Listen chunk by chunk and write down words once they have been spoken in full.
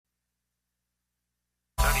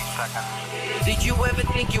Did you ever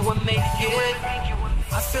think you would make it?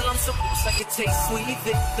 I feel I'm so close I could taste sweet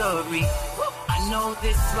victory. I know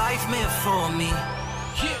this life meant for me.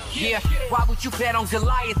 Yeah, why would you bet on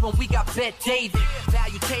Goliath when we got Bet David?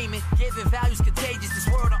 Valuetainment, giving value's contagious. This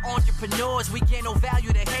world of entrepreneurs, we get no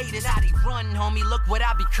value to haters. How they run, homie, look what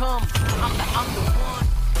I become. I'm the one.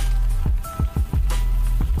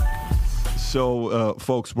 So,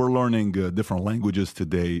 folks, we're learning different languages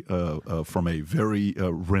today from a very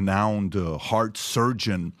renowned heart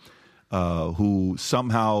surgeon who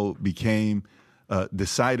somehow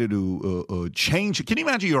decided to change. Can you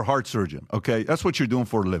imagine you're a heart surgeon, okay? That's what you're doing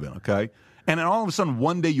for a living, okay? And then all of a sudden,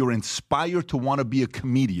 one day, you're inspired to want to be a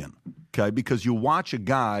comedian, okay? Because you watch a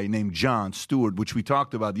guy named Jon Stewart, which we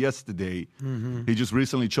talked about yesterday. Mm-hmm. He just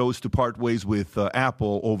recently chose to part ways with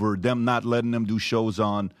Apple over them not letting them do shows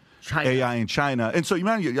on China. AI in China. And so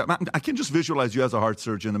I can just visualize you as a heart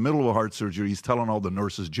surgeon. In the middle of a heart surgery, he's telling all the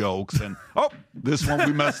nurses jokes. And, this one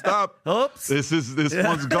we messed up. Oops. This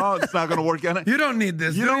one's gone. It's not going to work. You don't need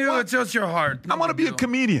this. You know what? It's just your heart. I want to be a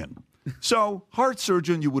comedian. So, heart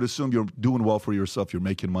surgeon, you would assume you're doing well for yourself. You're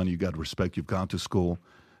making money. You got respect. You've gone to school.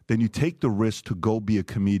 Then you take the risk to go be a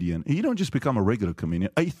comedian. And you don't just become a regular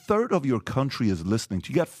comedian. A third of your country is listening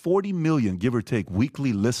to you. You got 40 million, give or take,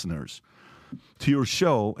 weekly listeners to your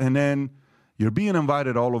show, and then you're being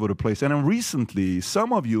invited all over the place. And then recently,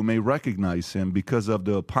 some of you may recognize him because of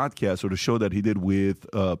the podcast or the show that he did with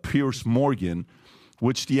Piers Morgan,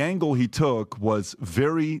 which the angle he took was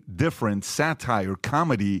very different, satire,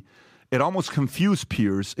 comedy. It almost confused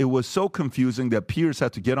Piers. It was so confusing that Piers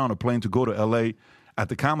had to get on a plane to go to L.A. at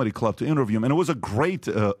the comedy club to interview him. And it was a great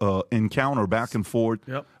encounter back and forth,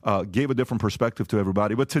 gave a different perspective to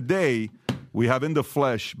everybody. But today, we have in the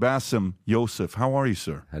flesh, Bassem, Youssef. How are you,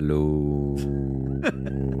 sir? Hello.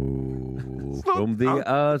 From the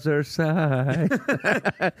other side.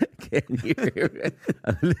 Can you hear it?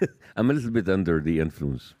 I'm a little bit under the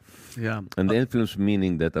influence. Yeah. And the influence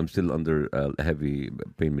meaning that I'm still under heavy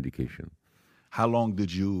pain medication. How long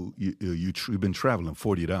did you've been traveling?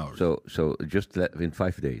 48 hours. So just in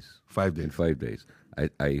 5 days. 5 days. In 5 days.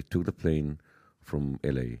 I took the plane from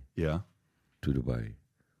LA to Dubai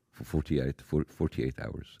for 48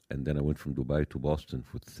 hours. And then I went from Dubai to Boston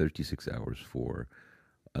for 36 hours for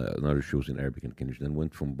another shows in Arabic and English. Then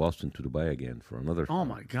went from Boston to Dubai again for another. Oh,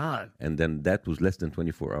 my God. And then that was less than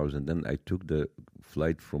 24 hours. And then I took the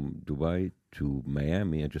flight from Dubai to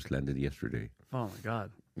Miami. I just landed yesterday. Oh, my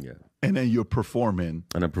God. Yeah. And then you're performing.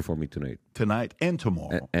 And I'm performing tonight. Tonight and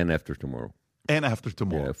tomorrow. And after tomorrow. And after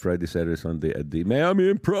tomorrow. Yeah, Friday, Saturday, Sunday at the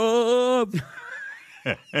Miami Improv.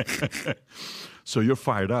 So you're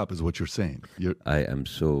fired up, is what you're saying. I am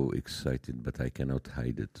so excited, but I cannot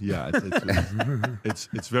hide it. Yeah,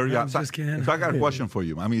 it's very. I'm just kidding. So I got a question for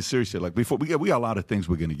you. I mean, seriously, like before we got a lot of things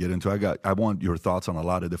we're going to get into. I want your thoughts on a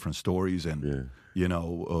lot of different stories, and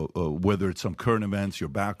whether it's some current events, your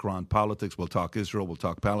background, politics. We'll talk Israel. We'll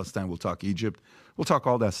talk Palestine. We'll talk Egypt. We'll talk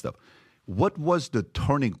all that stuff. What was the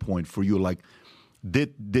turning point for you? Like,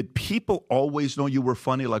 did people always know you were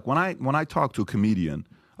funny? Like when I talk to a comedian,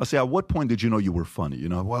 I say, at what point did you know you were funny?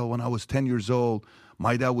 Well, when I was 10 years old,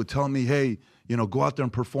 my dad would tell me, hey, go out there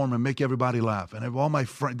and perform and make everybody laugh. And all my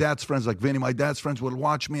dad's friends, like Vinny, my dad's friends would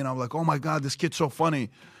watch me, and I'm like, oh, my God, this kid's so funny.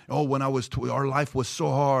 Oh, when I was our life was so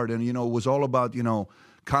hard, and, it was all about,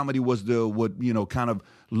 comedy was kind of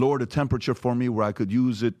lower the temperature for me where I could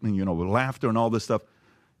use it, and, with laughter and all this stuff.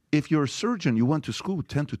 If you're a surgeon, you went to school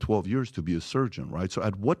 10 to 12 years to be a surgeon, right? So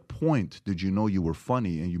at what point did you know you were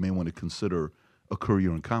funny and you may want to consider a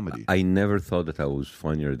career in comedy? I never thought that I was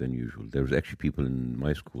funnier than usual. There was actually people in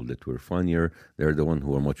my school that were funnier. They're the one who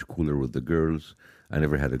were much cooler with the girls. I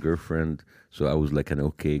never had a girlfriend, so I was like an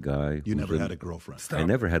okay guy. You never had a girlfriend? I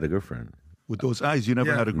never had a girlfriend. With those eyes, you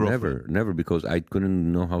never had a girlfriend? Never, because I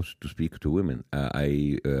couldn't know how to speak to women.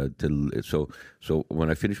 So when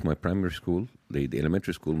I finished my primary school, the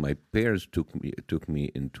elementary school, my parents took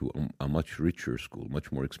me into a much richer school,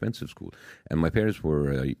 much more expensive school, and my parents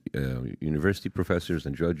were university professors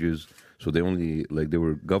and judges, so they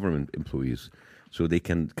were government employees. So they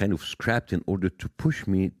can kind of scrapped in order to push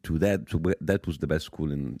me to that. So that was the best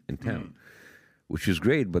school in town, which is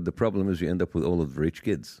great. But the problem is you end up with all of the rich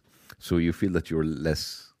kids. So you feel that you're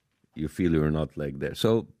less, you feel you're not like that.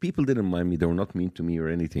 So people didn't mind me. They were not mean to me or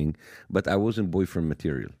anything. But I wasn't boyfriend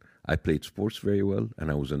material. I played sports very well, and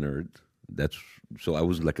I was a nerd. So I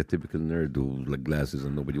was like a typical nerd who like glasses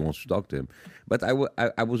and nobody wants to talk to him. But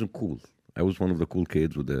I wasn't cool. I was one of the cool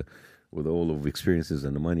kids with all of experiences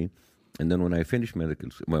and the money. And then when I finished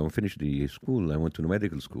the school, I went to the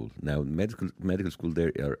medical school. Now medical school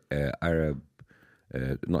there are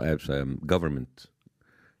government.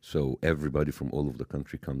 So everybody from all over the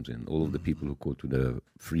country comes in. All of the people who go to the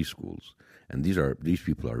free schools, and these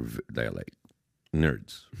people they're like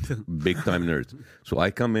nerds, big time nerds. So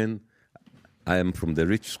I come in. I am from the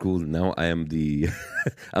rich school. Now I am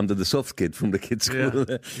I'm the soft kid from the kids' school.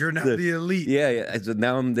 Yeah. You're now the elite. Yeah. So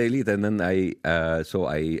now I'm the elite, and then I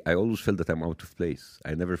always felt that I'm out of place.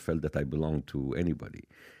 I never felt that I belonged to anybody.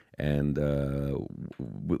 And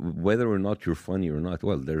whether or not you're funny or not,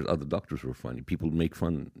 well, there's other doctors who are funny. People make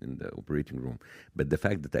fun in the operating room. But the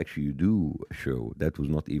fact that actually you do a show, that was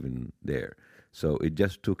not even there. So it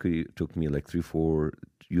just took me like 3-4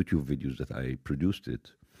 YouTube videos that I produced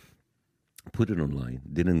it, put it online,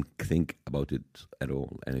 didn't think about it at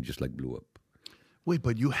all, and it just like blew up. Wait,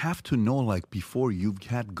 but you have to know, like, before you've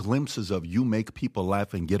had glimpses of you make people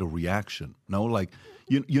laugh and get a reaction. No, like,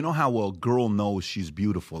 you know how a girl knows she's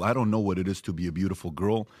beautiful. I don't know what it is to be a beautiful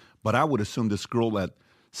girl, but I would assume this girl at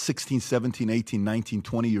 16, 17, 18, 19,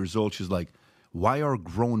 20 years old, she's like, why are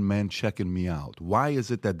grown men checking me out? Why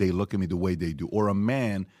is it that they look at me the way they do? Or a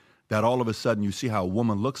man that all of a sudden you see how a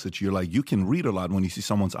woman looks at you, you're like, you can read a lot when you see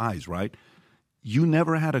someone's eyes, right? You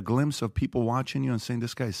never had a glimpse of people watching you and saying,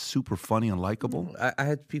 this guy is super funny and likable? I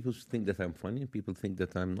had people think that I'm funny, and people think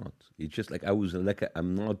that I'm not. It's just like I was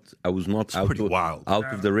not out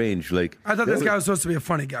of the range. Like, I thought this guy was supposed to be a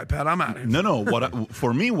funny guy, Pat. I'm out of here. No.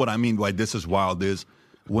 For me, what I mean by this is wild is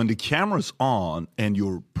when the camera's on and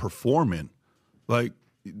you're performing, like,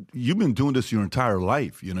 you've been doing this your entire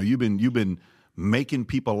life. You know, you've been making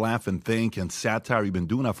people laugh and think, and satire. You've been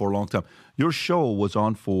doing that for a long time. Your show was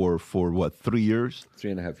on for what, 3 years?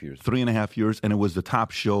 3.5 years. 3.5 years, and it was the top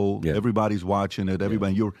show. Yeah. Everybody's watching it.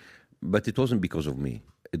 Everybody, But it wasn't because of me.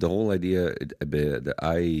 The whole idea that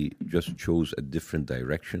I just chose a different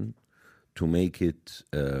direction to make it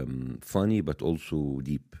funny, but also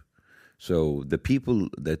deep. So the people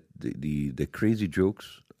that the crazy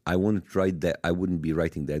jokes, I wouldn't write that. I wouldn't be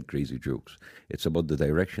writing that crazy jokes. It's about the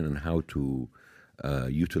direction and how to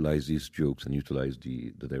utilize these jokes and utilize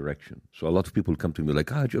the direction. So a lot of people come to me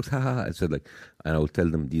like, jokes, ha. I said, like, and I will tell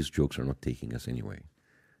them these jokes are not taking us anyway.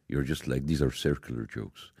 You're just like, these are circular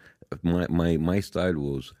jokes. My style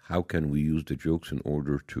was, how can we use the jokes in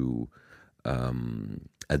order to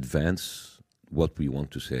advance what we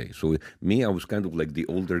want to say. So me, I was kind of like the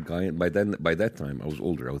older guy. And by that time, I was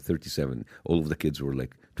older. I was 37. All of the kids were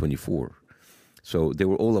like 24. So they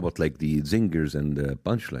were all about like the zingers and the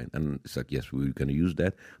punchline. And it's like, yes, we're going to use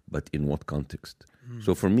that, but in what context?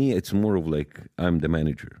 So for me, it's more of like, I'm the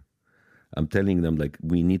manager. I'm telling them, like,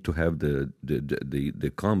 we need to have the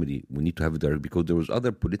comedy. We need to have it, because there was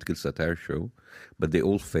other political satire show, but they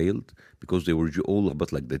all failed because they were all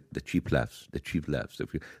about like the cheap laughs, the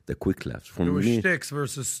quick laughs. For it was me, shticks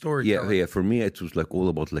versus storytelling. Yeah. For me, it was like all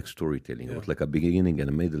about like storytelling. It was like a beginning and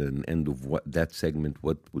a middle and an end of what that segment.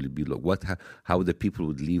 What will it be like? How the people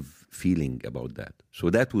would leave feeling about that. So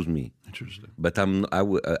that was me. Interesting. But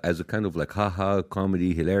as a kind of like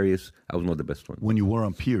comedy, hilarious. I was not the best one. When you were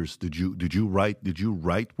on Piers, did you write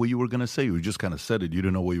what you were going to say, or you just kind of said it? You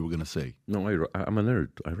didn't know what you were going to say. No, I'm a nerd.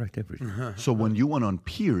 I write everything. So when you went on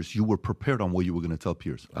Piers, you were prepared on what you were going to tell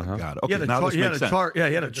Piers. God. Okay, now this makes sense. Chart. Yeah,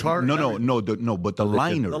 he had a chart. No. But the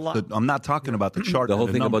liner. I'm not talking about the chart. The whole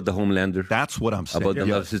thing about the Homelander. That's what I'm saying. About the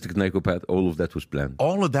narcissistic psychopath. All of that was planned.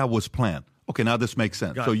 All of that was planned. Okay, now this makes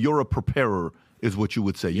sense. So you're a preparer, is what you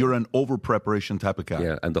would say. You're an over-preparation type of guy.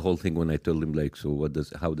 Yeah, and the whole thing when I told him, like, so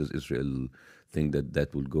how does Israel think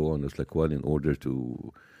that will go on? It's like, well, in order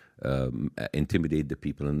to intimidate the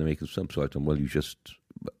people and make some sort of, well, you just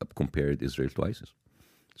compared Israel to ISIS.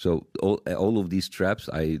 So all of these traps,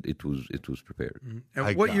 it was prepared. Mm-hmm.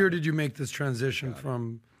 And what year did you make this transition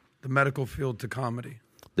from the medical field to comedy?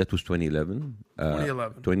 That was 2011.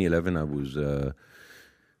 2011, I was...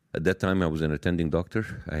 At that time, I was an attending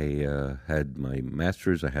doctor. I had my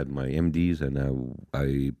master's, I had my MDs, and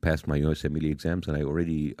I passed my USMLE exams, and I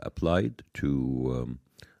already applied to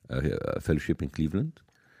a fellowship in Cleveland,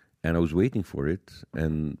 and I was waiting for it.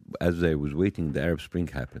 And as I was waiting, the Arab Spring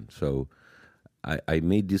happened. So I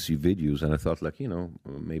made these videos, and I thought, like,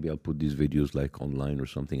 maybe I'll put these videos like online or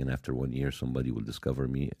something, and after 1 year, somebody will discover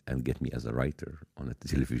me and get me as a writer on a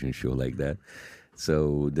television show like that.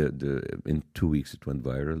 So in 2 weeks it went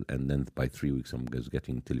viral, and then by 3 weeks I was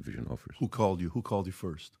getting television offers. Who called you? Who called you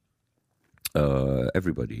first?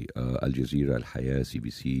 Everybody, Al Jazeera, Al Hayat,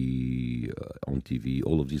 CBC, on TV,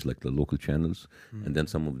 all of these like the local channels, and then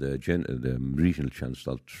some of the regional channels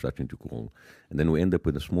starting to call, and then we end up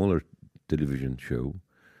with a smaller television show.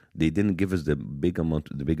 They didn't give us the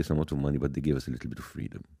biggest amount of money, but they gave us a little bit of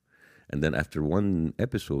freedom. And then after one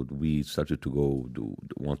episode, we started to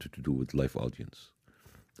wanted to do with live audience.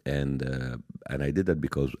 And I did that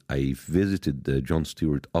because I visited the Jon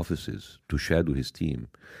Stewart offices to shadow his team.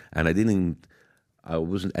 And I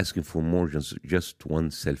wasn't asking for more, just one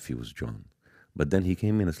selfie with John. But then he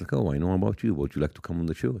came in, it's like, oh, I know about you. Would you like to come on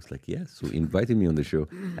the show? It's like, yes. So he invited me on the show.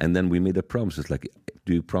 And then we made a promise. It's like,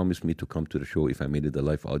 do you promise me to come to the show if I made it a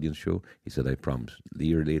live audience show? He said, I promise. A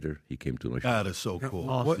year later, he came to my show. That is so cool.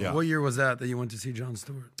 Awesome. What year was that you went to see Jon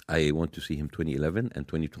Stewart? I went to see him 2011, and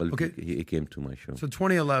 2012 he came to my show. So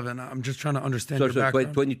 2011, I'm just trying to understand your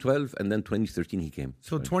background. 2012, and then 2013 he came.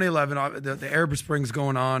 So 2011, the Arab Spring's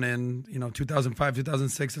going on in 2005,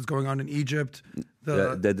 2006. It's going on in Egypt.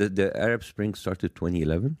 The Arab Spring started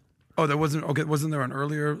 2011. Oh, there wasn't. Okay, wasn't there an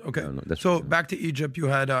earlier? Okay, no, that's so right. Back to Egypt. You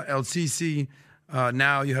had El Sisi.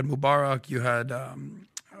 Now you had Mubarak. You had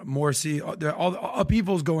Morsi. There are all the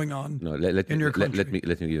upheavals going on. No, let in me, your country. let me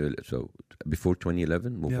give you. So before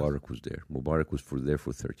 2011, Mubarak was there. Mubarak was there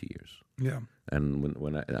for 30 years. Yeah. And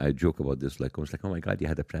when I joke about this, I was like, oh my God, you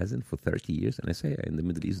had a president for 30 years, and I say in the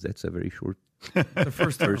Middle East that's a very short. The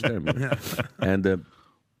first term. Yeah.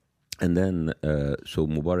 And then so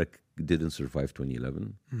Mubarak didn't survive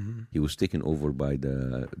 2011. Mm-hmm. He was taken over by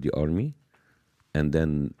the army. And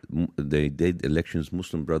then they did elections.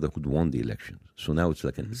 Muslim Brotherhood won the elections. So now it's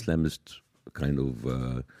like an Islamist kind of.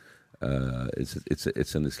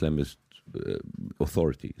 It's an Islamist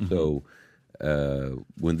authority. Mm-hmm. So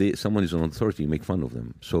when someone is on authority, you make fun of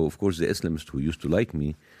them. So of course the Islamists who used to like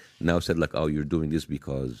me now said like, oh, you're doing this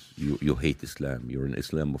because you hate Islam. You're an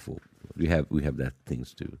Islamophobe. We have that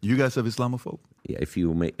things too. You guys have Islamophobe? Yeah. If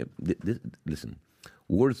you make listen,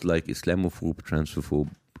 words like Islamophobe, transphobe,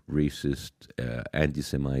 racist,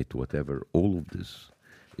 anti-Semite, whatever, all of this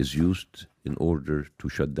is used in order to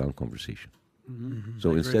shut down conversation. Mm-hmm.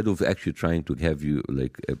 So instead of actually trying to have you,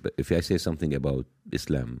 like, if I say something about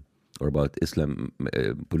Islam or about Islam,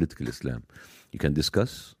 political Islam, you can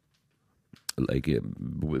discuss,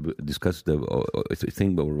 discuss the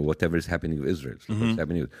thing or whatever is happening with Israel, what's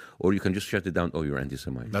happening, or you can just shut it down. Oh, you're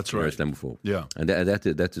anti-Semite. That's you're right. Islamophobe. Yeah, and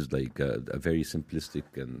that is like a very simplistic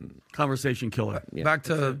and conversation killer. Yeah. Back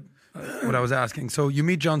to what I was asking. So you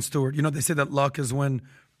meet Jon Stewart. They say that luck is when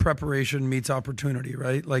preparation meets opportunity,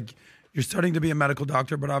 right? Like you're studying to be a medical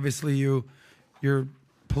doctor, but obviously you're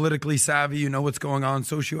politically savvy. You know what's going on,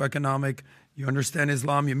 socioeconomic. You understand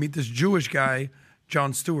Islam. You meet this Jewish guy,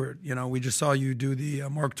 Jon Stewart. We just saw you do the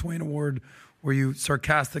Mark Twain Award where you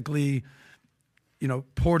sarcastically,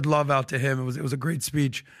 poured love out to him. It was a great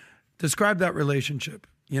speech. Describe that relationship.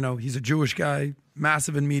 He's a Jewish guy,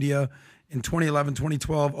 massive in media. In 2011,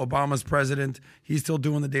 2012, Obama's president. He's still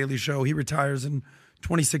doing the Daily Show. He retires in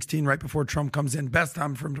 2016, right before Trump comes in. Best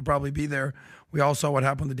time for him to probably be there. We all saw what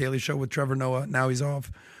happened on the Daily Show with Trevor Noah. Now he's off.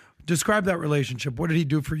 Describe that relationship. What did he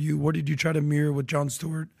do for you? What did you try to mirror with Jon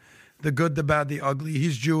Stewart? The good, the bad, the ugly.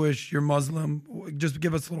 He's Jewish. You're Muslim. Just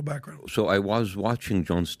give us a little background. So I was watching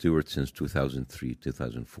Jon Stewart since 2003,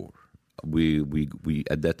 2004. We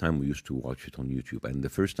at that time we used to watch it on YouTube. And the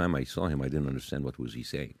first time I saw him, I didn't understand what was he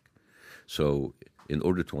saying. So in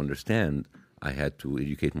order to understand, I had to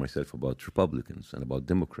educate myself about Republicans and about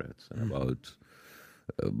Democrats and about.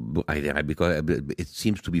 Because it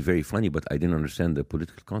seems to be very funny, but I didn't understand the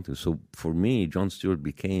political context. So for me, Jon Stewart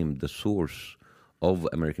became the source of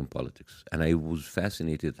American politics. And I was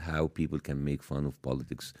fascinated how people can make fun of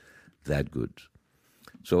politics that good.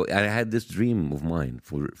 So I had this dream of mine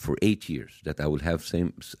for 8 years that I would have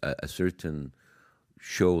a certain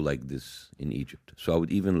show like this in Egypt. So I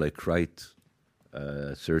would even write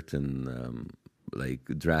certain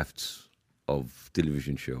drafts of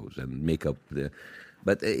television shows and make up the...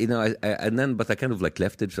 But I kind of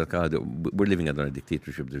left it. Like, we're living under a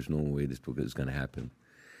dictatorship. There's no way this is going to happen.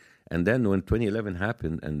 And then when 2011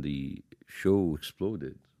 happened and the show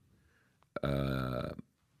exploded,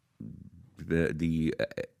 the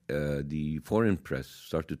foreign press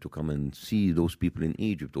started to come and see those people in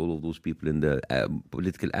Egypt, all of those people in the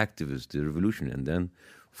political activists, the revolution, and then,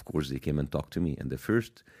 of course, they came and talked to me. And the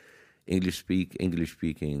first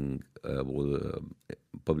English-speaking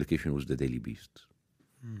publication was the Daily Beast.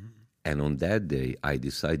 Mm-hmm. And on that day, I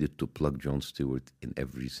decided to plug Jon Stewart in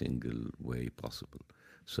every single way possible.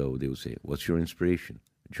 So they would say, what's your inspiration?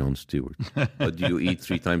 Jon Stewart. What do you eat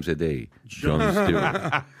 3 times a day? Jon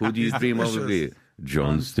Stewart. Who do you dream of?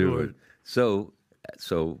 Jon Stewart. So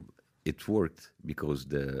it worked because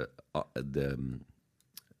the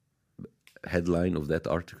headline of that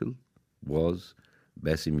article was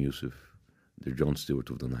Bassem Youssef, the Jon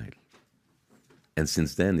Stewart of the Nile. And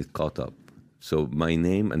since then, it caught up. So my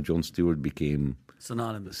name and Jon Stewart became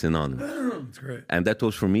Synonymous. That's great. And that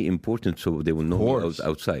was for me important, so they will know me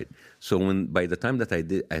outside. So by the time that I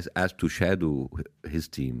asked to shadow his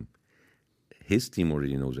team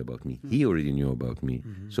already knows about me. He already knew about me.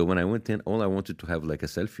 So when I went in, all I wanted to have like a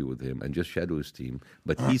selfie with him and just shadow his team.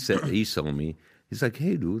 But he saw me. He's like,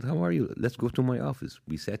 "Hey, dude, how are you? Let's go to my office."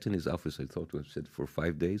 We sat in his office. I thought we sat for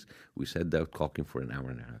 5 days. We sat down talking for an hour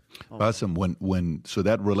and a half. Bassem, so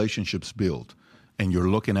that relationship's built, and you're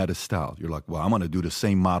looking at his style. You're like, well, I'm going to do the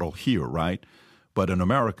same model here, right? But in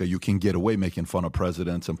America, you can get away making fun of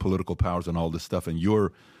presidents and political powers and all this stuff. And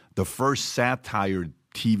you're the first satire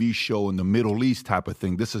TV show in the Middle East type of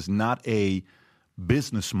thing. This is not a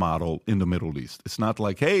business model in the Middle East. It's not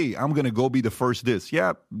like, hey, I'm going to go be the first this.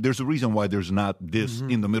 Yeah, there's a reason why there's not this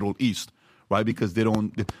in the Middle East, right? Because they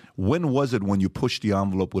don't. When was it when you pushed the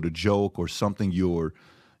envelope with a joke or something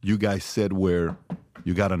you guys said where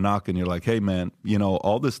you got a knock and you're like, hey, man,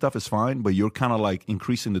 all this stuff is fine, but you're kind of like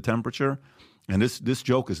increasing the temperature? And this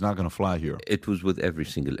joke is not going to fly here. It was with every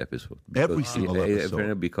single episode. Every single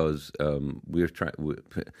episode. Because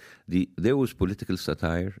there was political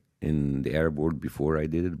satire in the Arab world before I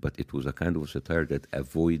did it, but it was a kind of satire that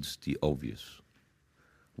avoids the obvious.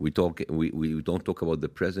 We don't talk about the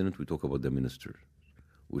president. We talk about the minister.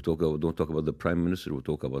 Don't talk about the prime minister. We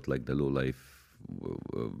talk about like the low life,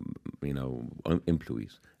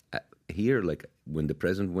 employees. Here, like when the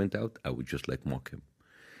president went out, I would just like mock him.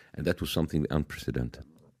 And that was something unprecedented.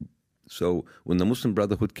 So when the Muslim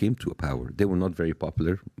Brotherhood came to power, they were not very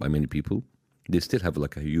popular by many people. They still have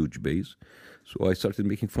like a huge base. So I started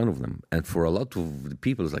making fun of them. And for a lot of the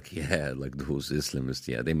people, it's like, yeah, like those Islamists,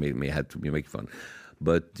 yeah, they may have to be making fun.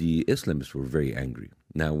 But the Islamists were very angry.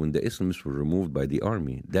 Now, when the Islamists were removed by the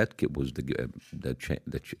army, that was the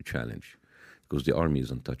challenge. Because the army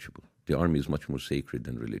is untouchable. The army is much more sacred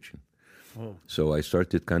than religion. Oh. So I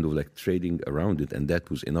started kind of like trading around it, and that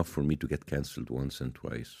was enough for me to get cancelled once and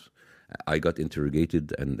twice. I got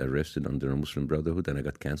interrogated and arrested under a Muslim Brotherhood, and I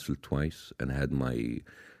got cancelled twice and had my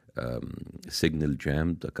signal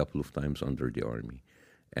jammed a couple of times under the army.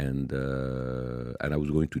 And I was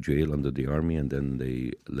going to jail under the army, and then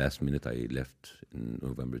last minute I left in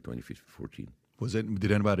November 2014.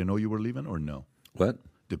 Did anybody know you were leaving or no? What?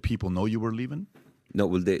 Did people know you were leaving? No,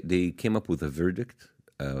 well, they came up with a verdict.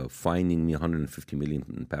 Fining me 150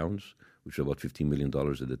 million pounds, which was about $15 million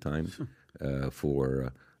at the time,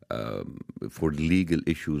 for legal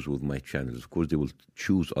issues with my channels. Of course, they will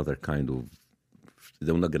choose other kind of.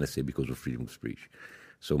 They're not going to say because of freedom of speech.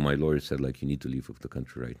 So my lawyer said, like, you need to leave of the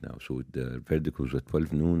country right now. So the verdict was at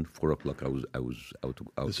 12 noon, 4 o'clock. I was out.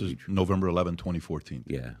 This is November 11, 2014.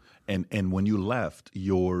 Yeah. And when you left,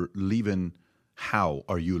 you're leaving. How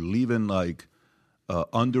are you leaving? Like.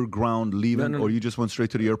 Underground leaving, or you just went straight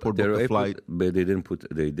to the airport, booked the flight? But they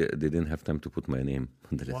didn't have time to put my name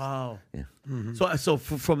on the list. Wow. Yeah. Mm-hmm. So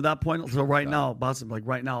from that point, now, Bassem, like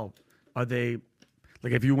right now, are they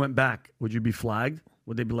like if you went back, would you be flagged?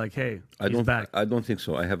 Would they be like, hey, he's back? I don't think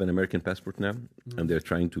so. I have an American passport now, and they're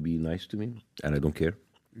trying to be nice to me, and I don't care.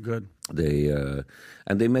 Good. They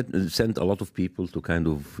sent a lot of people to kind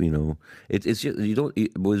of it's just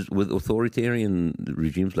with authoritarian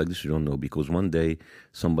regimes like this you don't know, because one day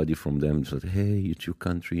somebody from them said, hey, it's your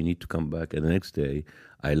country, you need to come back, and the next day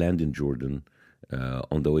I land in Jordan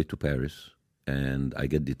on the way to Paris, and I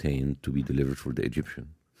get detained to be delivered for the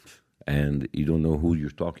Egyptian, and you don't know who you're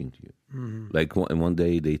talking to. Like one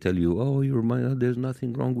day they tell you, oh, there's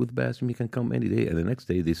nothing wrong with Bassem, you can come any day, and the next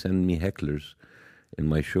day they send me hecklers in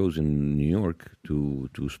my shows in New York to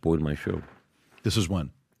spoil my show. This is when?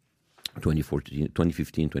 2014,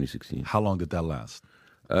 2015, 2016. How long did that last?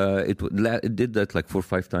 It did that like 4 or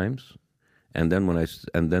 5 times. And then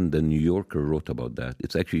then the New Yorker wrote about that.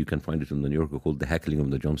 It's actually, you can find it in the New Yorker, called The Heckling of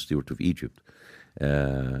the Jon Stewart of Egypt.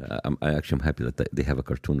 I'm happy that they have a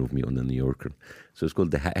cartoon of me on the New Yorker. So it's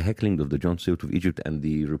called The Heckling of the Jon Stewart of Egypt, and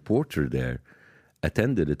the reporter there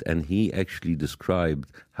attended it, and he actually described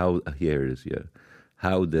how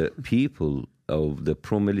the people of the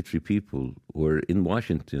pro-military people were in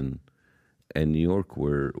Washington and New York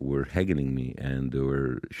were haggling me, and they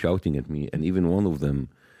were shouting at me, and even one of them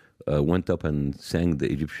went up and sang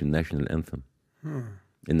the Egyptian national anthem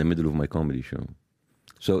in the middle of my comedy show.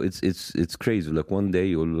 So it's crazy. Like one day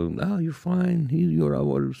you're fine. You're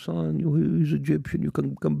our son. He's Egyptian. You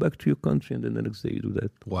can come back to your country, and then the next day you do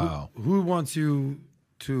that. Wow. Who wants you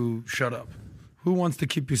to shut up? Who wants to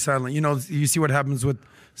keep you silent? You see what happens with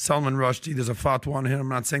Salman Rushdie. There's a fatwa on him. I'm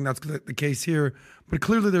not saying that's the case here, but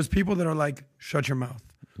clearly there's people that are like, shut your mouth.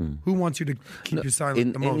 Who wants you to keep you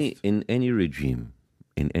silent the most? In any regime,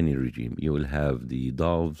 you will have the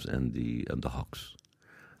doves and the hawks.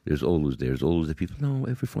 There's always the people. No,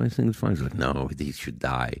 everything is fine. It's like, no, they should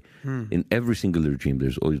die. In every single regime,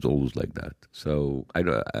 there's always like that. So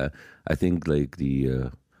I think like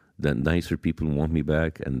the nicer people want me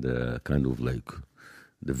back, and kind of like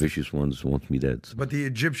the vicious ones want me dead. But the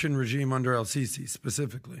Egyptian regime under El-Sisi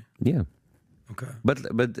specifically. Yeah. Okay.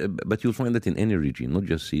 But you'll find that in any regime, not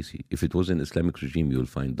just Sisi. If it was an Islamic regime, you'll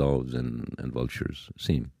find doves and vultures.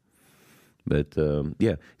 Same. But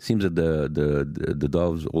it seems that the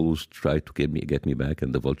doves always try to get me back,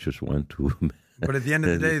 and the vultures want to. But at the end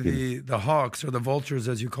of the day, the hawks or the vultures,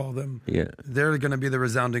 as you call them, they're going to be the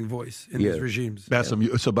resounding voice in these regimes.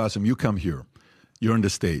 Bassem, so Bassem, you come here, you're in the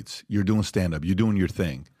States, you're doing stand-up, you're doing your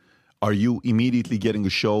thing. Are you immediately getting a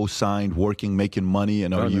show signed, working, making money,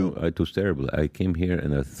 and No, it was terrible. I came here in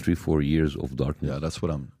 3-4 years of darkness. Yeah, that's what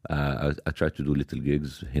I'm. I tried to do little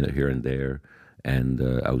gigs here and there, and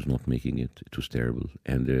I was not making it. It was terrible.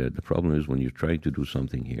 And the problem is when you're trying to do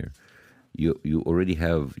something here, you already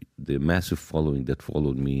have the massive following that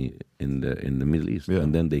followed me in the Middle East,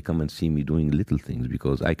 and then they come and see me doing little things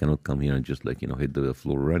because I cannot come here and just hit the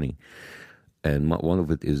floor running. And one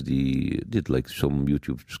of it is did like some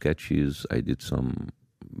YouTube sketches. I did some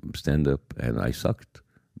stand up, and I sucked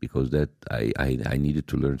because that I needed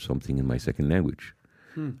to learn something in my second language,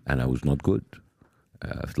 and I was not good.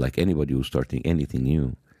 Like anybody who's starting anything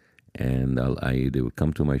new, and they would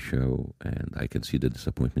come to my show, and I can see the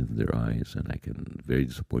disappointment in their eyes, and I can very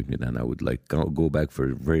disappointed, and I would like go back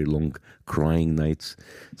for very long crying nights,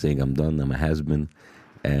 saying I'm done, I'm a has-been.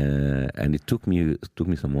 And it took me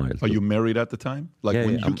some while. Are you married at the time? Like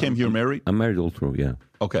when you came here married? I'm married all through, yeah.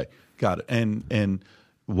 Okay, got it. And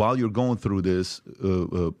while you're going through this,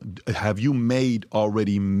 have you made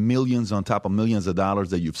already millions on top of millions of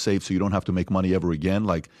dollars that you've saved so you don't have to make money ever again?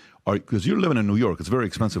 Like, because you're living in New York. It's very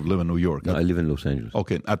expensive to live in New York. No, I live in Los Angeles.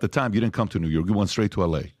 Okay, at the time, you didn't come to New York. You went straight to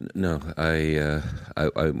L.A. No, I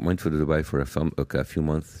went to Dubai for a few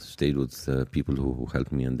months, stayed with people who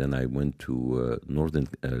helped me, and then I went to northern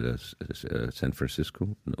San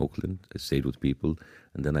Francisco, in Oakland. I stayed with people,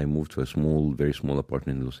 and then I moved to a very small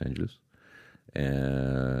apartment in Los Angeles.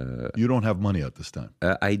 You don't have money at this time.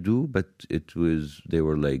 I do, but they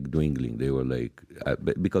were like dwindling. They were like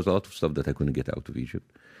because a lot of stuff that I couldn't get out of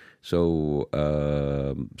Egypt. So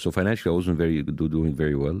financially, I wasn't doing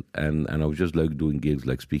very well, and I was just like doing gigs,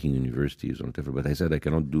 like speaking in universities or whatever. But I said I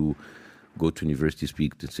cannot go to university,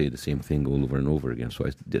 speak, to say the same thing all over and over again. So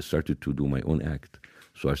I started to do my own act.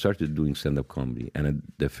 So I started doing stand-up comedy, and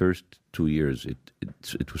the first 2 years,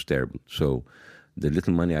 it was terrible. So the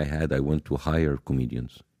little money I had, I went to hire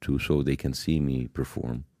comedians so they can see me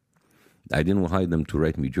perform. I didn't hire them to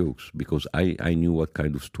write me jokes because I knew what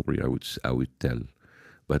kind of story I would tell.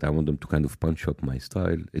 But I want them to kind of punch up my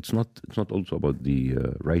style. It's not also about the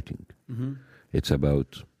writing. Mm-hmm. It's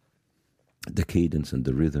about the cadence and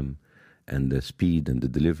the rhythm and the speed and the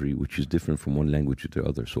delivery, which is different from one language to the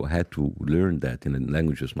other. So I had to learn that in a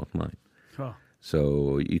language that's not mine. Huh.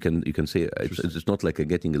 So you can say it's not like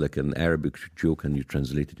getting like an Arabic joke and you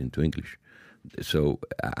translate it into English. So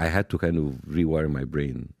I had to kind of rewire my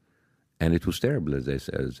brain, and it was terrible as I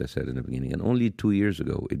said in the beginning. And only 2 years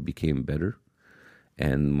ago it became better.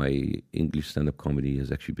 And my English stand-up comedy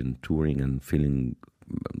has actually been touring and filling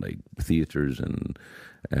like theaters and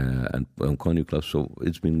comedy clubs. So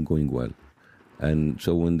it's been going well. And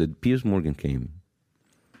so when the Piers Morgan came,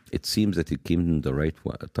 it seems that it came in the right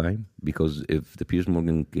time, because if the Piers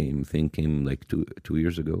Morgan thing came like two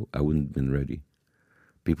years ago, I wouldn't have been ready.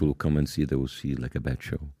 People who come and see, they will see like a bad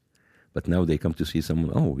show. But now they come to see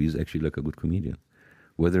someone, oh, he's actually like a good comedian,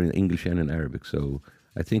 whether in English and in Arabic. So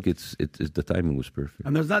I think it's the timing was perfect.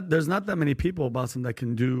 And there's not that many people, Bassem, that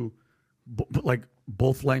can do like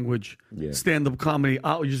both language stand-up comedy.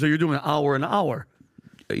 So you're doing an hour.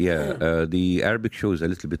 Yeah, the Arabic show is a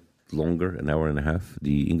little bit longer, an hour and a half.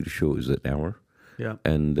 The English show is an hour. Yeah.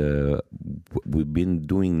 And we've been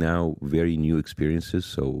doing now very new experiences.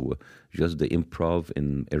 So just the improv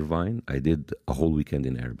in Irvine, I did a whole weekend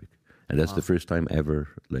in Arabic. And that's the first time ever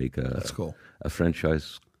like that's cool. A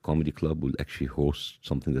franchise comedy club will actually host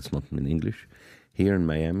something that's not in English. Here in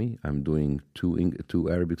Miami, I'm doing two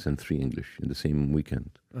Arabics and 3 English in the same weekend.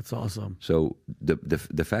 That's awesome. So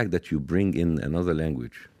the fact that you bring in another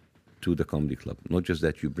language to the comedy club, not just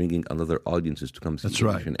that, you're bringing other audiences to come see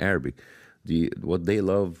English and Arabic. What they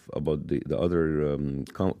love about the other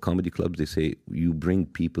comedy clubs, they say you bring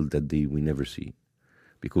people that we never see.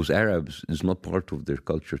 Because Arabs is not part of their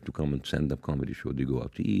culture to come and stand-up comedy show. They go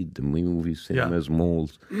out to eat, the movies, cinemas,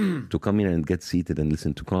 malls. To come in and get seated and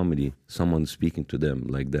listen to comedy, someone speaking to them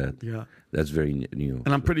like that. Yeah. That's very new.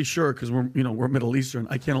 And I'm pretty sure, because we're Middle Eastern,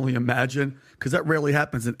 I can only imagine, because that rarely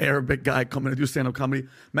happens, an Arabic guy coming to do stand-up comedy.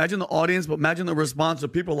 Imagine the audience, but imagine the response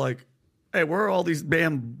of people like, hey, where are all these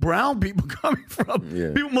damn brown people coming from?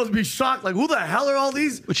 Yeah. People must be shocked. Like, who the hell are all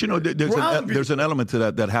these? But there's an element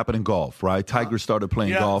to that happened in golf, right? Tiger started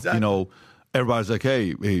playing golf. Exactly. Everybody's like,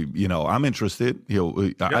 hey, I'm interested.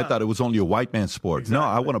 I thought it was only a white man's sport. Exactly. No,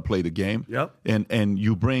 I want to play the game. Yep. And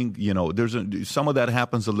you bring, some of that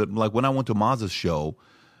happens a little. Like when I went to Maz's show,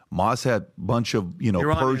 Maz had a bunch of,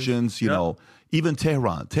 Persians, even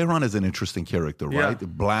Tehran. Tehran is an interesting character, right? The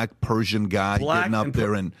black Persian guy getting up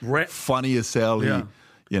there and funny as hell.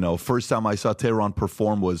 Yeah. First time I saw Tehran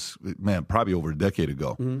perform was, probably over a decade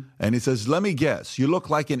ago. And he says, let me guess, you look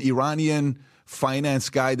like an Iranian finance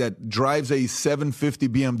guy that drives a 750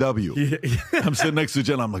 BMW. I'm sitting next to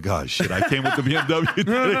Jen. I'm like, oh shit, I came with the BMW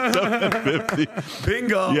today, 750.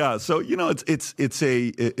 Bingo. Yeah, so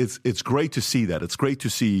it's great to see that. It's great to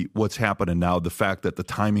see what's happening now. The fact that the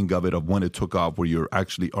timing of it, of when it took off, where you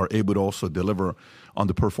actually are able to also deliver on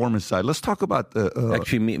the performance side. Let's talk about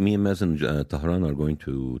actually, me and Maz and Tahran are going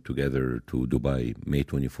together to Dubai May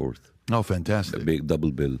 24th. Oh, fantastic! A big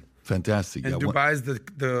double bill. Fantastic. And Dubai is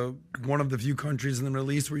the one of the few countries in the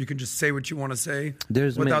Middle East where you can just say what you want to say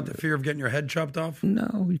without the fear of getting your head chopped off.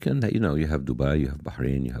 No, you can. You have Dubai, you have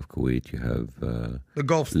Bahrain, you have Kuwait, you have the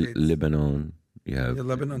Gulf states, Lebanon. You have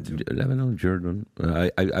Lebanon too. Lebanon, Jordan.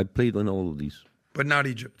 I played on all of these, but not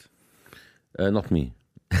Egypt. Not me.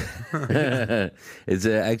 It's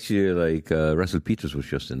actually like Russell Peters was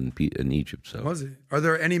just in Egypt. So was he? Are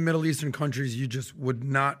there any Middle Eastern countries you just would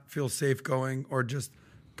not feel safe going, or just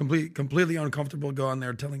completely uncomfortable going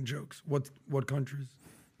there telling jokes? What countries?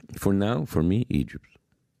 For now, for me, Egypt.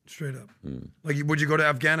 Straight up. Like, would you go to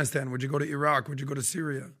Afghanistan? Would you go to Iraq? Would you go to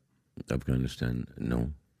Syria? Afghanistan,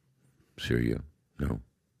 no. Syria, no.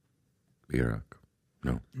 Iraq,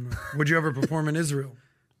 no. Would you ever perform in Israel?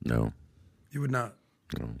 No. You would not?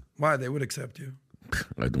 No. Why? They would accept you.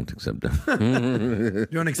 I don't accept them. You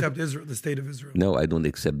don't accept Israel, the state of Israel? No, I don't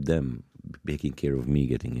accept them taking care of me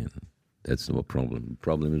getting in. That's no problem. The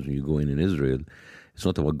problem is when you go in Israel, it's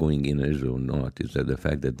not about going in Israel or not. It's the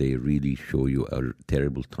fact that they really show you a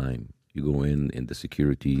terrible time. You go in the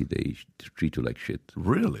security, they treat you like shit.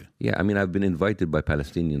 Really? Yeah, I mean, I've been invited by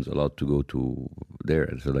Palestinians a lot to go to there.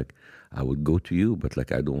 And so, I would go to you, but,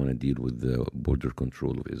 I don't want to deal with the border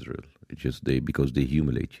control of Israel. It's just because they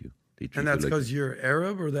humiliate you. And that's because you're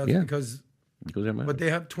Arab, or that's because I'm Arab. But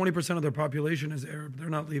they have 20% of their population is Arab. They're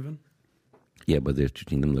not leaving. Yeah, but they're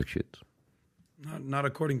treating them like shit. Not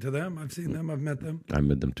according to them. I've seen them. I've met them. I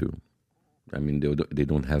met them too. I mean, they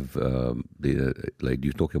don't have.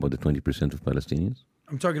 You talking about the 20% of Palestinians?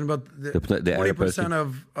 I'm talking about the 20%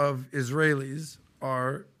 of Israelis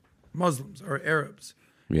are Muslims, are Arabs.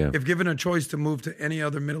 Yeah. If given a choice to move to any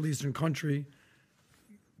other Middle Eastern country,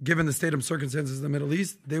 given the state of circumstances of the Middle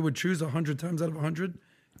East, they would choose 100 times out of 100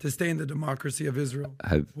 to stay in the democracy of Israel.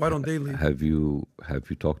 Why don't they leave? Have you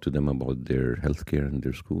talked to them about their healthcare and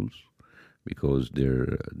their schools? Because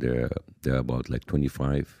they're about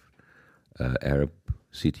 25 Arab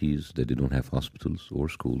cities that they don't have hospitals or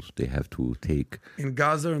schools. They have to take in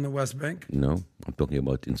Gaza and the West Bank. No, I'm talking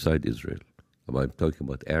about inside Israel. I'm talking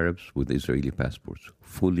about Arabs with Israeli passports,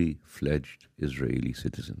 fully fledged Israeli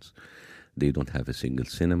citizens. They don't have a single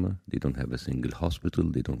cinema. They don't have a single hospital.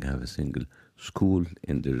 They don't have a single school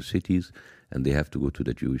in their cities, and they have to go to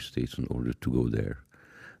the Jewish states in order to go there.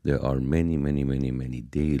 There are many, many, many, many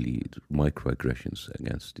daily microaggressions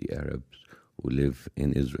against the Arabs who live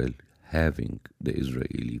in Israel having the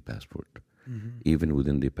Israeli passport. Mm-hmm. Even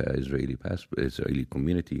within the Israeli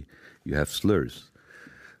community, you have slurs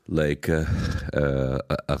like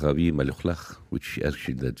Arabi Malukhlakh, which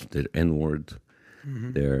actually that's their N-word.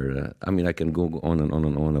 Mm-hmm. I can go on and on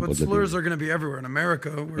and on. But slurs are going to be everywhere. In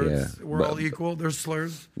America, where we're all equal, there's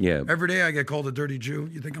slurs. Yeah. Every day I get called a dirty Jew.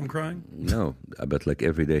 You think I'm crying? No. But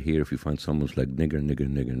every day here, if you find someone's like nigger,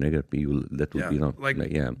 that would be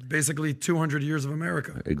not. Basically 200 years of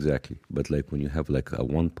America. Exactly. But when you have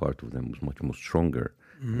one part of them who's much more stronger,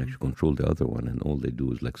 and actually control the other one, and all they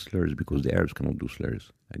do is slurs, because the Arabs cannot do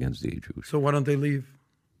slurs against the Jews. So why don't they leave?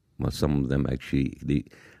 Well, some of them actually,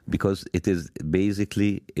 because it is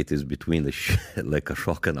between a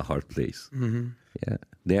rock and a hard place. Mm-hmm. Yeah,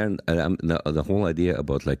 the whole idea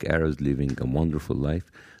about Arabs living a wonderful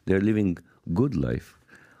life, they're living good life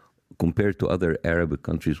compared to other Arabic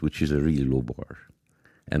countries, which is a really low bar.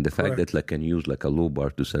 And the fact Correct. that like can use like a low bar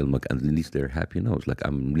to sell, like, at least they're happy now. It's like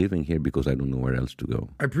I'm living here because I don't know where else to go.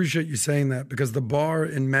 I appreciate you saying that because the bar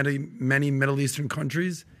in many Middle Eastern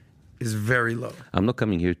countries is very low. I'm not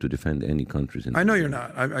coming here to defend any countries. I know you're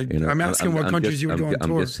not. I'm asking what countries you would go on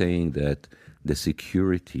tour. I'm just saying that the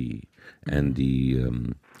security and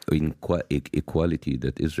the equality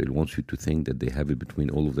that Israel wants you to think that they have it between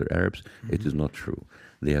all of their Arabs, it is not true.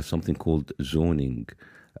 They have something called zoning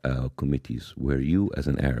committees where you as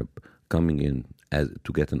an Arab coming in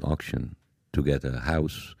to get an auction, to get a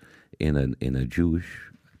house in a Jewish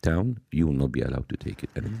town, you will not be allowed to take it.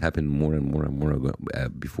 And it happened more and more and more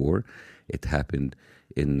before. It happened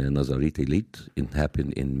in Nazaret Elite. It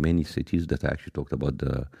happened in many cities that I actually talked about.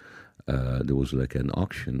 There was like an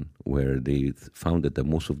auction where they found that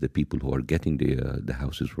most of the people who are getting the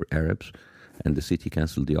houses were Arabs, and the city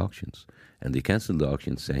canceled the auctions. And they canceled the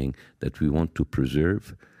auctions saying that we want to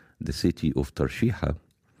preserve the city of Tarshiha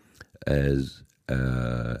as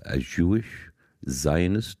a Jewish,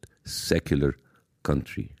 Zionist, secular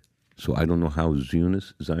country. So I don't know how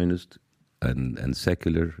Zionist and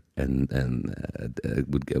secular and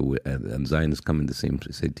would go and Zionist come in the same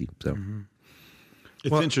city. So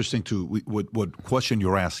it's interesting too what question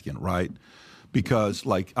you're asking, right? Because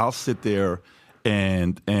like I'll sit there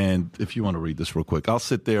and if you want to read this real quick, I'll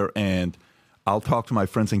sit there and I'll talk to my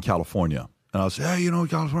friends in California. And I'll say, hey,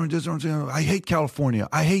 California, this, I hate California.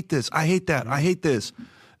 I hate this. I hate that. I hate this.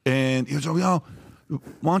 And he'll say, why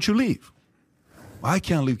don't you leave? I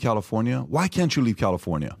can't leave California. Why can't you leave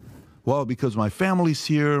California? Well, because my family's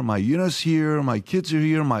here, my unit's here, my kids are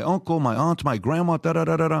here, my uncle, my aunt, my grandma,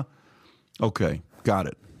 da-da-da-da-da. Okay, got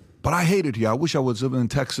it. But I hate it here. I wish I was living in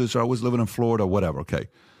Texas or I was living in Florida, whatever. Okay.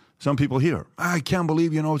 Some people here, I can't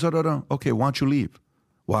believe, da-da-da. Okay, why don't you leave?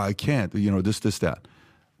 Well, I can't, this, that.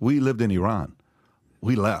 We lived in Iran.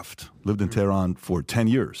 We lived in Tehran for 10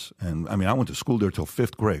 years. And I went to school there till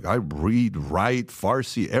 5th grade. I read, write,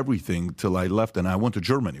 Farsi, everything till I left. And I went to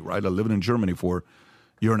Germany, right? I lived in Germany for a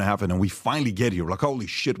year and a half. And then we finally get here. Like, holy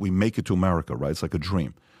shit, we make it to America, right? It's like a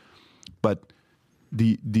dream. But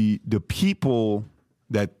the people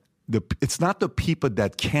it's not the people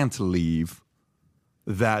that can't leave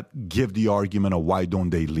that give the argument of why don't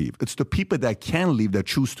they leave. It's the people that can leave that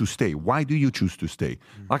choose to stay. Why do you choose to stay?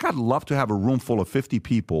 Like, I'd love to have a room full of 50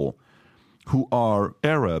 people who are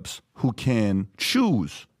Arabs who can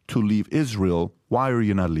choose to leave Israel. Why are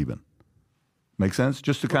you not leaving? Make sense?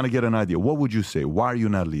 Just to kind of get an idea. What would you say? Why are you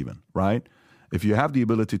not leaving, right? If you have the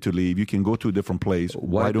ability to leave, you can go to a different place.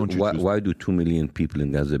 Why don't you choose? Why do 2 million people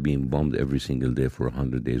in Gaza being bombed every single day for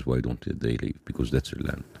 100 days? Why don't they leave? Because that's their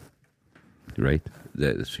land. Right?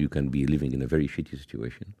 So you can be living in a very shitty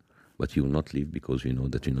situation, but you will not leave because you know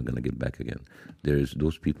that you're not going to get back again. There's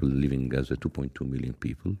those people living in Gaza, 2.2 million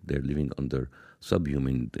people. They're living under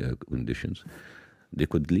subhuman conditions. They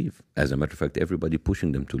could leave. As a matter of fact, everybody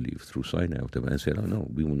pushing them to leave through Sinai and said, oh no,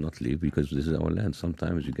 we will not leave because this is our land.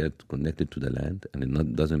 Sometimes you get connected to the land and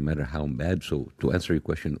it doesn't matter how bad. So to answer your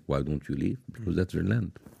question, why don't you leave? Because that's their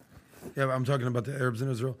land. Yeah, I'm talking about the Arabs in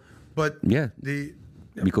Israel. But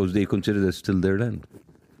because they consider it still their land.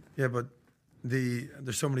 Yeah, but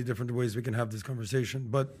there's so many different ways we can have this conversation.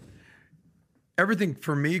 But everything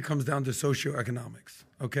for me comes down to socioeconomics,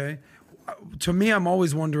 okay? To me, I'm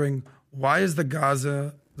always wondering, why is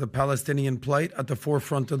the Palestinian plight at the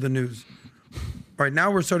forefront of the news? All right,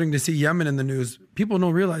 now we're starting to see Yemen in the news. People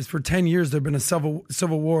don't realize for 10 years there's been a civil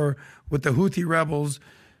war with the Houthi rebels,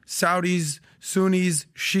 Saudis, Sunnis,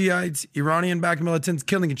 Shiites, Iranian-backed militants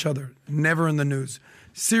killing each other. Never in the news.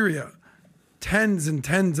 Syria, tens and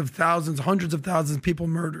tens of thousands, hundreds of thousands of people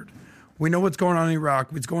murdered. We know what's going on in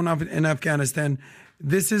Iraq, what's going on in Afghanistan.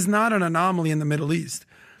 This is not an anomaly in the Middle East.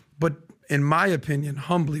 But in my opinion,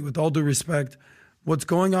 humbly, with all due respect, what's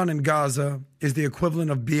going on in Gaza is the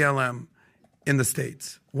equivalent of BLM in the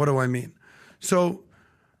States. What do I mean? So,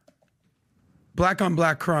 black on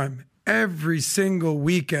black crime. Every single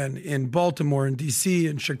weekend in Baltimore, in D.C.,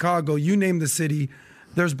 in Chicago, you name the city,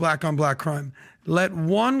 there's black on black crime. Let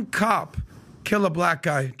one cop kill a black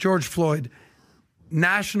guy, George Floyd,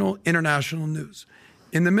 national, international news.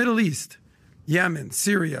 In the Middle East, Yemen,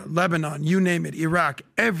 Syria, Lebanon, you name it, Iraq,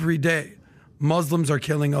 every day, Muslims are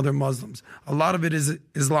killing other Muslims. A lot of it is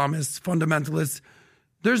Islamists, fundamentalists.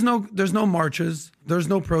 There's no marches, there's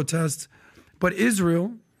no protests, but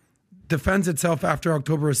Israel defends itself after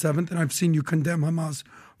October 7th, and I've seen you condemn Hamas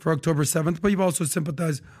for October 7th, but you've also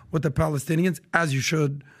sympathized with the Palestinians, as you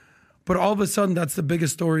should. But all of a sudden, that's the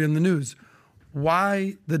biggest story in the news.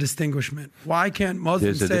 Why the distinguishment? Why can't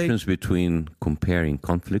Muslims say... There's a difference between comparing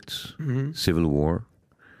conflicts, civil war,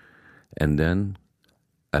 and then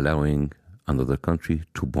allowing another country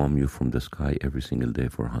to bomb you from the sky every single day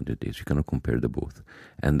for 100 days. You cannot compare the both.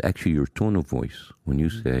 And actually, your tone of voice, when you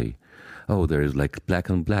say, oh, there is like black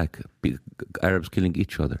and black, Arabs killing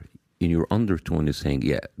each other, in your undertone is saying,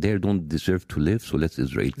 yeah, they don't deserve to live, so let's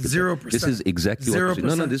Israel kill them. 0%. This is exactly what you're saying.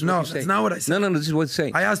 No, this is what you're saying. That's not what I said. No, this is what I'm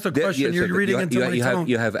saying. I asked a question, you're reading into my tone.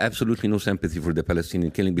 You have absolutely no sympathy for the Palestinian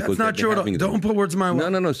killing because that's not true at all. Don't put words in my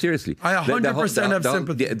mouth. No, seriously. I 100% have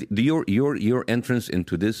sympathy. Your entrance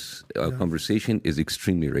into this conversation is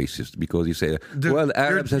extremely racist because you say, well,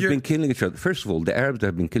 Arabs have been killing each other. First of all, the Arabs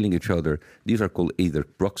have been killing each other. These are called either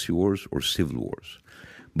proxy wars or civil wars.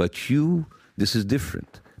 But this is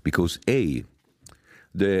different because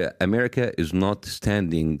the America is not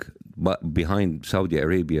standing behind Saudi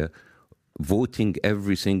Arabia voting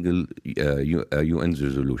every single UN's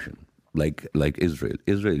resolution like Israel.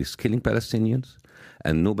 Israel is killing Palestinians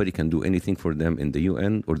and nobody can do anything for them in the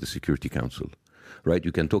UN or the Security Council. Right?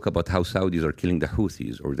 You can talk about how Saudis are killing the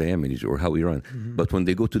Houthis or the Yemenis or how Iran. Mm-hmm. But when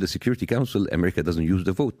they go to the Security Council, America doesn't use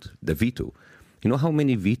the veto. You know how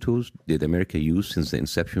many vetoes did America use since the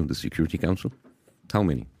inception of the Security Council? How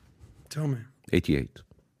many? Tell me. 88.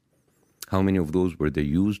 How many of those were they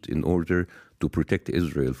used in order to protect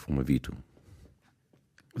Israel from a veto?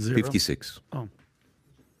 0. 56. Oh.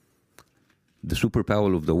 The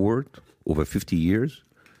superpower of the world, over 50 years,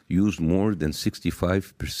 used more than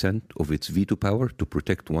 65% of its veto power to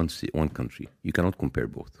protect one country. You cannot compare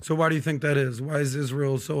both. So why do you think that is? Why is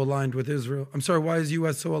Israel so aligned with Israel? I'm sorry, why is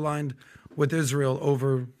U.S. so aligned with Israel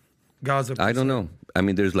over Gaza? I don't know. I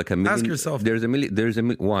mean, there's like a million. Ask yourself. There's a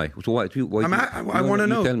million. Why? So why I want to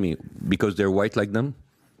know. Tell me, because they're white like them.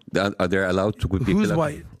 Are they allowed to put people? Who's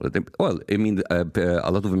white? Well, I mean,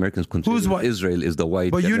 a lot of Americans consider Israel is the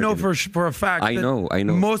white. But you American. know for a fact. I know.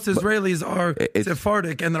 Most Israelis are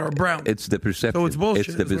Sephardic and they're brown. It's the perception. So it's bullshit.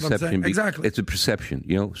 It's the perception. Exactly. It's a perception.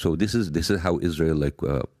 So this is how Israel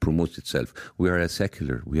promotes itself. We are a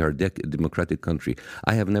secular. We are a democratic country.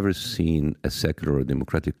 I have never seen a secular or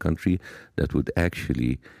democratic country that would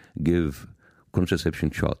actually give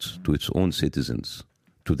contraception shots to its own citizens,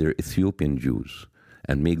 to their Ethiopian Jews,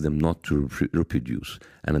 and make them not to reproduce.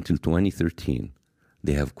 And until 2013,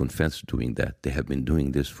 they have confessed doing that. They have been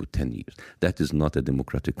doing this for 10 years. That is not a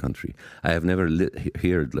democratic country. I have never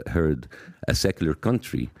heard a secular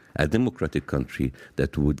country, a democratic country,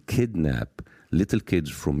 that would kidnap little kids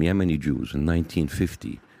from Yemeni Jews in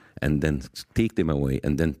 1950 and then take them away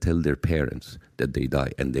and then tell their parents that they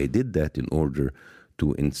die. And they did that in order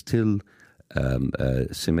to instill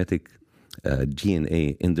Semitic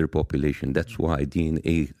DNA in their population. That's why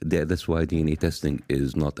DNA testing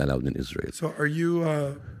is not allowed in Israel. So are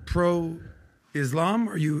you pro-Islam?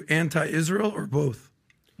 Are you anti-Israel or both?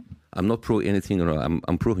 I'm not pro anything.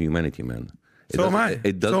 I'm pro-humanity, man. So am I.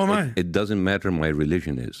 It doesn't matter my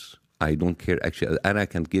religion is. I don't care, actually. And I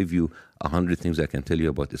can give you 100 things I can tell you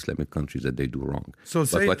about Islamic countries that they do wrong.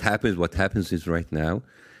 But what happens is right now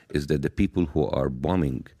is that the people who are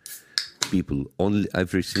bombing people only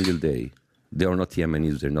every single day, they are not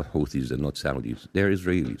Yemenis, they're not Houthis, they're not Saudis. They're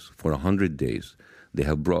Israelis. For 100 days, they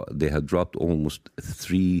have dropped almost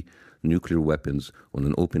 3 nuclear weapons on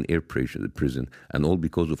an open-air prison, and all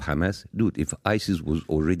because of Hamas. Dude, if ISIS was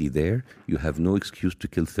already there, you have no excuse to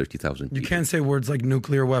kill 30,000 people. You can't say words like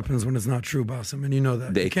nuclear weapons when it's not true, Bassem, and you know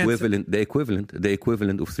that. The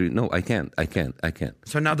equivalent of 3. No, I can't.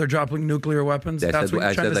 So now they're dropping nuclear weapons? That's what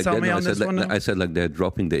you're trying to sell me on this one now? I said like they're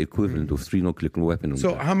dropping the equivalent of 3 nuclear weapons.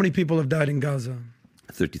 So how many people have died in Gaza?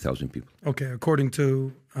 30,000 people. Okay, according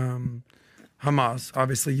to Hamas.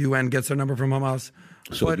 Obviously, UN gets their number from Hamas.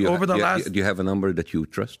 So but do you have a number that you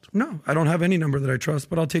trust? No, I don't have any number that I trust,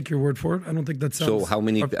 but I'll take your word for it. I don't think that sounds... So how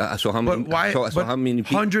many people...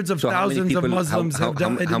 Hundreds of thousands of Muslims have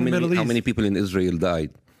died in the Middle East. How many people in Israel died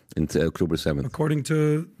in October 7th? According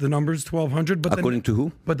to the numbers, 1,200. But according to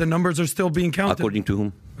who? But the numbers are still being counted. According to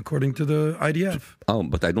whom? According to the IDF. Oh,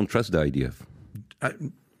 but I don't trust the IDF.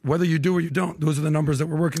 Whether you do or you don't, those are the numbers that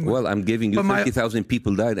we're working with. Well, I'm giving you 30,000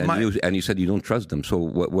 people died, and you said you don't trust them. So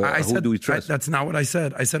who do we trust? That's not what I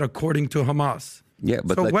said. I said according to Hamas. Yeah,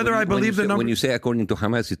 but so whether I believe the numbers... When you say according to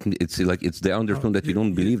Hamas, it's like it's the undertone that you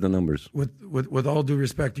don't believe the numbers. With all due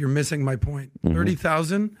respect, you're missing my point.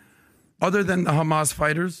 30,000, other than the Hamas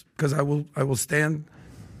fighters, because I will stand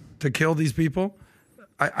to kill these people.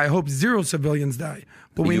 I hope 0 civilians die.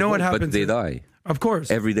 But we know what happens. But they die. Of course.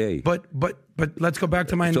 Every day. But let's go back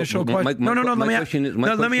to my initial question.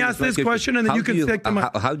 Let me ask this question and then you can stick to my...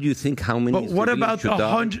 How do you think how many... But what about the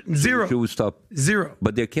 100... 0. Should stop? 0.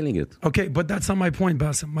 But they're killing it. Okay, but that's not my point,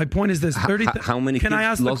 Bassem. My point is this. How many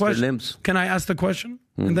kids lost their limbs? Can I ask the question?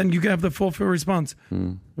 And then you can have the full response.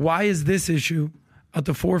 Why is this issue at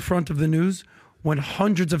the forefront of the news when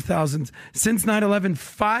hundreds of thousands, since 9/11,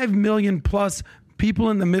 5 million plus people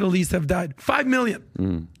in the Middle East have died. 5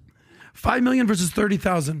 million. 5 million versus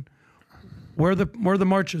 30,000. Where are the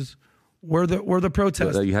marches? Where are the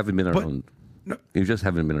protests? You haven't been around. No. You just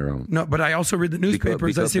haven't been around. No, but I also read the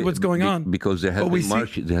newspapers. I see what's going on. Because there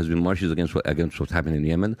has been marches against what happened in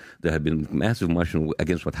Yemen. There have been massive marches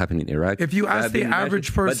against what happened in Iraq. If you ask the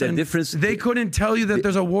average person, they couldn't tell you that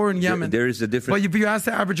there's a war in Yemen. There is a difference. But if you ask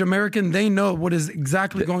the average American, they know what is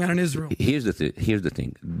exactly going on in Israel. Here's the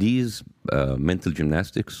thing. These mental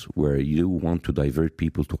gymnastics where you want to divert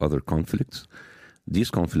people to other conflicts,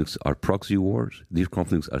 these conflicts are proxy wars. These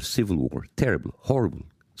conflicts are civil war. Terrible, horrible.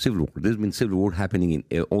 Civil war. There's been civil war happening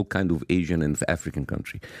in all kind of Asian and African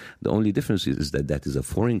country. The only difference is that is a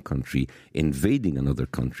foreign country invading another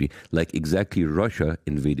country, like exactly Russia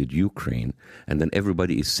invaded Ukraine, and then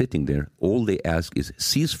everybody is sitting there. All they ask is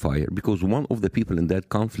ceasefire, because one of the people in that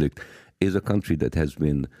conflict is a country that has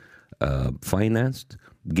been financed,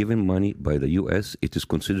 given money by the U.S. It is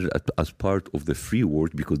considered as part of the free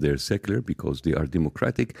world because they are secular, because they are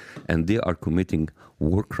democratic, and they are committing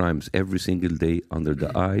war crimes every single day under the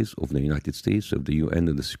eyes of the United States, of the UN,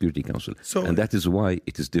 and the Security Council. And that is why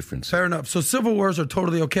it is different. Fair enough. So civil wars are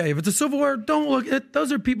totally okay. If it's a civil war, don't look at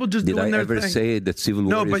those are people just doing their thing. Did I ever say that civil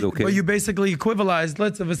war is okay? But you basically equivalized.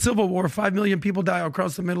 If a civil war, 5 million people die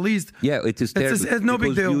across the Middle East. Yeah, it is terrible. It's no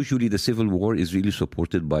big deal. Usually the civil war is really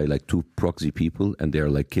supported by like two proxy people, and they're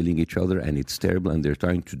like killing each other, and it's terrible, and they're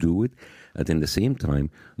trying to do it. And at the same time,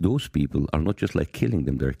 those people are not just like killing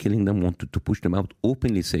them. They're killing them, wanted to push them out,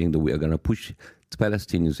 openly saying that we are going to push the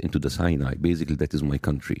Palestinians into the Sinai. Basically, that is my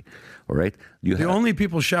country. All right? The only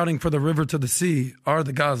people shouting for the river to the sea are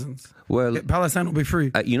the Gazans. Well, Palestine will be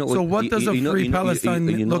free. What does a free Palestine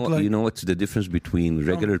look like? You know what's the difference between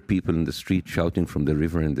regular people in the street shouting from the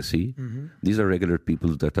river and the sea? Mm-hmm. These are regular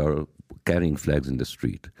people that are carrying flags in the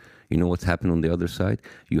street. You know what's happened on the other side?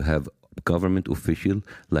 You have government official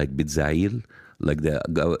like Bitzail, like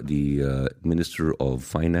the Minister of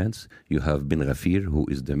Finance. You have Ben Ghafir, who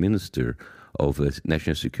is the Minister of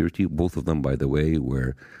National Security. Both of them, by the way,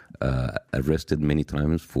 were arrested many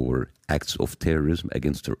times for acts of terrorism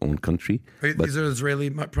against their own country. These are Israeli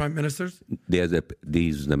prime ministers? These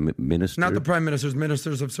the ministers. Not the prime ministers,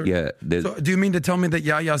 ministers of certain. Yeah. So do you mean to tell me that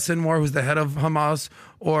Yahya Sinwar, who's the head of Hamas,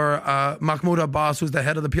 or Mahmoud Abbas, who's the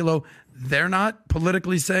head of the PLO, they're not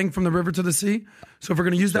politically saying from the river to the sea? So if we're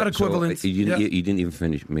going to use that equivalence... You didn't even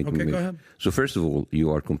finish. Go ahead. So first of all,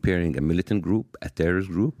 you are comparing a militant group, a terrorist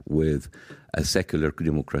group, with a secular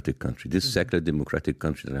democratic country. This secular democratic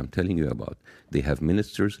country that I'm telling you about, they have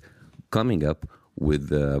ministers coming up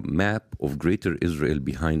with a map of Greater Israel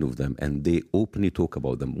behind of them, and they openly talk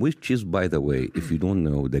about them, which is, by the way, if you don't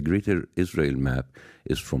know, the Greater Israel map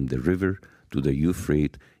is from the river to the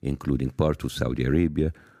Euphrates, including part of Saudi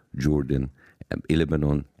Arabia, Jordan,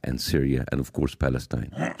 Lebanon, and Syria, and of course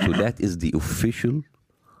Palestine. So that is the official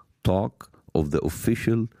talk of the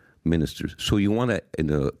official ministers. So you want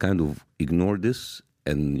to kind of ignore this,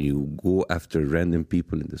 and you go after random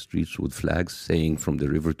people in the streets with flags saying from the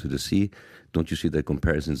river to the sea. Don't you see the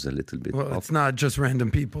comparisons a little bit? Well, it's not just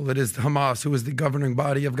random people. It is Hamas, who is the governing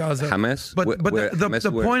body of Gaza. Hamas? But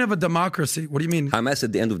the point of a democracy, what do you mean? Hamas,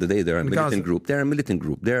 at the end of the day, they're a militant group. They're a militant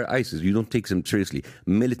group. They're ISIS. You don't take them seriously.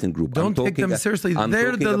 Militant group. Don't take them seriously.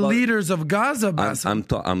 They're the leaders of Gaza,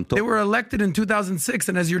 Bassem. They were elected in 2006,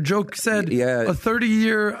 and as your joke said, a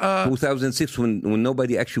 30-year... 2006, when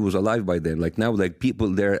nobody actually was alive by then. Like now, like people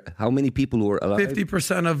there, how many people were alive?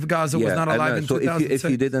 50% of Gaza was not alive in 2006. So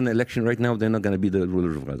if you did an election right now, they're not going to be the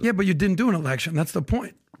rulers of Gaza. Yeah, but you didn't do an election. That's the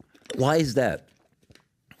point. Why is that?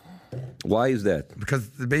 Because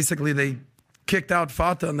basically they kicked out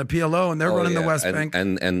Fatah and the PLO, and they're running the West Bank.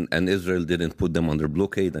 And Israel didn't put them under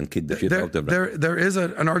blockade and kick the shit out of them. There is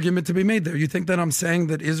an argument to be made there. You think that I'm saying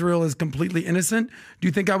that Israel is completely innessent? Do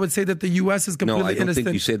you think I would say that the U.S. is completely innocent? No, I don't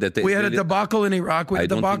think you said that. We had a debacle in Iraq. We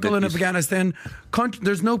had a debacle in Afghanistan.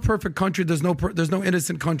 There's no perfect country. There's no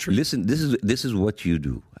innocent country. Listen, this is what you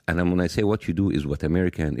do. And when I say what you do is what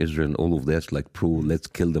America and Israel and all of that's like let's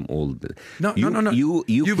kill them all. No.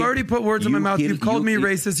 You've already put words in my mouth. You've called me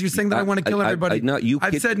racist. You're saying that I want to kill everybody.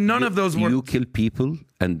 I've said none of those words. You kill people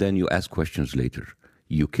and then you ask questions later.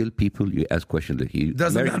 You kill people, you ask questions later.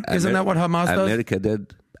 Isn't that what Hamas does? America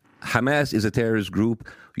did. Hamas is a terrorist group.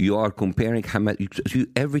 You are comparing Hamas.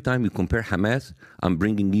 Every time you compare Hamas, I'm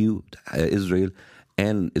bringing you Israel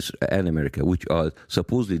and America, which are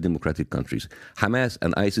supposedly democratic countries. Hamas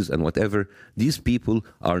and ISIS and whatever, these people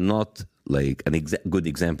are not like good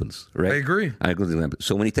examples, right? I agree. Good example.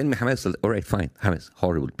 So when you tell me Hamas, all right, fine, Hamas,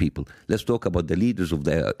 horrible people. Let's talk about the leaders of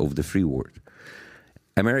the free world.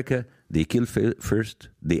 America, they kill first,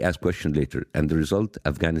 they ask questions later. And the result,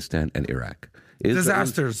 Afghanistan and Iraq. Israel,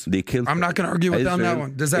 Disasters. They killed. I'm not going to argue with on that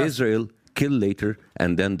one. Disaster. Israel kill later,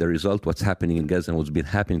 and then the result, what's happening in Gaza and what's been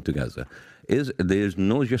happening to Gaza. There's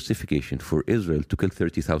no justification for Israel to kill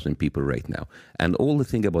 30,000 people right now. And all the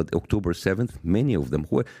thing about October 7th, many of them,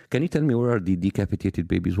 can you tell me where are the decapitated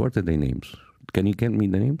babies? What are their names? Can you give me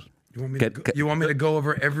the names? You want me to go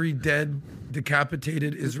over every dead,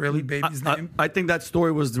 decapitated Israeli baby's name? I think that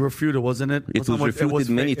story was refuted, wasn't it? It was refuted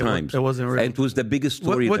many times. It wasn't real. And it was the biggest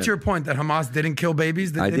story. What's your point? That Hamas didn't kill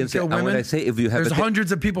babies? That didn't kill women? When I say if you have There's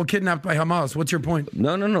hundreds of people kidnapped by Hamas. What's your point?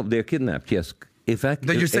 No. They're kidnapped, yes. You're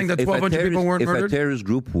saying that 1,200 people weren't murdered? If a terrorist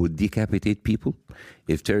group would decapitate people,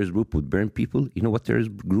 if terrorist group would burn people, you know what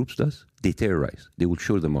terrorist groups does? They terrorize. They will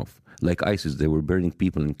show them off. Like ISIS, they were burning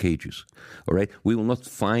people in cages. All right? We will not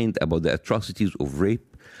find about the atrocities of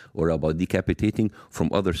rape or about decapitating from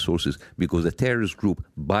other sources because the terrorist group,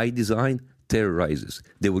 by design, terrorizes.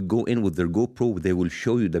 They will go in with their GoPro. They will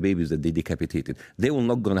show you the babies that they decapitated. They will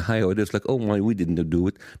not gonna hide it. It's like, oh my, we didn't do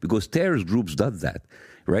it because terrorist groups does that,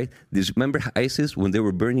 right? Remember ISIS when they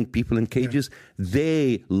were burning people in cages? Yeah.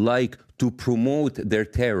 They like to promote their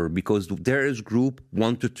terror because the terrorist group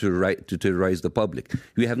wanted to terrorize the public.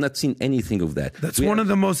 We have not seen anything of that. That's one of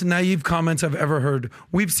the most naive comments I've ever heard.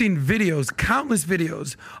 We've seen videos, countless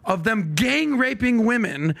videos, of them gang raping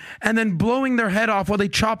women and then blowing their head off while they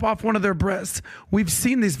chop off one of their breasts. We've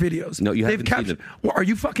seen these videos. No, you haven't seen it. Well, are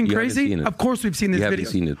you fucking crazy? Of course we've seen these videos.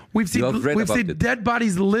 Seen it. We've seen dead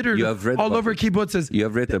bodies littered all over kibbutzes. You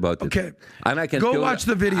have read about it. Okay. And I can go watch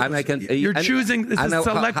the videos. You're choosing. This is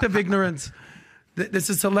selective ignorance. This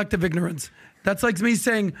is selective ignorance. That's like me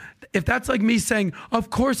saying, of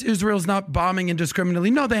course Israel's not bombing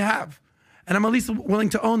indiscriminately. No, they have. And I'm at least willing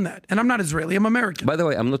to own that. And I'm not Israeli, I'm American. By the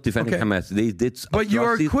way, I'm not defending Hamas. They did but you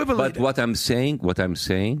are equivalent. But what I'm saying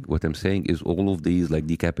is all of these like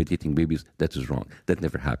decapitating babies, that is wrong. That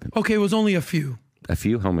never happened. Okay, it was only a few. A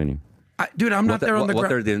few? How many? Dude, I'm not there on the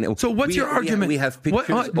ground. So what's your argument? We have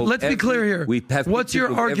pictures let's be clear here. What's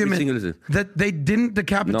your argument? That they didn't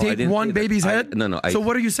decapitate one baby's head? No. So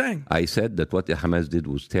what are you saying? I said that what Hamas did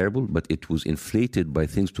was terrible, but it was inflated by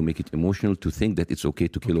things to make it emotional, to think that it's okay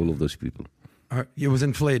to kill all of those people. It was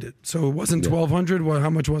inflated. So it wasn't 1,200? Well,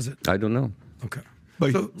 how much was it? I don't know. Okay.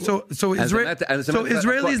 So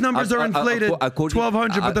Israelis' numbers are inflated,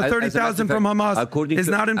 1,200, but the 30,000 from Hamas is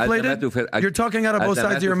not inflated? You're talking out of both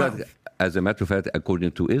sides of your mouth. As a matter of fact,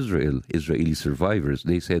 according to Israeli survivors,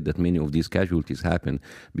 they said that many of these casualties happened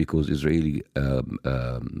because Israeli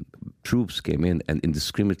troops came in and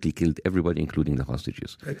indiscriminately killed everybody, including the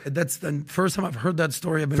hostages. That's the first time I've heard that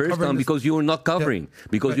story. I've been first time because you are not covering,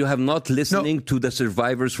 because you have not listening to the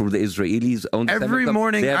survivors from the Israelis. Every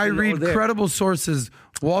morning I read credible sources,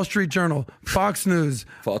 Wall Street Journal, Fox News,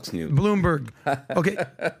 Bloomberg. Okay,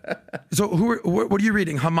 so what are you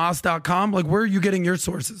reading? Hamas.com? Like, where are you getting your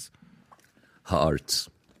sources? Haaretz.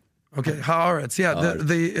 Okay, Haaretz. Yeah,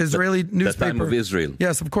 the Israeli newspaper. The Time of Israel.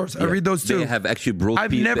 Yes, of course. Yeah. I read those too. They have actually brought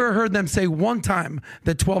I've never heard them say one time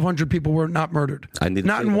that 1,200 people were not murdered.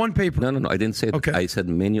 Not in one paper. No, I didn't say that. Okay. I said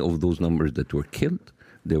many of those numbers that were killed,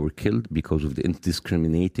 they were killed because of the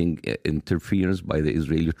indiscriminating interference by the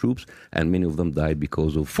Israeli troops, and many of them died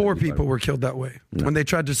because of... 4 people were killed that way when they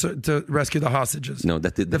tried to rescue the hostages. No,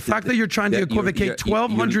 the fact that you're trying to equivocate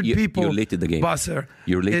 1,200 people... You're late in the game. Basser,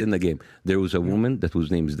 you're late in the game. There was a woman that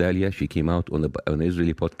was named Dalia. She came out on an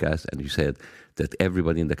Israeli podcast and she said that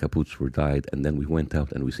everybody in the kibbutz were died, and then we went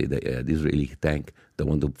out and we said the Israeli tank, the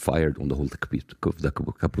one that fired on the whole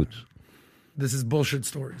kibbutz. This is bullshit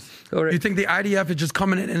stories. Right. You think the IDF is just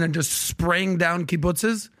coming in and just spraying down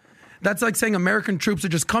kibbutzes? That's like saying American troops are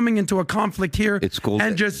just coming into a conflict here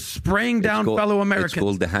and just spraying down fellow Americans. It's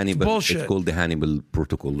called the Hannibal. Bullshit. It's called the Hannibal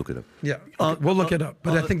Protocol. Look it up. Yeah, we'll look it up.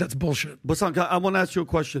 But I think that's bullshit. Bassem, I want to ask you a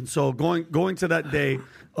question. So going to that day,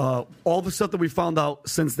 all the stuff that we found out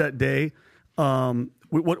since that day,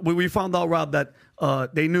 we found out, Rob, that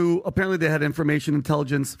they knew. Apparently, they had information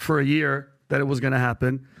intelligence for a year that it was going to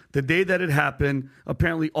happen. The day that it happened,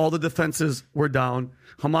 apparently all the defenses were down.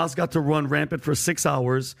 Hamas got to run rampant for 6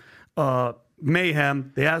 hours.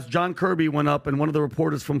 Mayhem. They asked, John Kirby went up, and one of the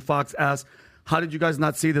reporters from Fox asked, how did you guys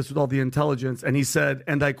not see this with all the intelligence? And he said,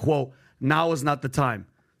 and I quote, now is not the time.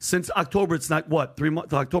 Since October, it's not, 3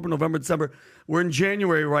 months, October, November, December. We're in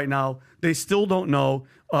January right now. They still don't know.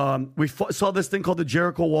 We saw this thing called the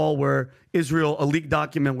Jericho Wall where Israel, a leaked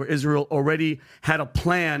document where Israel already had a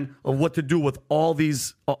plan of what to do with all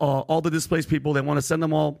these, all the displaced people. They want to send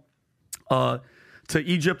them all to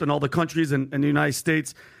Egypt and all the countries in the United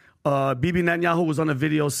States. Bibi Netanyahu was on a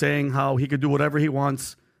video saying how he could do whatever he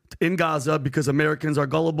wants in Gaza because Americans are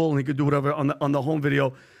gullible and he could do whatever on the home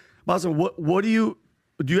video. Bassem, what do you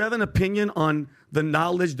have an opinion on the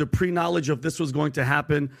knowledge, the pre-knowledge of this was going to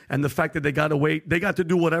happen, and the fact that they got to wait, they got to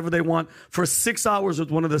do whatever they want for 6 hours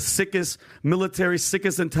with one of the sickest military,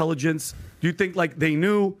 sickest intelligence? Do you think like they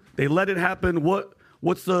knew, they let it happen?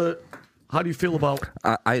 How do you feel about?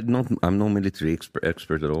 I'm no military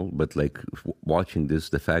expert at all, but like watching this,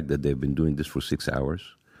 the fact that they've been doing this for 6 hours,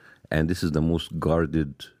 and this is the most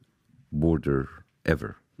guarded border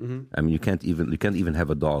ever. Mm-hmm. I mean, you can't even have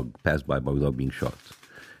a dog pass by without being shot.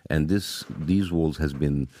 And these walls has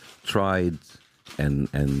been tried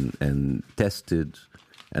and tested,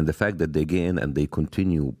 and the fact that they get in and they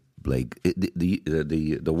continue, like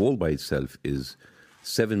the wall by itself is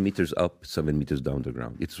 7 meters up, 7 meters down the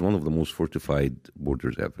ground. It's one of the most fortified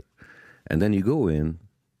borders ever. And then you go in,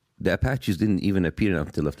 the Apaches didn't even appear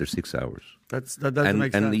until after 6 hours. That doesn't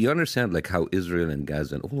make sense. And you understand like how Israel and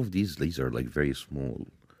Gaza and all of these are like very small.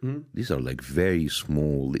 Mm-hmm. These are like very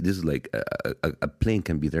small. This is like a plane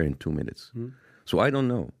can be there in 2 minutes. Mm-hmm. So I don't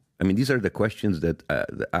know. I mean, these are the questions that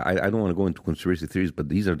I don't want to go into conspiracy theories, but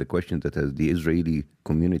these are the questions that the Israeli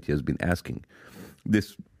community has been asking.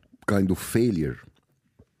 This kind of failure.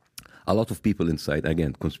 A lot of people inside,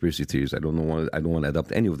 again, conspiracy theories. I don't want to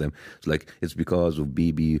adopt any of them. It's because of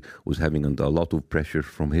Bibi was having under a lot of pressure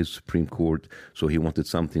from his Supreme Court, so he wanted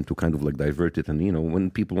something to kind of like divert it. And when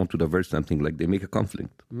people want to divert something, like they make a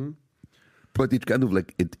conflict. Mm-hmm. But it kind of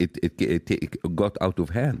like it got out of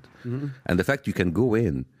hand. Mm-hmm. And the fact you can go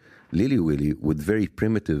in lily-willy with very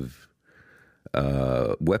primitive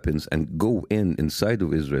weapons and go inside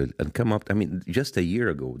of Israel and come up. I mean, just a year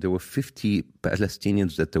ago, there were 50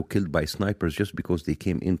 Palestinians that were killed by snipers just because they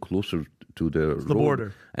came in closer to the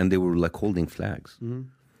border. And they were like holding flags. Mm-hmm.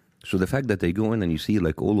 So the fact that they go in and you see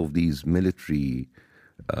like all of these military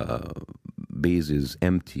bases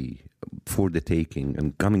empty for the taking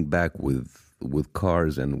and coming back with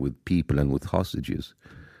cars and with people and with hostages.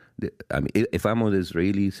 I mean, if I'm an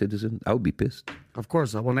Israeli citizen, I would be pissed. Of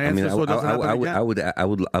course, I want to answer.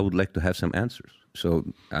 I would like to have some answers. So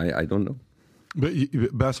I don't know. But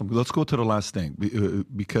Bassem, let's go to the last thing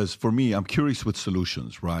because for me, I'm curious with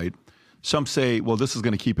solutions. Right? Some say, well, this is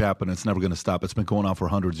going to keep happening. It's never going to stop. It's been going on for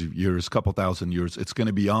hundreds of years, couple thousand years. It's going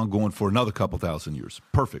to be ongoing for another couple thousand years.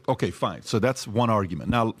 Perfect. Okay, fine. So that's one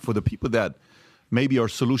argument. Now, for the people that maybe are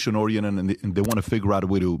solution oriented and they want to figure out a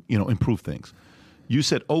way to improve things. You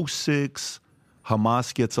said 2006,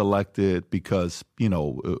 Hamas gets elected because,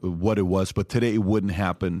 what it was, but today it wouldn't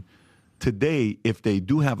happen. Today, if they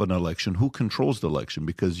do have an election, who controls the election?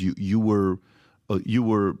 Because you were a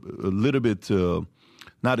little bit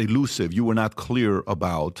not elusive. You were not clear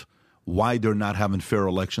about why they're not having fair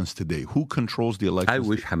elections today. Who controls the elections? I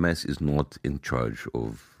wish Hamas is not in charge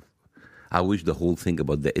of. I wish the whole thing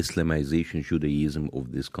about the Islamization, Judaism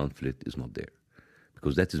of this conflict is not there.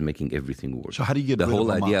 Because that is making everything worse. So how do you get the rid of whole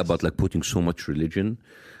Hamas? idea about like putting so much religion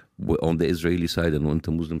on the Israeli side and on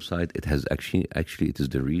the Muslim side? It has actually it is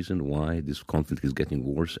the reason why this conflict is getting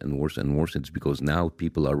worse and worse and worse. It's because now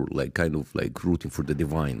people are like kind of like rooting for the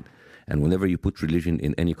divine, and whenever you put religion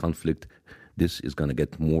in any conflict, this is going to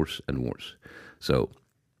get worse and worse. So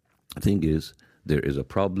the thing is, there is a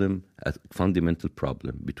problem, a fundamental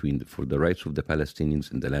problem for the rights of the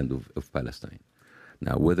Palestinians in the land of Palestine.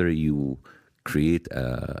 Now, whether you create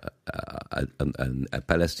a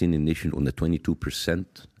Palestinian nation on the 22%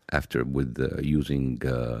 after using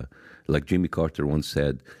like Jimmy Carter once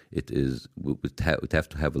said, it would have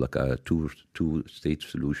to have like a two-state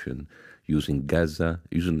solution using Gaza,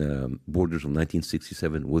 using the borders of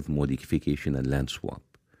 1967 with modification and land swap.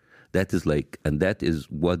 That is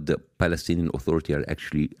what the Palestinian Authority are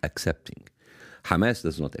actually accepting. Hamas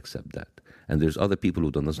does not accept that. And there's other people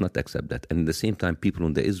who does not accept that. And at the same time, people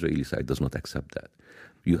on the Israeli side does not accept that.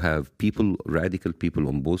 You have radical people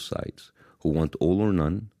on both sides who want all or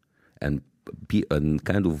none, and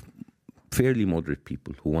kind of fairly moderate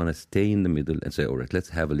people who want to stay in the middle and say, all right, let's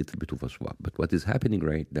have a little bit of a swap. But what is happening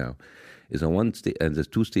right now is the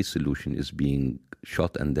two-state solution is being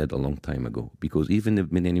shot and dead a long time ago. Because even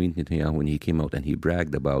Benjamin Netanyahu, when he came out and he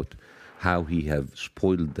bragged about how he have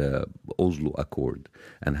spoiled the Oslo Accord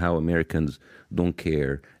and how Americans don't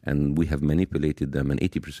care and we have manipulated them and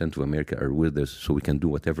 80% of America are with us so we can do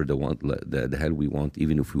whatever the hell we want,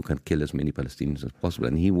 even if we can kill as many Palestinians as possible.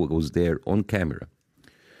 And he was there on camera.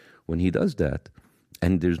 When he does that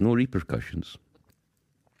and there's no repercussions,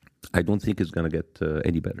 I don't think it's going to get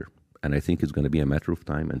any better. And I think it's going to be a matter of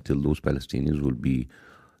time until those Palestinians will be,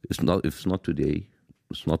 if it's not today,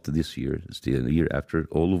 it's not this year, it's the year after,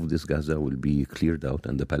 all of this Gaza will be cleared out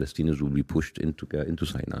and the Palestinians will be pushed into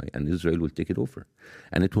Sinai and Israel will take it over.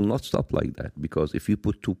 And it will not stop like that, because if you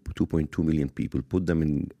put 2.2 million people, put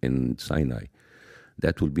them in Sinai,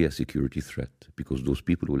 that will be a security threat, because those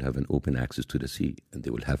people will have an open access to the sea and they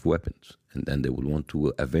will have weapons, and then they will want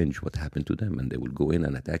to avenge what happened to them, and they will go in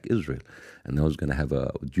and attack Israel. And now it's going to have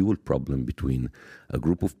a dual problem between a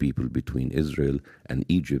group of people, between Israel and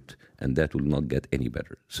Egypt, and that will not get any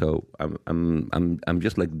better. So I'm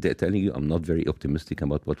just like telling you, I'm not very optimistic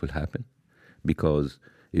about what will happen, because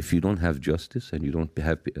if you don't have justice and you don't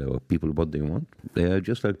have people what they want, they are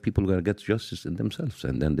just like people going to get justice in themselves.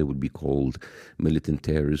 And then they will be called militant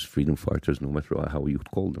terrorists, freedom fighters, no matter how you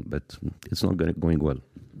call them. But it's not going well.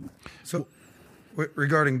 So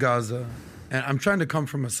regarding Gaza, and I'm trying to come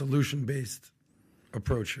from a solution-based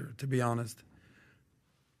approach here, to be honest.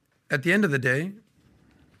 At the end of the day,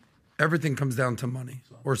 everything comes down to money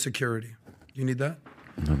or security. You need that?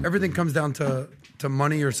 Mm-hmm. Everything comes down to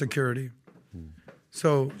money or security.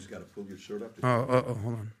 So you just got to pull your shirt up.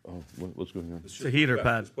 Hold on. Oh, what's going on? It's a heater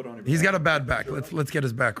pad. He's got a bad back. Let's get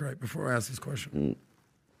his back right before I ask this question.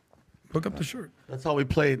 Hook up the shirt. That's how we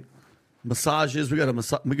played massages. We got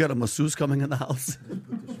a masseuse coming in the house.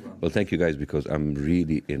 Well, thank you guys, because I'm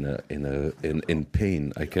really in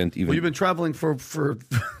pain. I can't even. Well, you've been traveling for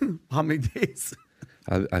how many days?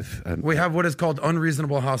 We have what is called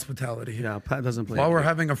unreasonable hospitality. Yeah, Pat doesn't play. While we're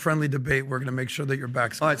having a friendly debate, we're going to make sure that your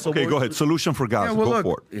back's all right. So okay, go ahead. Solution for Gaza. Go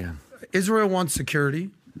for it. Yeah. Israel wants security,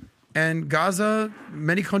 and Gaza,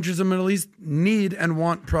 many countries in the Middle East need and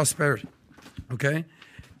want prosperity. Okay?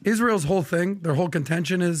 Israel's whole thing, their whole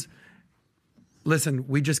contention is, listen,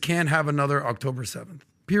 we just can't have another October 7th,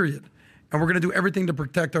 period. And we're going to do everything to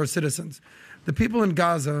protect our citizens. The people in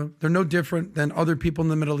Gaza, they're no different than other people in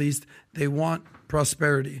the Middle East. They want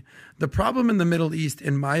prosperity. The problem in the Middle East,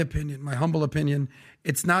 in my opinion, my humble opinion,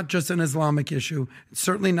 it's not just an Islamic issue. It's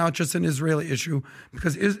certainly not just an Israeli issue,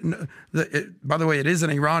 because, by the way, it is an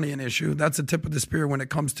Iranian issue. That's the tip of the spear when it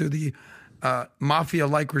comes to the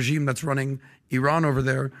mafia-like regime that's running Iran over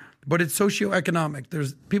there. But it's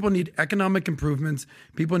socioeconomic. People need economic improvements.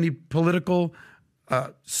 People need political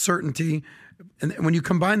certainty. And when you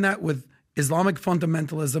combine that with Islamic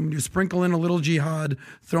fundamentalism, you sprinkle in a little jihad,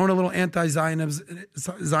 throw in a little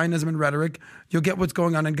anti-Zionism and rhetoric, you'll get what's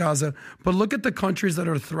going on in Gaza. But look at the countries that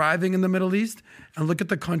are thriving in the Middle East, and look at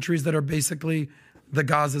the countries that are basically the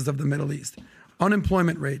Gazas of the Middle East.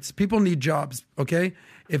 Unemployment rates. People need jobs, okay?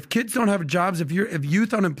 If kids don't have jobs, if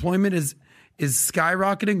youth unemployment is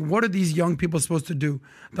skyrocketing, what are these young people supposed to do?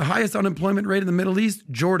 The highest unemployment rate in the Middle East,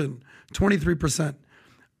 Jordan, 23%.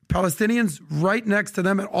 Palestinians right next to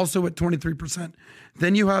them and also at 23%.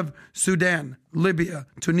 Then you have Sudan, Libya,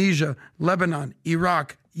 Tunisia, Lebanon,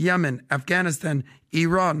 Iraq, Yemen, Afghanistan,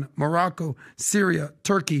 Iran, Morocco, Syria,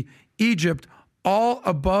 Turkey, Egypt, all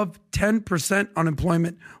above 10%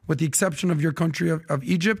 unemployment, with the exception of your country of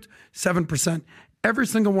Egypt, 7%. Every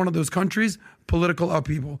single one of those countries, political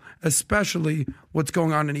upheaval, especially what's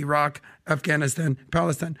going on in Iraq, Afghanistan,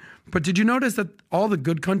 Palestine. But did you notice that all the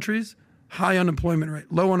good countries, high unemployment rate,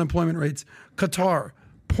 low unemployment rates? Qatar,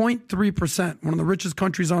 0.3%, one of the richest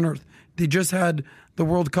countries on earth. They just had the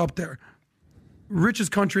World Cup there.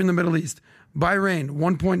 Richest country in the Middle East. Bahrain,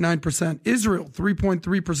 1.9%. Israel,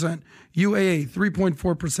 3.3%. UAE,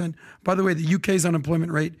 3.4%. By the way, the UK's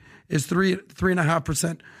unemployment rate is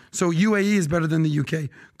 3.5%. So UAE is better than the UK.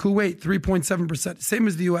 Kuwait, 3.7%. Same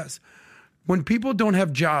as the US. When people don't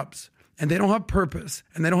have jobs and they don't have purpose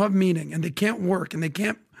and they don't have meaning and they can't work and they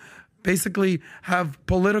can't basically have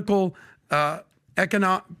political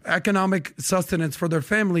economic sustenance for their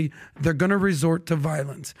family, they're going to resort to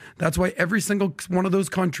violence. That's why every single one of those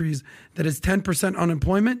countries that is 10%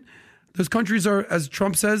 unemployment, those countries are, as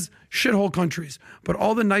Trump says, shithole countries. But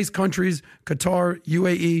all the nice countries, Qatar,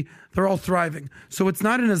 UAE, they're all thriving. So it's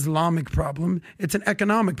not an Islamic problem, it's an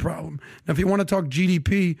economic problem. Now, if you want to talk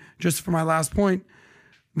GDP, just for my last point,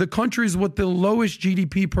 the countries with the lowest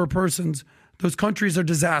GDP per persons, those countries are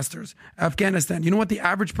disasters. Afghanistan. You know what the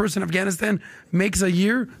average person in Afghanistan makes a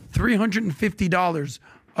year? $350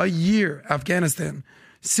 a year. Afghanistan.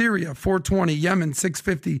 Syria, $420. Yemen,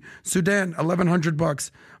 $650. Sudan,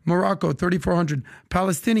 $1,100. Morocco, $3,400.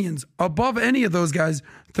 Palestinians, above any of those guys,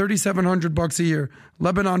 $3,700 a year.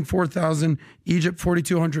 Lebanon, $4,000. Egypt,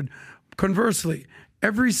 $4,200. Conversely,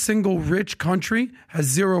 every single rich country has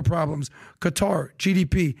zero problems. Qatar,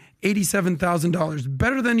 GDP, $87,000.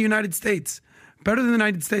 Better than the United States. Better than the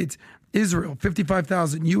United States. Israel,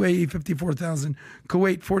 55,000. UAE, 54,000.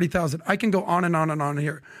 Kuwait, 40,000. I can go on and on and on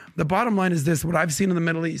here. The bottom line is this, what I've seen in the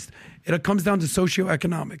Middle East, it comes down to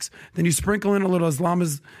socioeconomics. Then you sprinkle in a little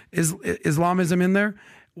Islamism in there.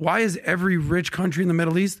 Why is every rich country in the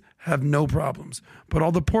Middle East have no problems? But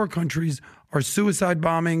all the poor countries are suicide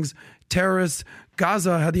bombings, terrorists.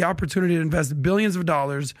 Gaza had the opportunity to invest billions of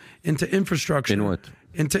dollars into infrastructure. In what?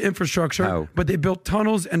 Into infrastructure, How? but they built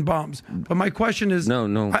tunnels and bombs. But my question is, No.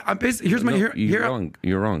 You're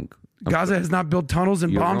wrong. Gaza has not built tunnels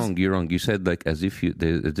and bombs. You're wrong. You said like as if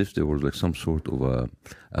there was like some sort of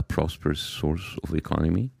a prosperous source of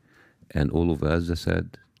economy, and all of Gaza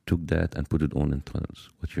said took that and put it on in tunnels.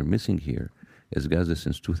 What you're missing here is Gaza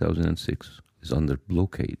since 2006 is under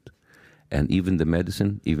blockade, and even the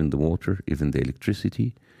medicine, even the water, even the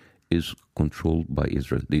electricity is controlled by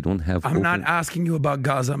Israel. They don't have. I'm not asking you about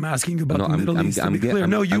Gaza. I'm asking you about the Middle East. To be clear,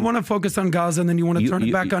 you want to focus on Gaza and then you want to turn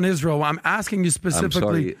it back on Israel. I'm asking you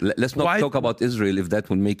specifically. I'm sorry. Let's not talk about Israel if that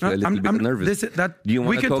will make you a little bit nervous.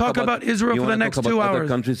 We can talk about Israel for the next 2 hours. Other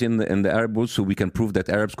countries in the Arab world, so we can prove that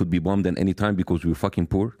Arabs could be bombed at any time because we're fucking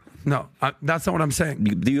poor. No, that's not what I'm saying.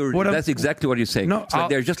 That's exactly what you're saying. No, like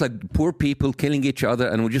they're just like poor people killing each other,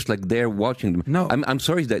 and we're just like there watching them. No, I'm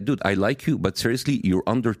sorry, dude. I like you, but seriously, your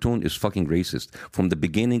undertone is fucking racist from the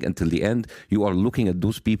beginning until the end. You are looking at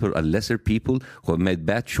those people as lesser people who have made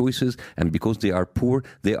bad choices, and because they are poor,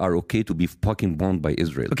 they are okay to be fucking bombed by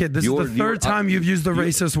Israel. Okay, this is the third time you've used the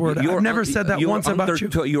racist word. I've never said that once about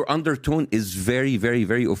you. Your undertone is very, very,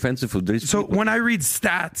 very offensive. So when I read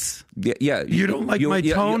stats, you don't like my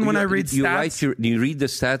tone when I read stats. You read the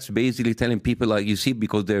stats basically telling people like, you see,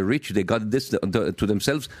 because they're rich, they got this to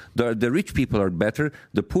themselves. The rich people are better.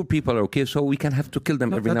 The poor people are okay, so we can have to kill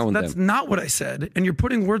them every now and then. That's not what I said. And you're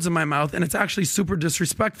putting words in my mouth, and it's actually super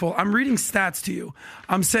disrespectful. I'm reading stats to you.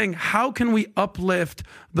 I'm saying, how can we uplift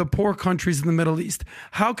the poor countries in the Middle East?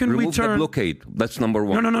 How can we turn... Remove the blockade. That's number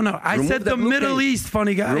one. No. I said the Middle East,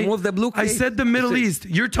 funny guy. Remove the blockade. I said the Middle East.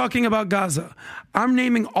 You're talking about Gaza. I'm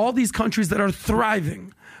naming all these countries that are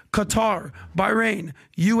thriving. Qatar, Bahrain,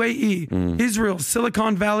 UAE, Israel,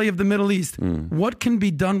 Silicon Valley of the Middle East. What can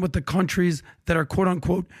be done with the countries that are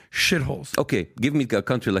quote-unquote shitholes? Okay, give me a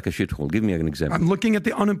country like a shithole. Give me an example. I'm looking at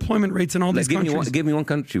the unemployment rates in all these countries. Give me one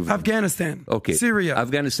country. Afghanistan, okay. Syria,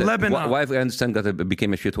 Afghanistan. Lebanon. Why Afghanistan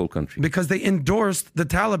became a shithole country? Because they endorsed the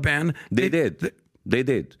Taliban. They did. They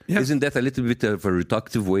did. Yes. Isn't that a little bit of a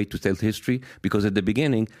reductive way to tell history? Because at the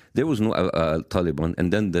beginning, there was no Taliban,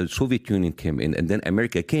 and then the Soviet Union came in, and then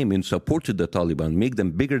America came in, supported the Taliban, make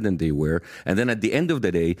them bigger than they were, and then at the end of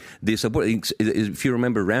the day, they support. If you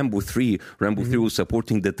remember Rambo 3 was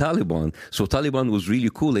supporting the Taliban, so Taliban was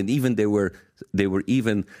really cool, and even they were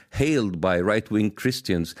even hailed by right-wing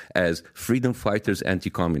Christians as freedom fighters,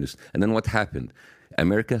 anti-communists. And then what happened?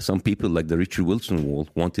 America, some people like the Richard Wilson Wall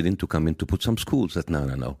wanted him to come in to put some schools. That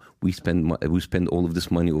no. We spend all of this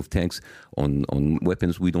money of tanks on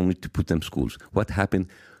weapons. We don't need to put them schools. What happened?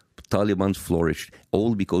 Taliban flourished,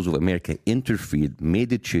 all because of America interfered,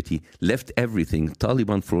 made it shitty, left everything.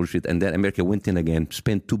 Taliban flourished, and then America went in again,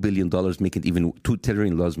 spent $2 billion, making it even, 2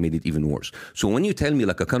 terrorism laws made it even worse. So when you tell me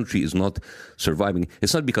like a country is not surviving,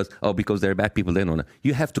 it's not because there are bad people there. No.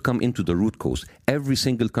 You have to come into the root cause. Every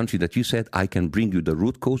single country that you said, I can bring you the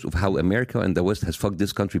root cause of how America and the West has fucked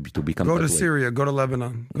this country to become Go to Syria, go to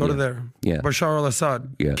Lebanon, go to there. Yeah. Bashar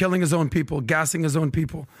al-Assad, killing his own people, gassing his own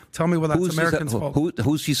people. Tell me whether that's Americans' fault.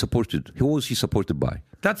 Who's he supported? Who was he supported by?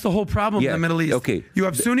 That's the whole problem in the Middle East. Okay. You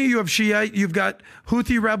have Sunni, you have Shiite, you've got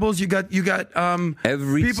Houthi rebels, you got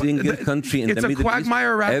every single country in the Middle East. It's a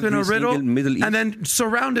quagmire wrapped in a riddle, and then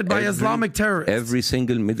surrounded by Islamic terrorists. Every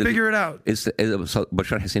single Middle East. Figure it out.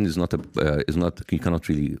 Bashar Hussein is not. You cannot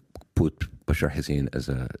really put Bashar Hussein as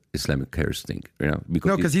a Islamic terrorist thing,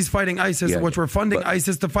 because he's fighting ISIS, which we're funding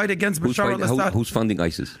ISIS to fight against Bashar al-Assad. Who's funding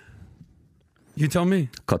ISIS? You tell me.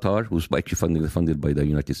 Qatar, who's actually funded by the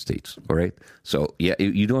United States. All right. So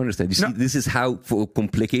you don't understand. You see, this is how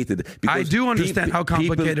complicated. I do understand how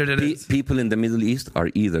complicated it is. People in the Middle East are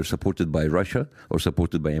either supported by Russia or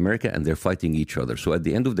supported by America, and they're fighting each other. So at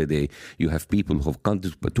the end of the day, you have people who have come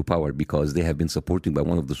to power because they have been supported by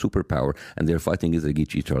one of the superpower, and they're fighting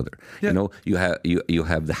against each other. Yeah. You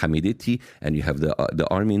have the Hamiditi and you have the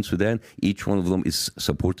army in Sudan. Each one of them is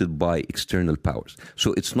supported by external powers.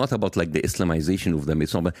 So it's not about like the Islamization of them.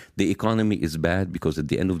 It's not about the economy is bad because at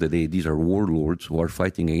the end of the day, these are warlords who are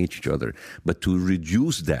fighting against each other. But to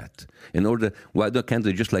reduce that, why can't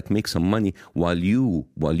they just like make some money while you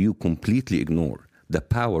completely ignore the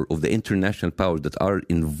power of the international powers that are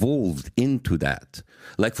involved into that.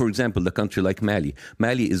 Like, for example, the country like Mali.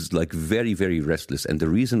 Mali is like very, very restless. And the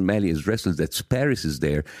reason Mali is restless, that Paris is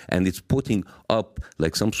there and it's putting up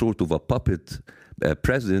like some sort of a puppet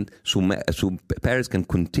president, so Paris can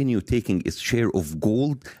continue taking its share of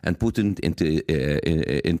gold and put it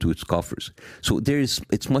into its coffers. So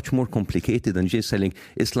it's much more complicated than just selling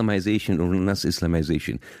Islamization or not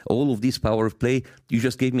Islamization. All of these power of play, you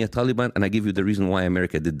just gave me a Taliban and I give you the reason why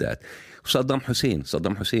America did that. Saddam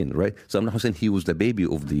Hussein, right? Saddam Hussein, he was the baby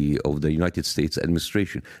of the United States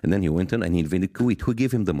administration. And then he went in and he invaded Kuwait. Who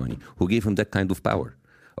gave him the money? Who gave him that kind of power?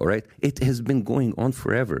 All right, it has been going on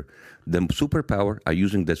forever. The superpower are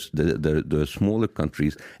using the smaller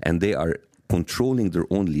countries, and they are controlling their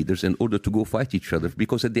own leaders in order to go fight each other.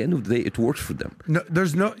 Because at the end of the day, it works for them. No,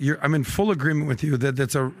 I'm in full agreement with you that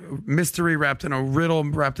that's a mystery wrapped in a riddle,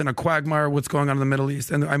 wrapped in a quagmire. What's going on in the Middle East,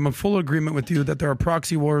 and I'm in full agreement with you that there are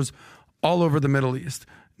proxy wars all over the Middle East,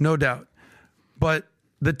 no doubt. But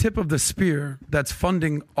the tip of the spear that's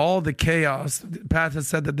funding all the chaos. Pat has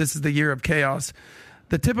said that this is the year of chaos.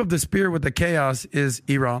 The tip of the spear with the chaos is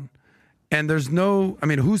Iran. And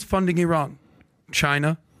who's funding Iran?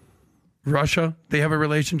 China, Russia, they have a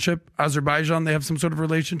relationship. Azerbaijan, they have some sort of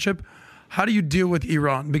relationship. How do you deal with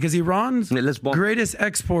Iran? Because Iran's greatest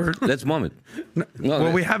export... Let's bomb it.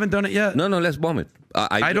 We haven't done it yet. No, let's bomb it.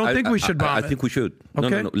 I don't think we should bomb it. I think we should.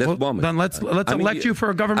 Okay. No, let's bomb it. Then let's elect you for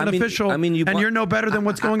a government official, and you're no better than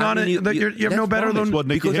what's going on. You have no better than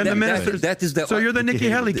the ministers. So you're the Nikki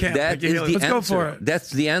Haley camp. Let's go for it.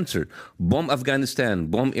 That's the answer. Bomb Afghanistan,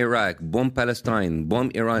 bomb Iraq, bomb Palestine,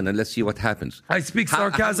 bomb Iran, and let's see what happens. I speak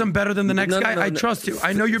sarcasm better than the next guy. I trust you.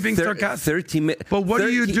 I know you're being sarcastic. But what do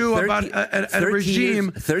you do about a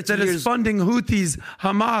regime that is funding Houthis,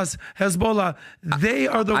 Hamas, Hezbollah? They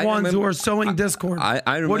are the ones who are sowing discord.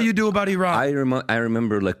 What do you do about Iran? I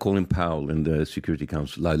remember like Colin Powell in the Security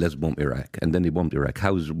Council, like, let's bomb Iraq. And then they bombed Iraq.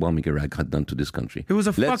 How is bombing Iraq done to this country? It was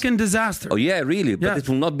a fucking disaster. Oh, yeah, really? But it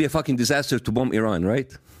will not be a fucking disaster to bomb Iran,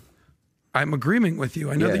 right? I'm agreeing with you.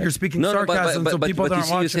 I know that you're speaking sarcasm, so people that aren't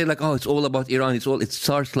watching. You say like, it's all about Iran. It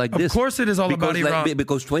starts like this. Of course, it is all about Iran.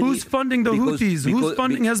 Because who's funding the Houthis? Who's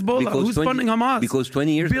funding Hezbollah? Who's funding Hamas? Because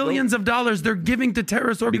 20 years billions of dollars they're giving to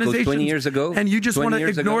terrorist organizations. Because 20 years ago, and you just want to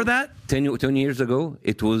ignore that? 20 years ago,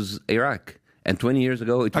 it was Iraq. And 20 years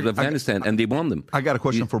ago, it was Afghanistan, and they bombed them. I got a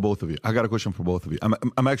question for both of you.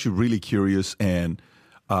 I'm actually really curious and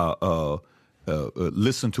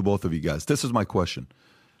listen to both of you guys. This is my question.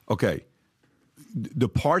 Okay. The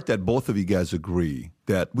part that both of you guys agree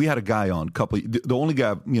that we had a guy on the only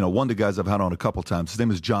guy, one of the guys I've had on a couple times, his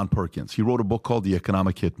name is John Perkins. He wrote a book called The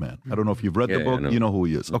Economic Hitman. I don't know if you've read the book. You know who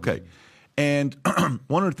he is. Okay. And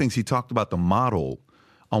one of the things he talked about the model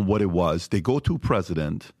on what it was, they go to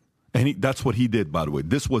president, and that's what he did, by the way.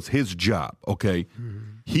 This was his job, okay? Mm-hmm.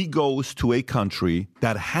 He goes to a country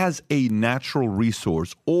that has a natural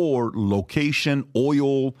resource or location,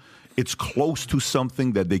 oil, it's close to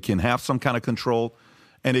something that they can have some kind of control.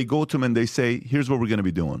 And they go to him and they say, here's what we're going to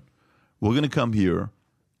be doing. We're going to come here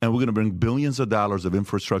and we're going to bring billions of dollars of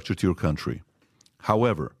infrastructure to your country.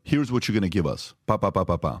 However, here's what you're going to give us.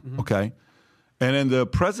 Mm-hmm. Okay? And then the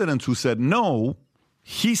presidents who said no,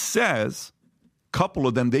 he says, couple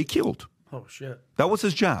of them they killed. Oh, shit. That was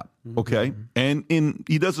his job. Okay? Mm-hmm. And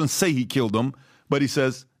he doesn't say he killed them, but he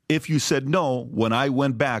says, if you said no, when I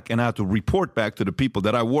went back and I had to report back to the people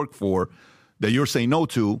that I work for that you're saying no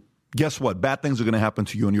to, guess what? Bad things are going to happen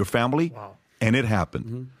to you and your family. Wow. And it happened.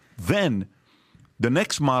 Mm-hmm. Then the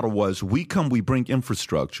next model was we bring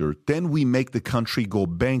infrastructure, then we make the country go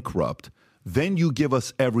bankrupt. Then you give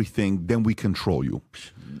us everything, then we control you.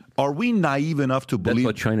 Are we naive enough to believe? That's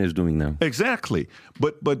what China is doing now. Exactly.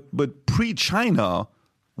 But pre-China,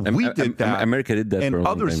 we did that. America did that, and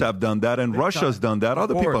others have done that, and Russia's done that.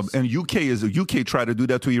 Other people, and UK tried to do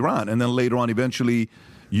that to Iran, and then later on, eventually,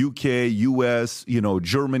 UK, US,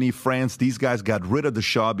 Germany, France. These guys got rid of the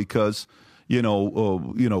Shah because coup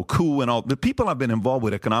and all. The people have been involved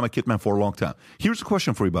with economic hitman for a long time. Here's a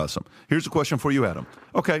question for you, Bassem. Here's a question for you, Adam.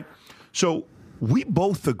 Okay, so we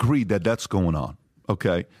both agree that that's going on.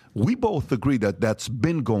 Okay, we both agree that that's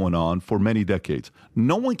been going on for many decades.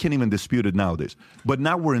 No one can even dispute it nowadays. But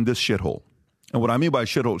now we're in this shithole. And what I mean by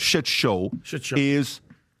shithole, shit show is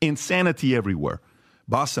insanity everywhere.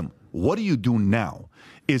 Bassem, what do you do now?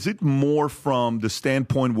 Is it more from the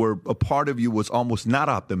standpoint where a part of you was almost not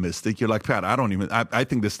optimistic? You're like, Pat, I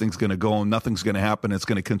think this thing's going to go and nothing's going to happen. It's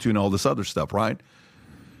going to continue all this other stuff, right?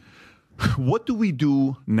 What do we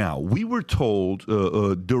do now? We were told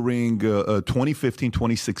during 2015,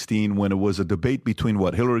 2016, when it was a debate between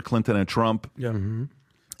Hillary Clinton and Trump. Yeah. Mm-hmm.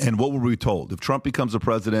 And what were we told? If Trump becomes the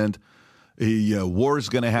president, war is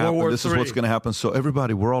going to happen. This is what's going to happen. So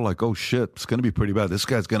everybody, we're all like, oh, shit, it's going to be pretty bad. This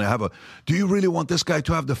guy's going to have do you really want this guy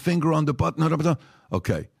to have the finger on the button?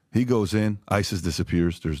 Okay. He goes in. ISIS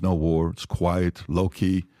disappears. There's no war. It's quiet,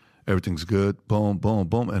 low-key. Everything's good. Boom, boom,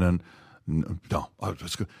 boom. And then,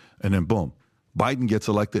 and then boom. Biden gets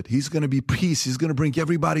elected. He's going to be peace. He's going to bring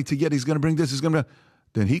everybody together. He's going to bring this. He's going to...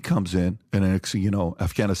 Then he comes in, and next thing you know,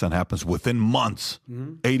 Afghanistan happens within months.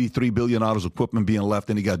 $83 billion of equipment being left,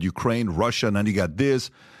 and you got Ukraine, Russia, and then you got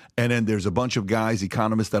this. And then there's a bunch of guys,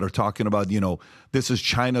 economists, that are talking about, this is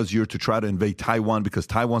China's year to try to invade Taiwan because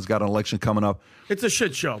Taiwan's got an election coming up. It's a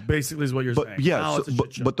shit show, basically, is what you're saying. Yeah,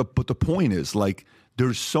 but the point is, like,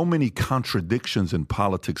 there's so many contradictions in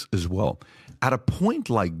politics as well. At a point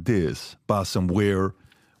like this, Bassem, where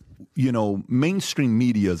mainstream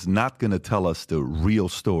media is not going to tell us the real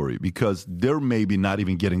story because they're maybe not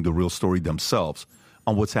even getting the real story themselves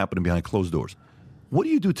on what's happening behind closed doors. What do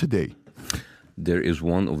you do today? There is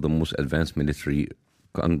one of the most advanced military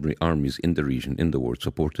armies in the region, in the world,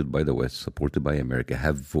 supported by the West, supported by America,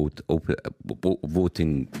 have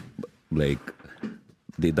voting, like,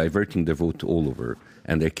 they're diverting their vote all over,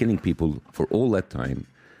 and they're killing people for all that time,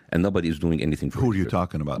 and nobody is doing anything for Who Israel. are you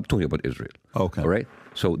talking about? I'm talking about Israel. Okay. All right?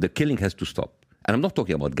 So the killing has to stop. And I'm not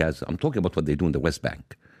talking about Gaza. I'm talking about what they do in the West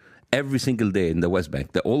Bank. Every single day in the West Bank,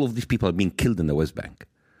 all of these people are being killed in the West Bank.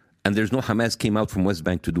 And there's no Hamas came out from West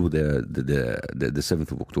Bank to do the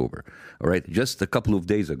 7th of October. All right? Just a couple of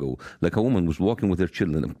days ago, like a woman was walking with her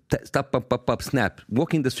children, stop, pop, snap,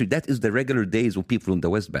 walking the street. That is the regular days of people in the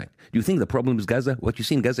West Bank. Do you think the problem is Gaza? What you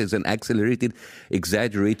see in Gaza is an accelerated,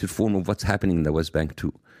 exaggerated form of what's happening in the West Bank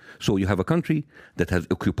too. So you have a country that has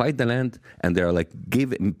occupied the land, and they're like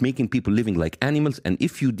making people living like animals. And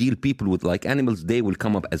if you deal people with like animals, they will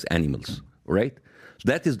come up as animals, right?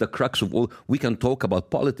 So that is the crux of all. We can talk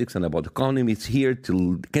about politics and about economy. It's here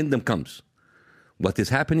till the kingdom comes. What is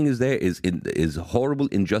happening is horrible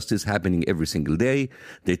injustice happening every single day.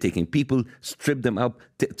 They're taking people, strip them up,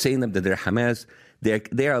 saying them that they're Hamas.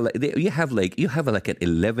 You have like an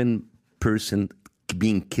 11 person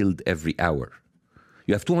being killed every hour.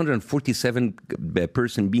 You have 247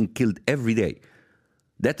 person being killed every day.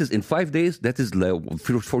 That is in 5 days. That is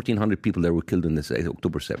 1,400 people that were killed on this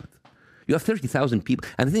October 7th. You have 30,000 people.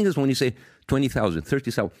 And the thing is, when you say 20,000,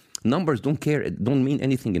 30,000, numbers don't don't mean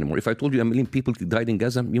anything anymore. If I told you 1 million people died in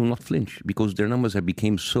Gaza, you will not flinch because their numbers have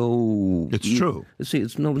become so... It's true. See,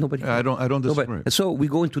 it's nobody... I don't disagree. Nobody. So we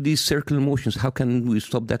go into these circular motions. How can we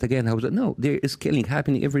stop that again? No, there is killing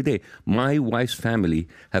happening every day. My wife's family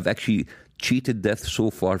have actually cheated death so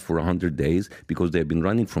far for 100 days because they've been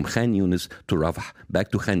running from Khan Yunis to Rafah, back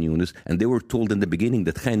to Khan Yunis, and they were told in the beginning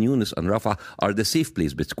that Khan Yunis and Rafah are the safe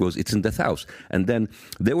place because it's in the south. And then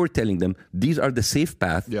they were telling them, these are the safe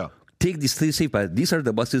path. Yeah. Take these three safe paths. These are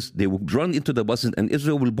the buses. They will run into the buses, and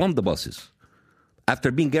Israel will bomb the buses.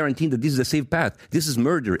 After being guaranteed that this is a safe path. This is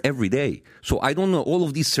murder every day. So I don't know all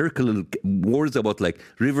of these circular wars about like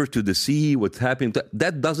river to the sea, what's happening.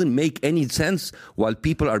 That doesn't make any sense while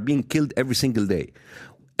people are being killed every single day.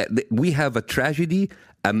 We have a tragedy,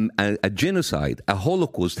 a genocide, a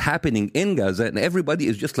Holocaust happening in Gaza, and everybody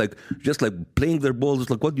is just like playing their balls.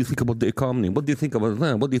 It's like, what do you think about the economy? What do you think about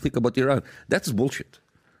that? What do you think about Iran? That's bullshit.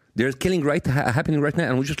 There's killing happening right now,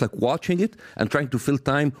 and we're just like watching it and trying to fill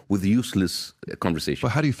time with useless conversation.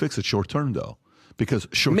 But how do you fix it short term, though? Because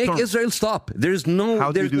short term... Make Israel stop. There's no...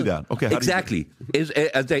 How do you do that? Okay, exactly.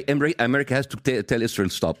 America has to tell Israel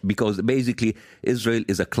stop because basically Israel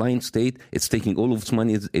is a client state. It's taking all of its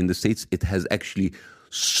money in the States. It has actually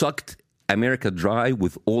sucked America dry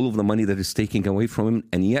with all of the money that it's taking away from him,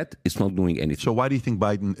 and yet it's not doing anything. So why do you think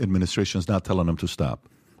Biden administration is not telling them to stop?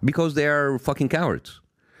 Because they are fucking cowards.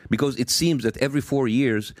 Because it seems that every 4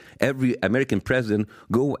 years, every American president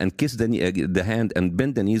go and kiss the hand and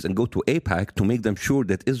bend the knees and go to AIPAC to make them sure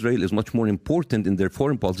that Israel is much more important in their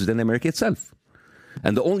foreign policy than America itself.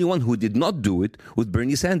 And the only one who did not do it was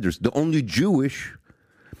Bernie Sanders, the only Jewish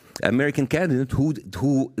American candidate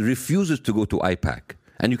who refuses to go to AIPAC.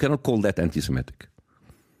 And you cannot call that anti-Semitic.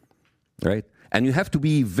 Right? And you have to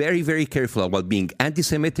be very, very careful about being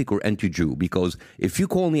anti-Semitic or anti-Jew, because if you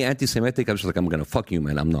call me anti-Semitic, I'm just like, I'm going to fuck you,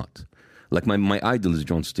 man. I'm not. Like my idol is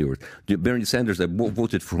Jon Stewart. Bernie Sanders, I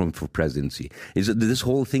voted for him for presidency. Is this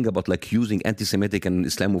whole thing about like using anti-Semitic and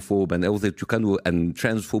Islamophobe and all that you can do and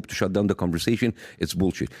transphobe to shut down the conversation? It's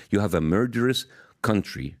bullshit. You have a murderous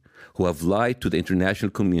country who have lied to the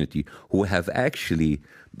international community, who have actually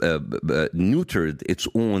neutered its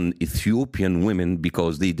own Ethiopian women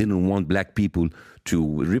because they didn't want black people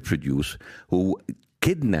to reproduce, who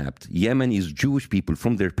kidnapped Yemenis Jewish people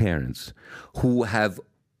from their parents, who have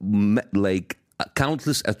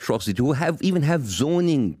countless atrocities, who even have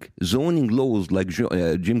zoning laws like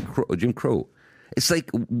Jim Crow. It's like,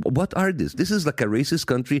 what are this? This is like a racist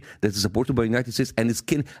country that is supported by the United States, and it's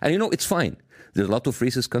killing. And it's fine. There's a lot of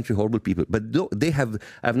racist country, horrible people, but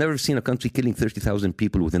I've never seen a country killing 30,000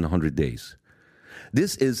 people within 100 days.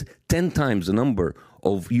 This is 10 times the number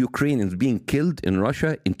of Ukrainians being killed in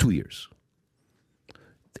Russia in 2 years.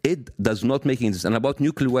 It does not make any sense. And about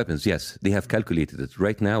nuclear weapons, yes, they have calculated it.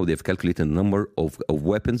 Right now, they've calculated the number of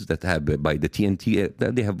weapons that have, by the TNT,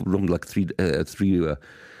 they have around like three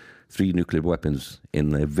nuclear weapons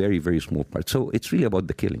in a very, very small part. So it's really about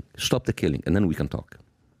the killing. Stop the killing, and then we can talk.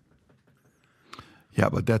 Yeah,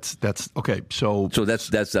 but that's okay. So that's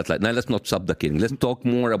that. Like, now let's not stop the killing. Let's talk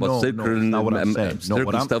more about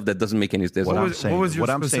stuff that doesn't make any sense. What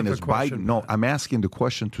I'm saying is, Biden. No, I'm asking the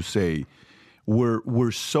question to say,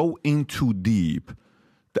 we're so in too deep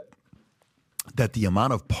that the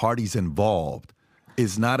amount of parties involved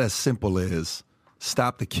is not as simple as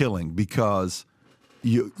stop the killing, because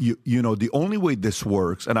you know the only way this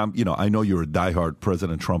works, and I know you're a diehard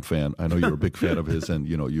President Trump fan. I know you're a big fan of his, and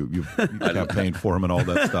you campaigned for him and all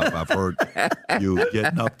that stuff. I've heard you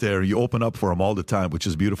getting up there. You open up for him all the time, which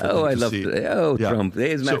is beautiful. Oh, I love it. Oh, yeah. Trump.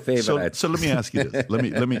 He's my favorite. So let me ask you this.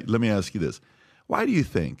 Let me ask you this. Why do you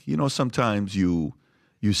think? Sometimes you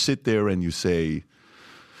sit there and you say,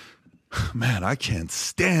 "Man, I can't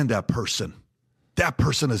stand that person. That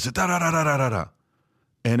person is da da da da da da."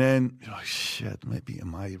 And then, shit, maybe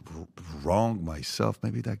am I wrong myself?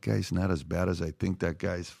 Maybe that guy's not as bad as I think that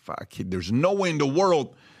guy's. Fuck, there's no way in the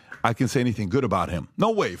world I can say anything good about him.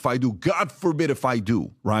 No way. If I do, God forbid if I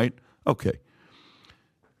do, right? Okay.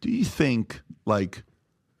 Do you think, like,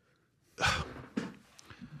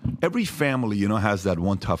 every family, has that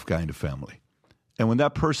one tough guy in the family. And when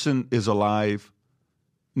that person is alive,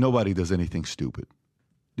 nobody does anything stupid.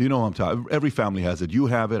 Do you know what I'm talking about? Every family has it. You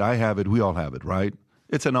have it. I have it. We all have it, right?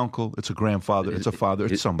 It's an uncle, it's a grandfather, it's a father,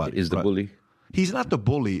 it's somebody. Is the bully? He's not the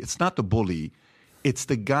bully. It's not the bully. It's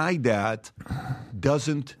the guy that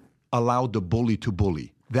doesn't allow the bully to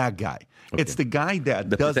bully. That guy. Okay. It's the guy that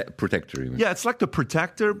does... protector, even. Yeah, it's like the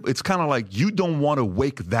protector. It's kind of like you don't want to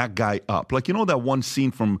wake that guy up. Like, that one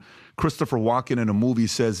scene from Christopher Walken in a movie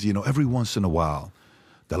says, every once in a while,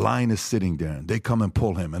 the lion is sitting there, and they come and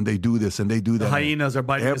pull him, and they do this, and they do that. The hyenas are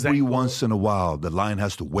biting his ankle. Every once in a while, the lion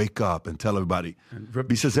has to wake up and tell everybody.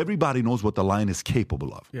 He says everybody knows what the lion is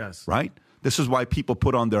capable of. Yes. Right? This is why people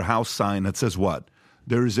put on their house sign that says what?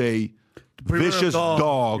 There's a vicious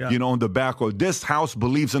dog, in the back, or this house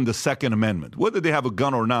believes in the Second Amendment. Whether they have a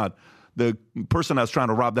gun or not, the person that's trying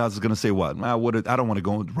to rob the house is going to say what? I don't want to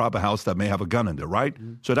go rob a house that may have a gun in there, right?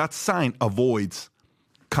 Mm-hmm. So that sign avoids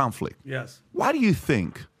conflict. Yes. Why do you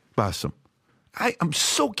think, Bassem? I'm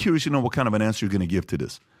so curious to know what kind of an answer you're going to give to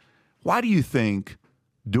this. Why do you think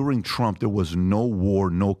during Trump there was no war,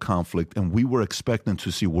 no conflict, and we were expecting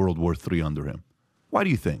to see World War III under him? Why do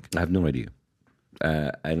you think? I have no idea.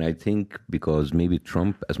 And I think because maybe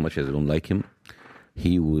Trump, as much as I don't like him,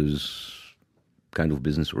 he was kind of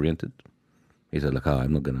business-oriented. He said, like,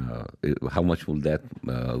 I'm not going to... How much will that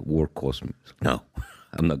war cost me? No,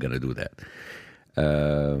 I'm not going to do that.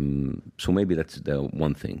 So maybe that's the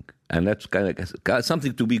one thing. And that's kind of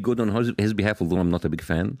something to be good on his behalf, although I'm not a big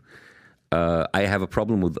fan. I have a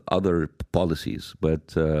problem with other policies.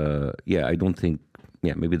 But, I don't think...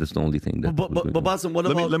 Yeah, maybe that's the only thing. But Bassem, what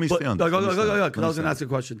about... Let me stay on this. Go, because I was going to ask you a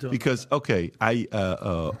question, too. Because, okay,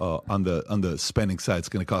 on the spending side, it's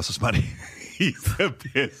going to cost us money. He's a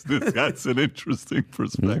business. That's an interesting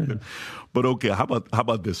perspective. But, okay, how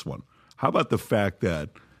about this one? How about the fact that,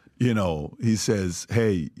 he says,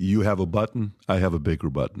 hey, you have a button, I have a bigger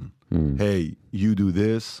button. Hey, you do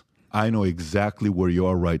this, I know exactly where you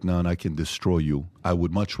are right now and I can destroy you. I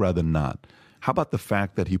would much rather not. How about the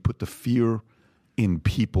fact that he put the fear in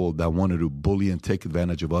people that wanted to bully and take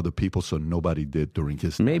advantage of other people, so nobody did during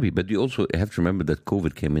his time? Maybe, but you also have to remember that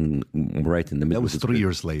COVID came in right in the middle. That was 3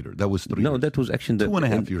 years later. That was 3 No, years. that was actually...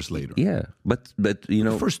 2.5 years later. Yeah, but the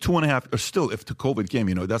first 2.5, or still, if the COVID came,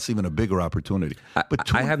 that's even a bigger opportunity.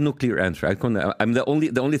 But I have no clear answer. I'm the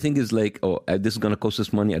only thing is like, this is going to cost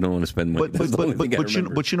us money. I don't want to spend money.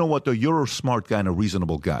 But you know what, though? You're a smart guy and a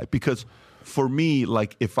reasonable guy. Because for me,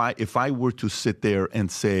 like, if I were to sit there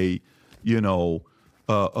and say,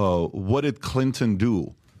 what did Clinton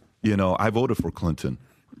do? I voted for Clinton.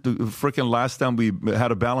 The freaking last time we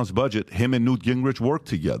had a balanced budget, him and Newt Gingrich worked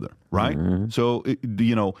together, right? Mm-hmm. So,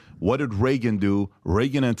 what did Reagan do?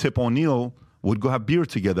 Reagan and Tip O'Neill would go have beer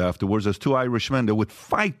together afterwards as two Irishmen. They would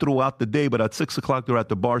fight throughout the day, but at 6 o'clock, they're at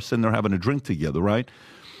the bar sitting there having a drink together, right?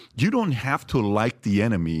 You don't have to like the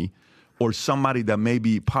enemy or somebody that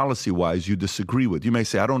maybe policy-wise you disagree with. You may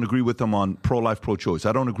say, I don't agree with them on pro-life, pro-choice.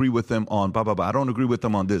 I don't agree with them on blah, blah, blah. I don't agree with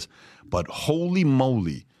them on this. But holy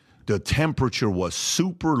moly, the temperature was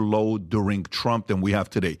super low during Trump than we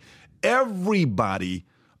have today. Everybody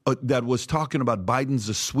that was talking about Biden's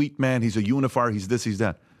a sweet man, he's a unifier, he's this, he's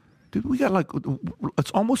that. Dude, we got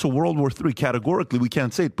it's almost a World War III. Categorically, we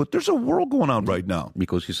can't say it, but there's a world going on right now.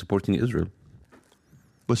 Because he's supporting Israel.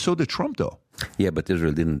 But so did Trump, though. Yeah, but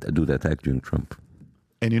Israel didn't do that act during Trump.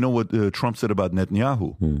 And you know what Trump said about Netanyahu?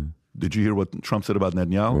 Did you hear what Trump said about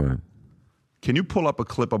Netanyahu? Right. Can you pull up a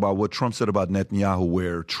clip about what Trump said about Netanyahu,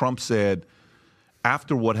 where Trump said,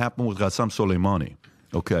 after what happened with Bassem Soleimani,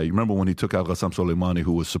 okay, you remember when he took out Bassem Soleimani,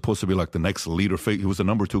 who was supposed to be like the next leader, he was the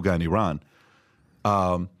number 2 guy in Iran.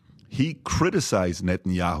 He criticized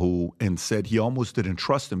Netanyahu and said he almost didn't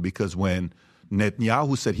trust him because when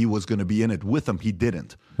Netanyahu said he was going to be in it with him, he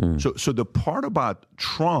didn't. So the part about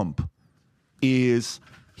Trump is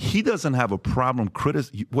he doesn't have a problem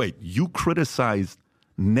Wait, you criticized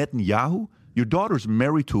Netanyahu? Your daughter's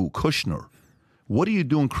married to Kushner. What are you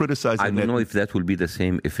doing criticizing? I don't know if that will be the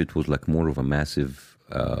same if it was like more of a massive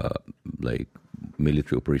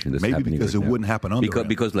military operation that's maybe happening because right it now. wouldn't happen under him.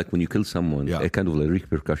 Because like when you kill someone, Yeah. a kind of like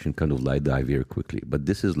repercussion kind of die very quickly. But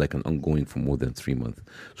this is like an ongoing for more than 3 months.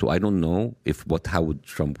 So I don't know how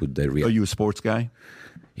Trump would react. Are you a sports guy?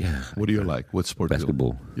 Yeah. What do you like? What sport?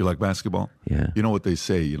 Basketball. You like basketball? Yeah. You know what they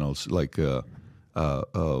say, it's like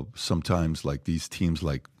sometimes like these teams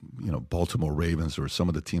like, Baltimore Ravens or some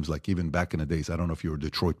of the teams like even back in the days, I don't know if you're a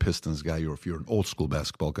Detroit Pistons guy or if you're an old school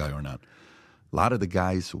basketball guy or not. A lot of the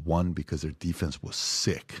guys won because their defense was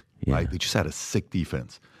sick, right? They just had a sick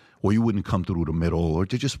defense. Or you wouldn't come through the middle, or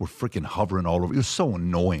they just were freaking hovering all over. It was so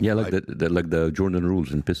annoying. Yeah, right? like the Jordan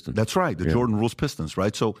rules in Pistons. That's right, the Jordan rules Pistons,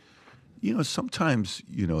 right? So, sometimes,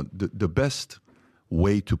 the best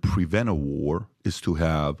way to prevent a war is to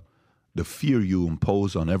have the fear you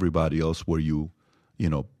impose on everybody else where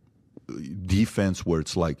defense where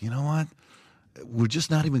it's like, you know what? We're just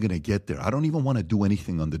not even going to get there. I don't even want to do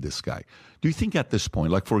anything under this guy. Do you think at this point,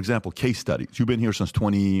 like, for example, case studies, you've been here since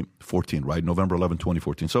 2014, right? November 11,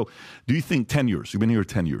 2014. So do you think 10 years, you've been here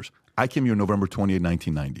 10 years. I came here November 28,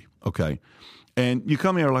 1990, okay? And you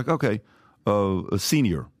come here like, okay, a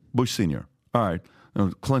senior, Bush senior. All right,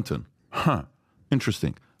 Clinton,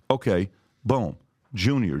 interesting. Okay, boom,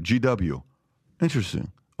 junior, GW,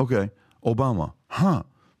 interesting. Okay, Obama,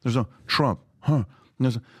 there's a Trump,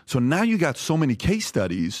 So now you got so many case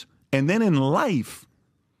studies, and then in life,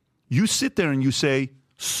 you sit there and you say,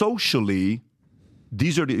 socially,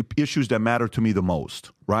 these are the issues that matter to me the most,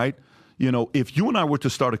 right? If you and I were to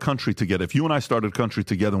start a country together, if you and I started a country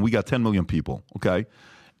together and we got 10 million people, okay,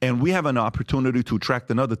 and we have an opportunity to attract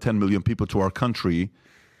another 10 million people to our country,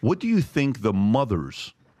 what do you think the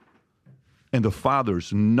mothers and the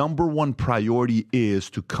fathers' number one priority is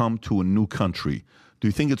to come to a new country? Do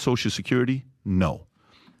you think it's Social Security? No.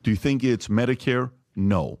 Do you think it's Medicare?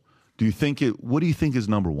 No. What do you think is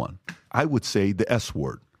number one? I would say the S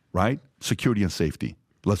word, right? Security and safety,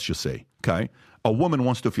 let's just say, okay? A woman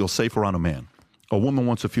wants to feel safe around a man. A woman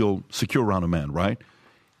wants to feel secure around a man, right?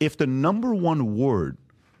 If the number one word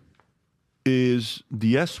is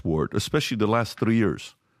the S word, especially the last 3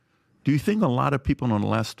 years, do you think a lot of people in the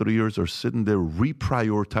last 3 years are sitting there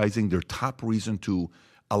reprioritizing their top reason to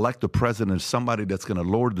elect a president as somebody that's going to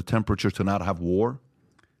lower the temperature to not have war?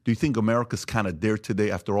 Do you think America's kind of there today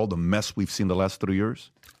after all the mess we've seen the last 3 years?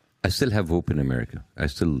 I still have hope in America. I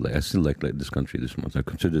still like this country this month. I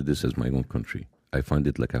consider this as my own country. I find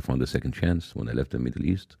it like I found a second chance when I left the Middle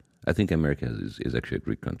East. I think America is actually a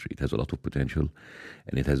great country. It has a lot of potential,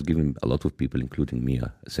 and it has given a lot of people, including me,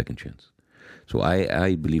 a second chance. So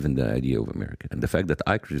I believe in the idea of America. And the fact that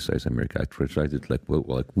I criticize America, I criticize it like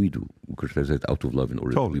we do. We criticize it out of love in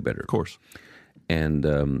order to be better. Of course. And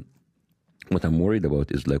what I'm worried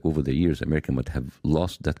about is like over the years, America might have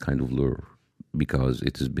lost that kind of lure because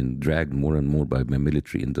it has been dragged more and more by my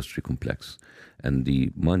military industry complex. And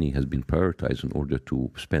the money has been prioritized in order to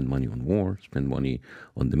spend money on war, spend money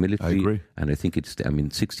on the military. I agree. And I think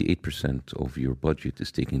 68% of your budget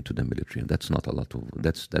is taken to the military. And that's not a lot of,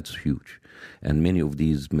 that's huge. And many of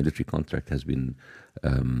these military contracts has been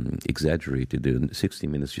exaggerated. In 60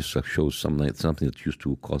 Minutes just shows something that used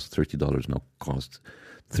to cost $30 now costs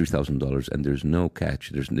 $3,000, and there's no catch.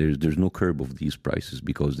 There's no curb of these prices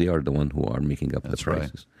because they are the one who are making up the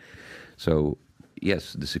prices. Right. So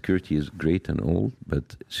yes, the security is great and all,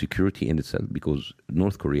 but security in itself, because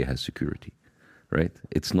North Korea has security, right?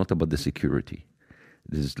 It's not about the security.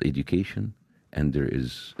 This is education, and the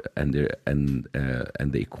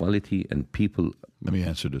equality and people. Let me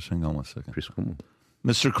answer this. Hang on one second.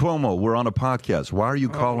 Mr. Cuomo, we're on a podcast. Why are you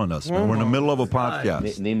calling us, man? We're in the middle of a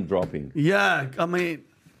podcast. Name dropping. Yeah, I mean,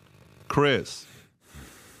 Chris.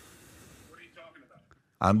 What are you talking about?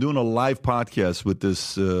 I'm doing a live podcast with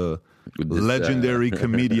this legendary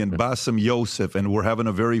comedian, Bassem Youssef, and we're having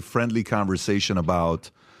a very friendly conversation about,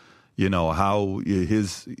 you know, how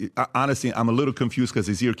his... Honestly, I'm a little confused because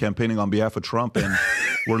he's here campaigning on behalf of Trump, and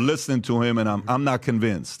we're listening to him, and I'm not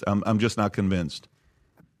convinced. I'm just not convinced.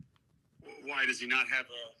 Why does he not have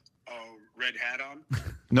a red hat on?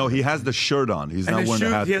 No, he has the shirt on. He's not wearing the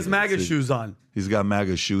hat. he has MAGA shoes on. He's got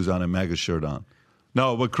MAGA shoes on and MAGA shirt on.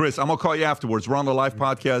 No, but Chris, I'm going to call you afterwards. We're on the live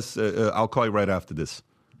podcast. I'll call you right after this.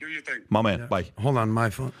 Do your thing. My man, bye. Hold on,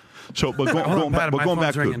 my phone. So, but Hold on, Pat, my going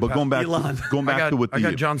back phone's to ringing, it. But Pat. going back Elon. to what I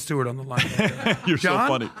got the... Jon Stewart on the line. You're John?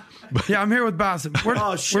 so funny. Yeah, I'm here with Bassem. We're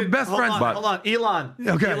best friends. Hold on, Elon.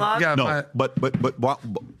 Okay, Elon? yeah. No, but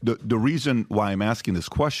the reason why I'm asking this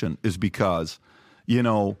question is because, you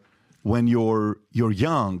know, when you're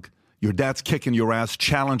young, your dad's kicking your ass,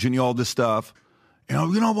 challenging you all this stuff.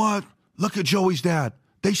 You know what? Look at Joey's dad.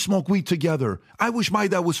 They smoke weed together. I wish my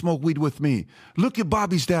dad would smoke weed with me. Look at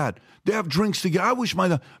Bobby's dad. They have drinks together. I wish my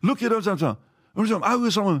dad. Look at us. I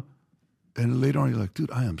wish someone. And later on, you're like,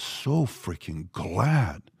 dude, I am so freaking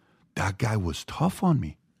glad that guy was tough on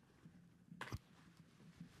me.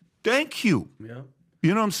 Thank you. Yeah.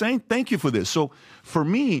 You know what I'm saying? Thank you for this. So for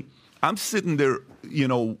me, I'm sitting there, you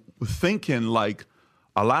know, thinking like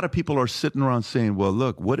a lot of people are sitting around saying, well,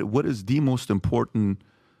 look, what is the most important,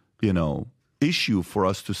 you know, issue for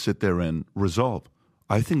us to sit there and resolve?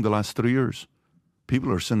 I think the last 3 years,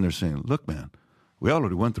 people are sitting there saying, look, man, we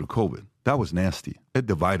already went through COVID. That was nasty. It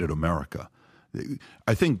divided America.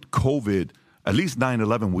 I think COVID, at least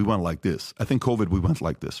 9/11, we went like this. I think COVID, we went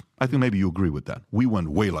like this. I think maybe you agree with that. We went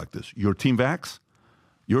way like this. Your team vax?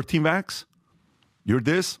 Your team vax? You're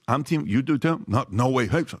this? I'm team. You do them? No way.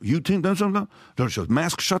 Hey, you team them something? There's a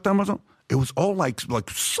mask shutdown or something? It was all like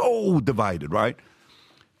so divided, right?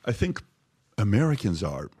 I think Americans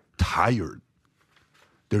are tired.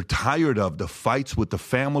 They're tired of the fights with the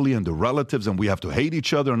family and the relatives, and we have to hate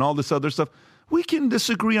each other and all this other stuff. We can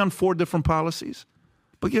disagree on 4 different policies.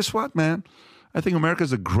 But guess what, man? I think America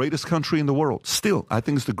is the greatest country in the world. Still, I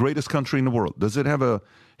think it's the greatest country in the world. Does it have a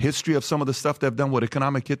history of some of the stuff they've done with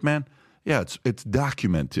economic hitman? Yeah, it's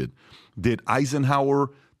documented. Did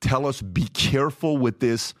Eisenhower tell us be careful with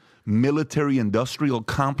this military-industrial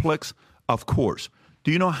complex? Of course.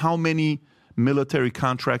 Do you know how many military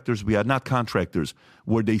contractors we had? Not contractors,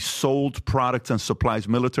 where they sold products and supplies,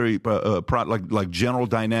 military like General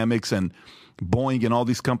Dynamics and Boeing and all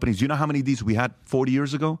these companies. You know how many of these we had 40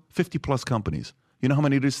 years ago? 50-plus companies. You know how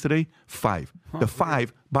many it is today? 5. The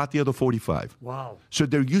 5 bought the other 45. Wow. So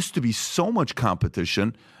there used to be so much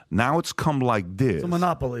competition. Now it's come like this. It's a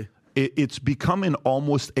monopoly. It's becoming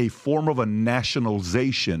almost a form of a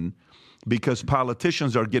nationalization because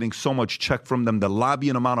politicians are getting so much check from them, the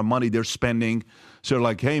lobbying amount of money they're spending. So they're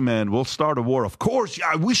like, hey, man, we'll start a war. Of course,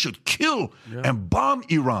 yeah, we should kill and bomb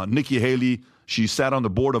Iran. Nikki Haley, she sat on the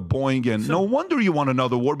board of Boeing, and no wonder you want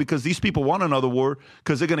another war because these people want another war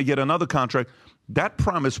because they're going to get another contract. That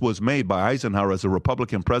promise was made by Eisenhower as a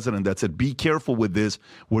Republican president that said, be careful with this,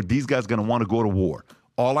 where these guys are going to want to go to war.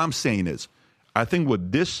 All I'm saying is, I think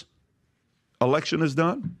what this election has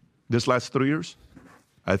done, this last 3 years,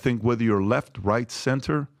 I think whether you're left, right,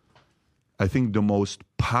 center, I think the most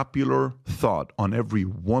popular thought on every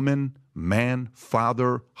woman, man,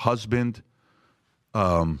 father, husband,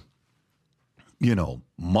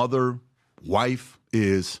 mother, wife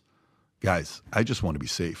is, guys, I just want to be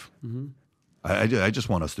safe. Mm-hmm. I just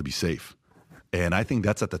want us to be safe. And I think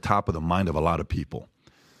that's at the top of the mind of a lot of people.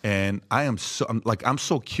 And I'm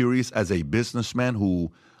so curious as a businessman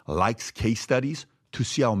who likes case studies to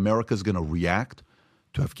see how America's going to react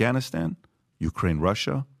to Afghanistan, Ukraine,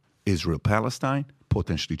 Russia, Israel, Palestine,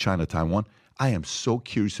 potentially China, Taiwan. I am so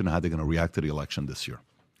curious to know how they're going to react to the election this year.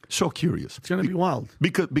 So curious. It's going to be wild.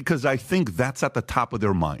 Because I think that's at the top of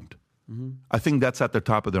their mind. Mm-hmm. I think that's at the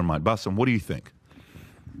top of their mind. Bassem, what do you think?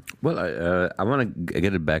 Well, I want to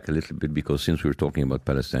get it back a little bit because since we were talking about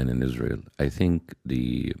Palestine and Israel, I think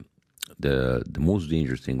the most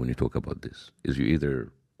dangerous thing when you talk about this is you're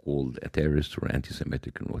either called a terrorist or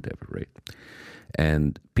anti-Semitic and whatever, right?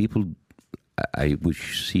 And people, I would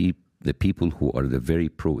see the people who are the very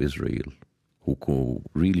pro-Israel, who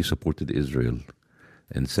really supported Israel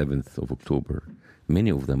on 7th of October, many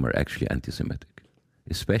of them are actually anti-Semitic,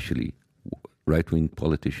 especially right-wing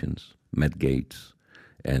politicians, Matt Gaetz,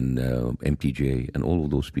 and MTJ, and all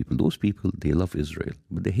of those people. Those people, they love Israel,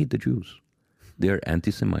 but they hate the Jews. They are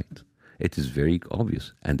anti-Semite. It is very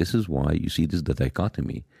obvious. And this is why you see this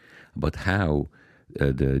dichotomy about how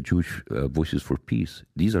the Jewish Voices for Peace.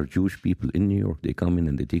 These are Jewish people in New York. They come in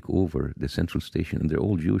and they take over the central station, and they're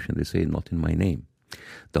all Jewish, and they say, not in my name.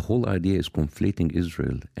 The whole idea is conflating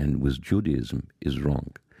Israel and with Judaism is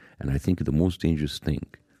wrong. And I think the most dangerous thing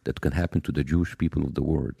that can happen to the Jewish people of the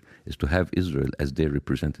world is to have Israel as their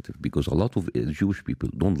representative, because a lot of Jewish people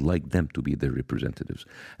don't like them to be their representatives,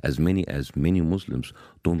 as many Muslims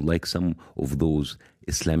don't like some of those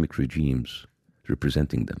Islamic regimes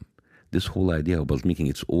representing them. This whole idea about making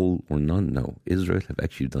it's all or none now, Israel have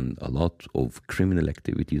actually done a lot of criminal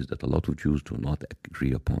activities that a lot of Jews do not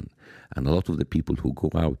agree upon. And a lot of the people who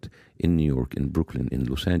go out in New York, in Brooklyn, in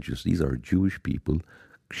Los Angeles, these are Jewish people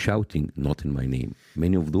shouting, not in my name.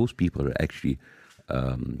 Many of those people are actually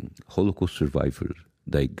Holocaust survivors,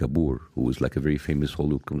 like Gabor, who was like a very famous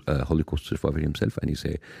Holocaust survivor himself, and he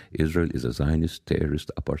say Israel is a Zionist, terrorist,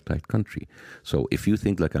 apartheid country. So if you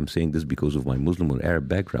think like I'm saying this because of my Muslim or Arab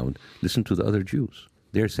background, listen to the other Jews.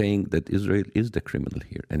 They're saying that Israel is the criminal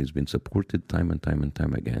here, and it's been supported time and time and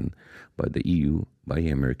time again by the EU, by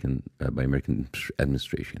American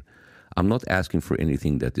administration. I'm not asking for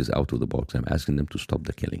anything that is out of the box. I'm asking them to stop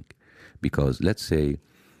the killing, because let's say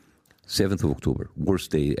 7th of October,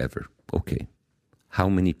 worst day ever. Okay. How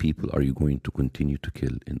many people are you going to continue to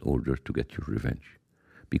kill in order to get your revenge?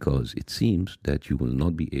 Because it seems that you will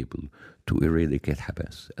not be able to eradicate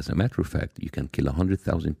Hamas. As a matter of fact, you can kill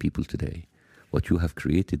 100,000 people today. What you have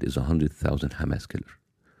created is 100,000 Hamas killers.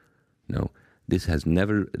 No, this has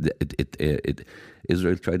never...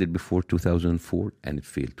 Israel tried it before 2004, and it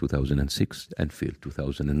failed 2006, and failed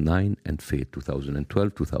 2009, and failed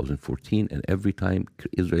 2012, 2014, and every time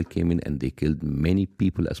Israel came in and they killed many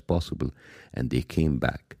people as possible, and they came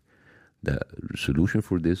back. The solution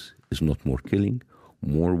for this is not more killing,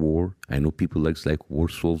 more war. I know people like war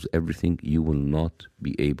solves everything. You will not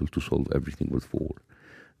be able to solve everything with war.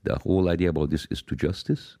 The whole idea about this is to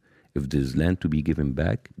justice. If there's land to be given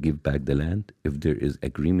back, give back the land. If there is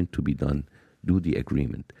agreement to be done, do the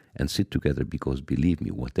agreement and sit together, because believe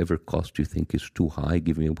me, whatever cost you think is too high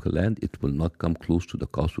giving up the land, it will not come close to the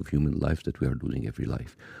cost of human life that we are losing every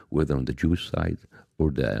life, whether on the Jewish side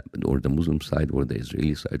or the Muslim side or the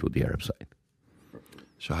Israeli side or the Arab side.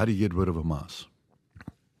 So how do you get rid of Hamas?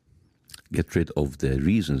 Get rid of the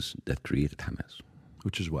reasons that created Hamas.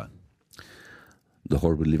 Which is what? The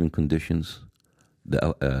horrible living conditions,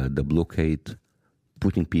 the blockade,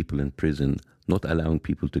 putting people in prison, not allowing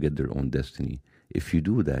people to get their own destiny. If you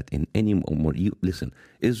do that in any more... listen,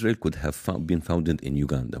 Israel could have been founded in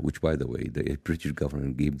Uganda, which, by the way, the British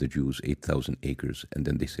government gave the Jews 8,000 acres, and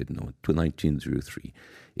then they said no, to 1903.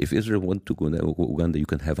 If Israel wanted to go to Uganda, you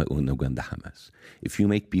can have an Uganda Hamas. If you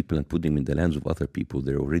make people and put them in the lands of other people,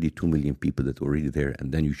 there are already 2 million people that are already there,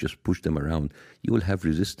 and then you just push them around, you will have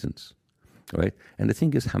resistance. Right? And the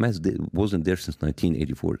thing is, Hamas wasn't there since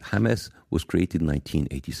 1984. Hamas was created in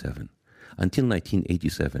 1987. Until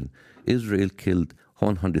 1987, Israel killed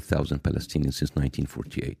 100,000 Palestinians since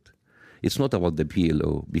 1948. It's not about the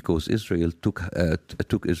PLO, because Israel took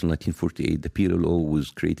Israel in 1948. The PLO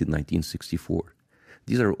was created in 1964.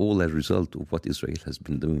 These are all a result of what Israel has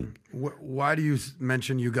been doing. Why do you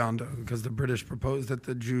mention Uganda? Because the British proposed that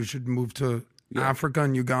the Jews should move to Africa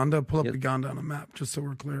and Uganda. Pull up Uganda on a map, just so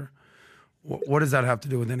we're clear. What does that have to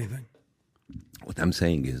do with anything? What I'm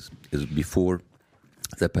saying is before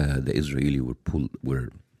the Israeli were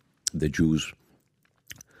the Jews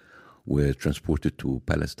were transported to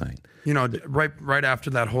Palestine. You know, right after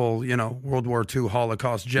that whole, World War II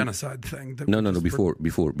Holocaust genocide thing. Before.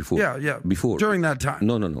 Yeah. Before. During that time.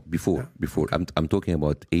 No, before. I'm talking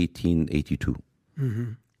about 1882.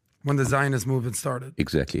 Mm-hmm. When the Zionist movement started.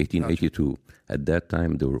 Exactly, 1882. Gotcha. At that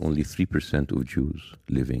time, there were only 3% of Jews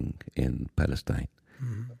living in Palestine.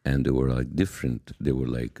 Mm-hmm. And they were different.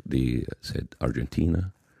 They said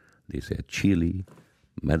Argentina, they said Chile,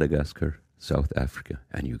 Madagascar, South Africa,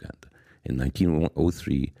 and Uganda. In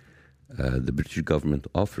 1903, the British government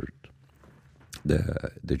offered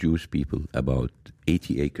the Jewish people about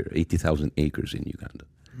 80,000 acres in Uganda.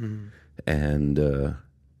 Mm-hmm. And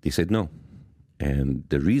they said no. And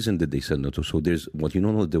the reason that they said no, so there's what you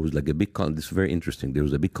don't know, there was a big, this is very interesting, there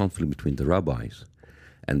was a big conflict between the rabbis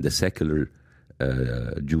and the secular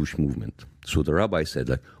Jewish movement. So the rabbis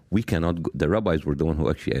said, we cannot go, the rabbis were the one who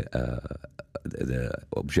actually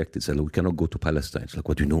objected, said, we cannot go to Palestine. It's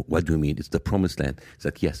what do you mean? It's the promised land.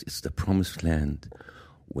 It's yes, it's the promised land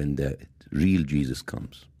when the real Jesus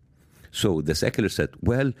comes. So the secular said,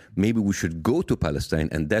 well, maybe we should go to Palestine,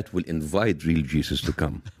 and that will invite real Jesus to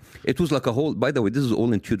come. It was like a whole, by the way, this is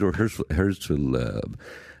all in Theodore Herzl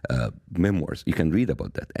memoirs. You can read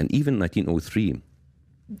about that. And even 1903,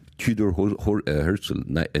 Theodor Herzl,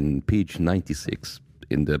 in page 96,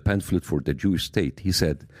 in the pamphlet for the Jewish state, he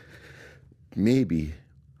said, maybe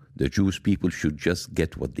the Jewish people should just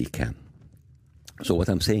get what they can. So what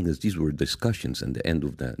I'm saying is these were discussions in the end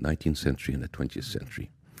of the 19th century and the 20th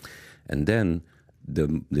century. And then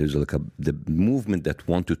there's the movement that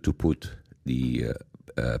wanted to put the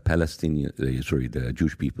the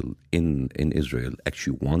Jewish people in Israel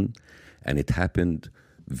actually won. And it happened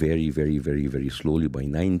very, very, very, very slowly. By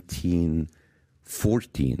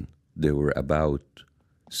 1914, there were about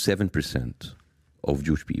 7% of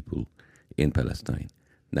Jewish people in Palestine.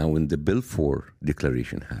 Now, when the Balfour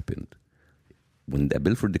Declaration happened,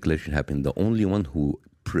 the only one who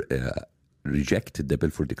rejected the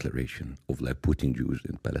Balfour Declaration of putting Jews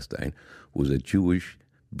in Palestine was a Jewish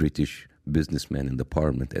British businessman in the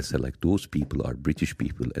parliament and said, those people are British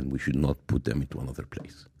people and we should not put them into another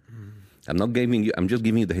place. I'm just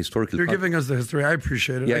giving you the historical... You're giving us the history. I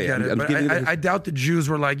appreciate it. Yeah, I get it. But I doubt the Jews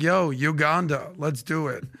were like, yo, Uganda, let's do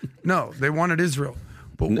it. No, they wanted Israel.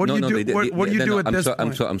 But what do you do at this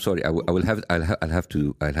point? I'm sorry. I'll have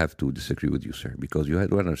to disagree with you, sir, because you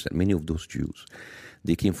have to understand many of those Jews,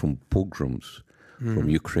 they came from pogroms from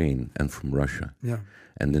Ukraine and from Russia. Yeah.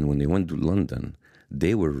 And then when they went to London,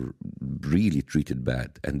 they were really treated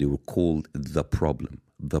bad, and they were called the problem.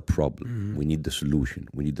 The problem. We need the solution.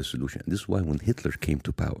 We need the solution. And this is why when Hitler came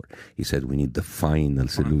to power, he said we need the final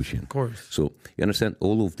solution. Of course. So you understand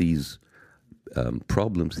all of these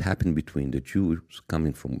problems happened between the Jews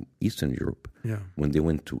coming from Eastern Europe when they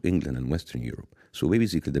went to England and Western Europe. So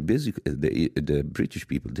basically, the British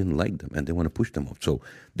people didn't like them and they want to push them off. So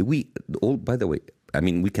by the way, I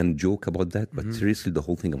mean, we can joke about that, but seriously, the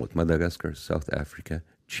whole thing about Madagascar, South Africa,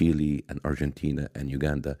 Chile, and Argentina, and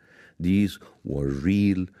Uganda, these were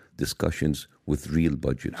real discussions with real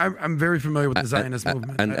budgets. I'm very familiar with the Zionist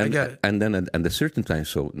movement. I get it. And then at a certain time,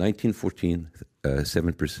 so 1914,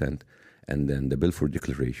 7%, and then the Balfour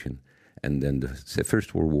Declaration, and then the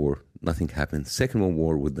First World War, nothing happened. Second World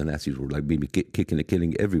War with the Nazis were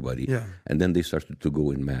killing everybody. Yeah. And then they started to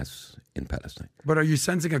go in mass in Palestine. But are you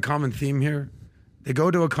sensing a common theme here? They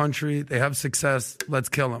go to a country, they have success, let's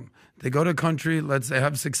kill them. They go to a country, they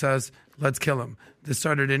have success, let's kill them. They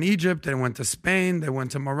started in Egypt, they went to Spain, they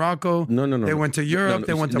went to Morocco, they went to Europe,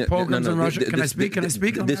 they went to pogroms in Russia. Can I speak?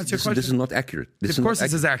 Let me ask you a question. This is not accurate. Of course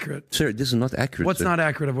this is accurate. Sir, this is not accurate. What's not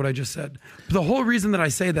accurate of what I just said? The whole reason that I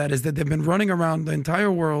say that is that they've been running around the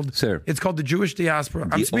entire world. Sir. It's called the Jewish diaspora.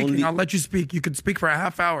 I'm speaking, I'll let you speak. You can speak for a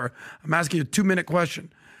half hour. I'm asking you a 2-minute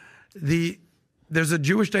question. There's a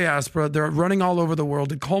Jewish diaspora. They're running all over the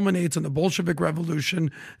world. It culminates in the Bolshevik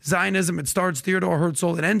Revolution, Zionism. It starts Theodor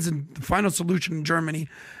Herzl. It ends in the final solution in Germany.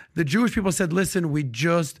 The Jewish people said, listen, we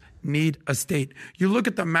just need a state. You look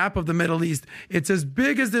at the map of the Middle East. It's as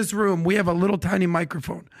big as this room. We have a little tiny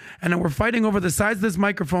microphone. And then we're fighting over the size of this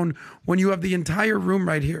microphone when you have the entire room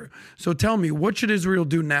right here. So tell me, what should Israel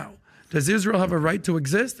do now? Does Israel have a right to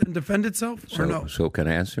exist and defend itself or no? So can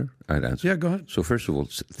I answer? I'd answer. Yeah, go ahead. So first of all,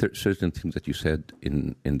 certain things that you said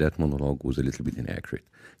in that monologue was a little bit inaccurate.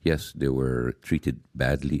 Yes, they were treated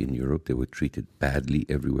badly in Europe. They were treated badly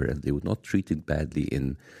everywhere. And they were not treated badly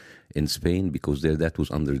in Spain because that was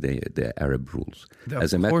under the Arab rules. Of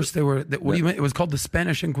course they were. It was called the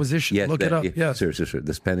Spanish Inquisition. Yes, Look it up. Yes. Sir.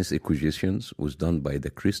 The Spanish Inquisitions was done by the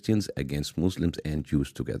Christians against Muslims and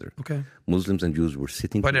Jews together. Okay. Muslims and Jews were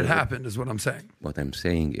sitting together. But it happened is what I'm saying. What I'm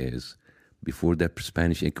saying is, before the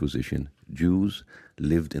Spanish Inquisition, Jews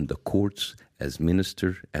lived in the courts as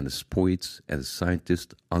ministers and as poets and as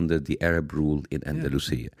scientists under the Arab rule in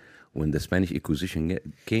Andalusia. When the Spanish Inquisition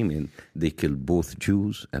came in, they killed both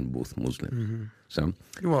Jews and both Muslims. So,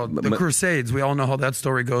 the Crusades, we all know how that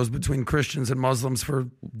story goes between Christians and Muslims for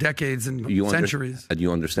decades and centuries. And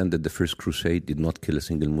you understand that the first crusade did not kill a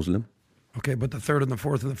single Muslim? Okay, but the third and the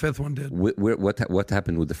fourth and the fifth one did. What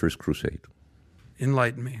happened with the first crusade?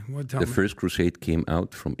 Enlighten me. The first crusade came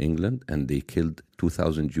out from England and they killed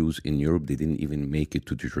 2,000 Jews in Europe. They didn't even make it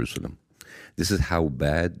to Jerusalem. This is how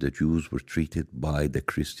bad the Jews were treated by the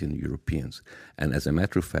Christian Europeans. And as a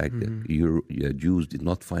matter of fact, Jews did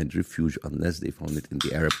not find refuge unless they found it in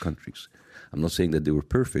the Arab countries. I'm not saying that they were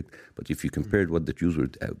perfect, but if you compared what the Jews were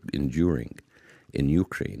enduring in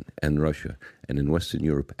Ukraine and Russia and in Western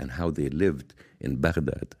Europe and how they lived in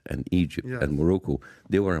Baghdad and Egypt and Morocco,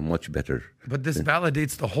 they were much better. But this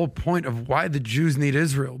validates the whole point of why the Jews need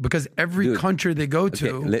Israel, because every country they go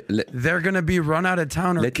to, they're going to be run out of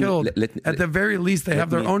town or killed. At the very least, they have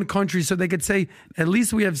their own country, so they could say, at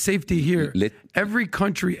least we have safety here. Every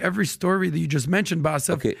country, every story that you just mentioned,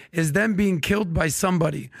 Bassem, is them being killed by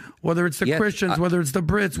somebody, whether it's the Christians, whether it's the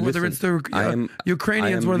Brits, whether it's the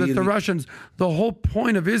Ukrainians, whether it's the Russians. The whole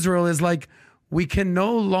point of Israel is like, we can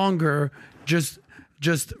no longer just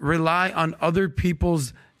rely on other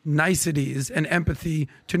people's niceties and empathy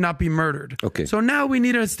to not be murdered. Okay. So now we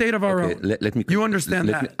need a state of our own. You understand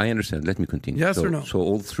that? I understand. Let me continue. Yes or no? So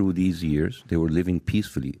all through these years, they were living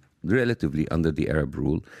peacefully, relatively under the Arab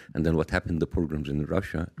rule. And then what happened? The pogroms in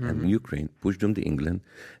Russia and Ukraine pushed them to England.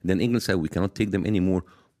 Then England said, we cannot take them anymore,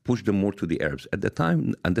 push them more to the Arabs. At the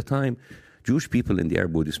time, Jewish people in the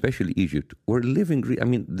Arab world, especially Egypt, were living.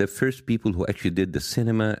 The first people who actually did the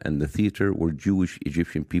cinema and the theater were Jewish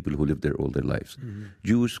Egyptian people who lived there all their lives.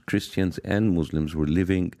 Jews, Christians, and Muslims were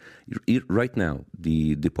living. Right now,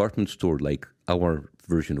 the department store, like our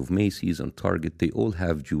version of Macy's and Target, they all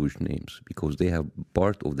have Jewish names because they have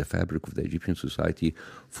part of the fabric of the Egyptian society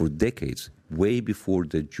for decades, way before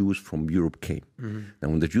the Jews from Europe came. Now,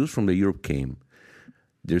 when the Jews from Europe came,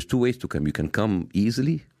 there's two ways to come. You can come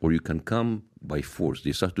easily, or you can come by force.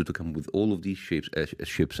 They started to come with all of these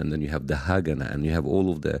ships, and then you have the Haganah, and you have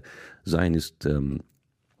all of the Zionist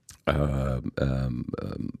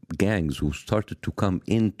gangs who started to come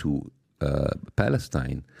into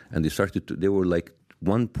Palestine, and they were like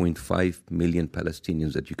 1.5 million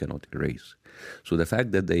Palestinians that you cannot erase. So the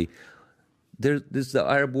fact that this is the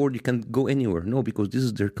Arab world, you can go anywhere. No, because this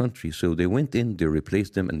is their country. So they went in, they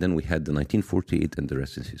replaced them, and then we had the 1948, and the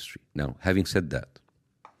rest is history. Now, having said that,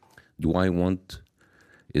 do I want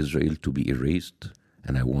Israel to be erased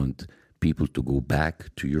and I want people to go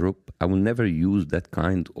back to Europe? I will never use that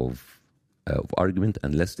kind of argument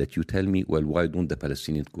unless that you tell me, well, why don't the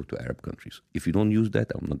Palestinians go to Arab countries? If you don't use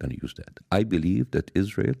that, I'm not going to use that. I believe that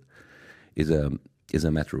Israel is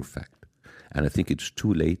a matter of fact. And I think it's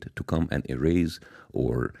too late to come and erase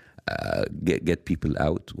or get people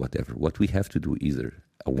out, whatever. What we have to do is either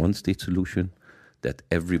a one-state solution that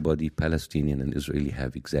everybody, Palestinian and Israeli,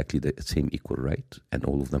 have exactly the same equal right, and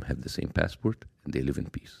all of them have the same passport, and they live in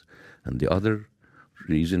peace. And the other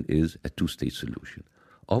reason is a two-state solution.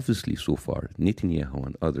 Obviously, so far, Netanyahu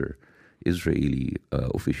and other Israeli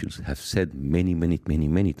officials have said many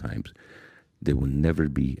times there will never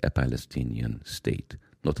be a Palestinian state.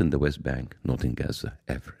 Not in the West Bank, not in Gaza,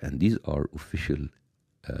 ever. And these are official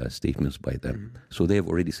statements by them. So they have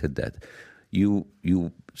already said that. You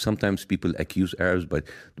sometimes people accuse Arabs, but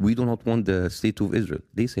we do not want the state of Israel.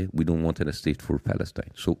 They say we don't want a state for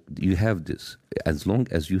Palestine. So you have this. As long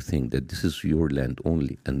as you think that this is your land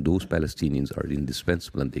only, and those Palestinians are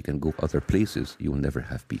indispensable and they can go other places, you will never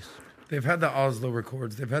have peace. They've had the Oslo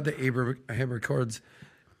Accords. They've had the Abraham Accords.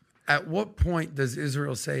 At what point does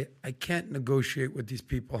Israel say, I can't negotiate with these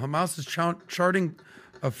people? Hamas is charting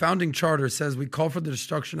a founding charter says we call for the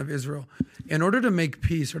destruction of Israel. In order to make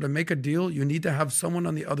peace or to make a deal, you need to have someone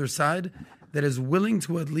on the other side that is willing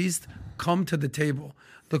to at least come to the table.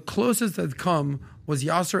 The closest that come was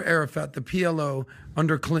Yasser Arafat, the PLO,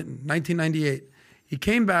 under Clinton, 1998. He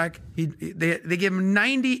came back. They gave him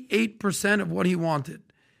 98% of what he wanted.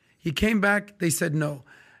 He came back. They said no.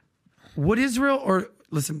 Would Israel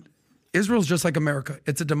listen, Israel's just like America.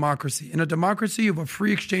 It's a democracy. In a democracy, you have a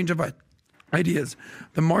free exchange of ideas.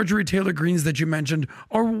 The Marjorie Taylor Greens that you mentioned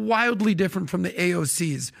are wildly different from the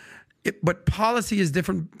AOCs. But policy is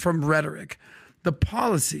different from rhetoric. The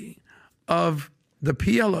policy of the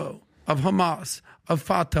PLO, of Hamas, of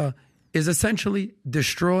Fatah is essentially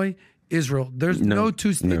destroy Israel. There's no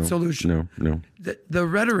two-state solution. No. The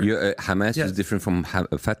rhetoric. Hamas is different from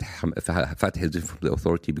Fatah. Fatah is different from the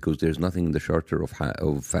authority because there's nothing in the charter of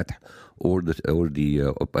Fatah or the.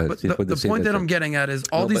 But the point that I'm getting at is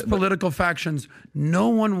all these political factions. No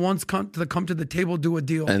one wants to come to the table, do a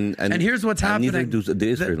deal. And here's what's happening. Neither do the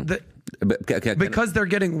Israel. Because they're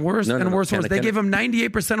getting worse and worse. They gave them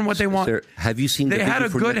 98% of what they want. Sir, have you seen? They had a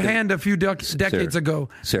good hand a few decades ago.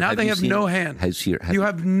 Sir, now they have no hand. You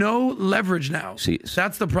have no leverage now.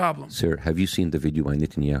 That's the problem. Sir, have you seen the video by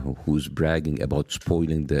Netanyahu who's bragging about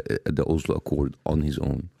spoiling the Oslo Accord on his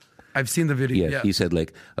own? I've seen the video. Yeah, he said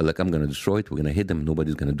like I'm going to destroy it. We're going to hit them.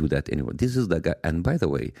 Nobody's going to do that anymore. This is the guy. And by the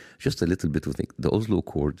way, just a little bit of thing. The Oslo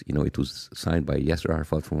Accord, it was signed by Yasser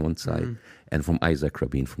Arafat from one side and from Isaac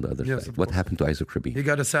Rabin from the other side. What happened to Isaac Rabin? He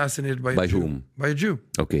got assassinated by whom? By a Jew.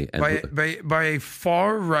 Okay. And by a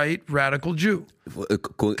far right radical Jew.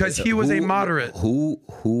 Because he was a moderate.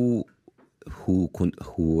 Who who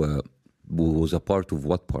was a part of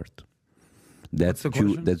what part? What's the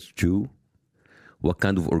question? That's Jew. What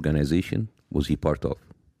kind of organization was he part of?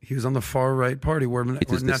 He was on the far right party where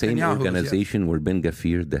It is the same organization where Ben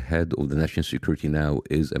Gvir, the head of the national security now,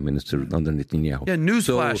 is a minister under Netanyahu. Yeah,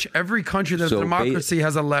 newsflash. Every country that's a democracy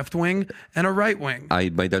has a left wing and a right wing.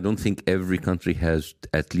 But I don't think every country has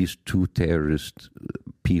at least 2 terrorist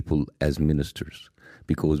people as ministers,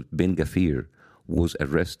 because Ben Gvir was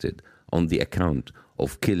arrested on the account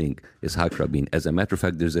of killing Ishaq Rabin. As a matter of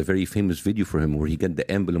fact, there's a very famous video for him where he got the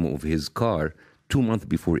emblem of his car 2 months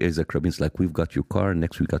before Isaac Rabin's like, we've got your car,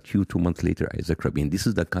 next we got you, 2 months later, Isaac Rabin. This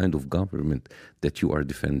is the kind of government that you are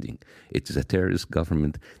defending. It is a terrorist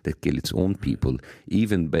government that kills its own people.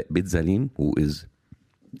 Even Bid Zalim, who is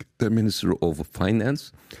the Minister of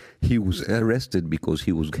Finance, he was arrested because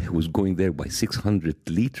he was going there by 600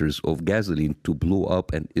 liters of gasoline to blow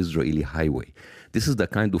up an Israeli highway. This is the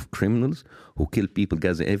kind of criminals who kill people,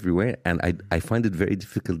 Gaza everywhere, and I find it very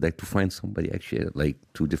difficult to find somebody actually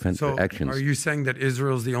to defend their actions. Are you saying that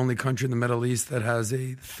Israel is the only country in the Middle East that has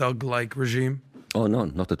a thug-like regime? Oh, no,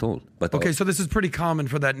 not at all. But okay, so this is pretty common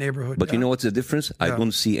for that neighborhood. But you know what's the difference? I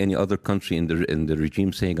don't see any other country in the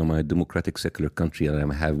regime saying I'm a democratic secular country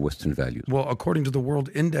and I have Western values. Well, according to the World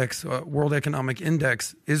Economic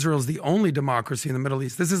Index, Israel is the only democracy in the Middle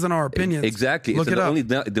East. This isn't our opinion. Exactly. It's the only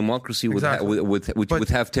democracy which would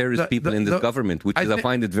have terrorist people in this government, which I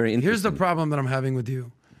find it very interesting. Here's the problem that I'm having with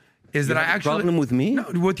you. Is that I actually problem with me? No,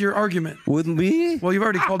 with your argument. With me? Well, you've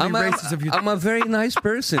already called me racist. I'm a very nice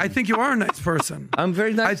person. I think you are a nice person. I'm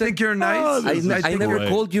very nice. I think you're nice. I never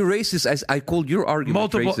called you racist. I called your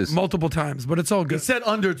argument racist multiple times, but it's all good. He said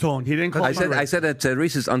undertone. He didn't call. I said it's a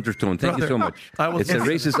racist undertone. Thank you so much. It's a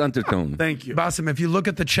racist undertone. Thank you, Bassem. If you look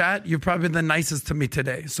at the chat, you've probably been the nicest to me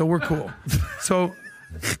today, so we're cool. So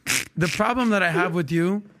the problem that I have with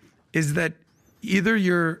you is that either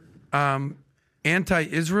you're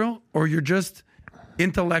anti-Israel or you're just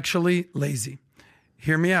intellectually lazy.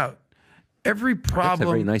 Hear me out. Every problem. That's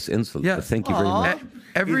a very nice insult. Yeah. Thank you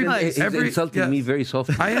very much. He's insulting me very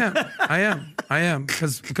softly. I am.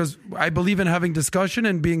 Because I believe in having discussion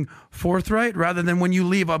and being forthright rather than when you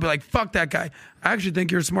leave, I'll be like, fuck that guy. I actually think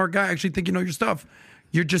you're a smart guy. I actually think you know your stuff.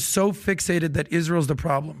 You're just so fixated that Israel's the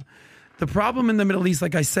problem. The problem in the Middle East,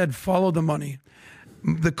 like I said, follow the money.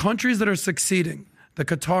 The countries that are succeeding, the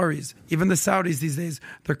Qataris, even the Saudis these days,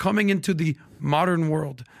 they're coming into the modern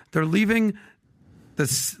world. They're leaving the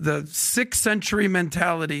 6th century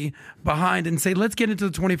mentality behind and say, let's get into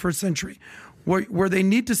the 21st century, where they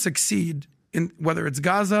need to succeed, in whether it's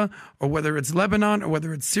Gaza or whether it's Lebanon or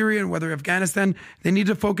whether it's Syria and whether Afghanistan. They need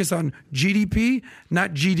to focus on GDP,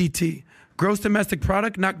 not GDT. Gross domestic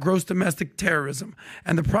product, not gross domestic terrorism.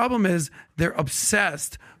 And the problem is they're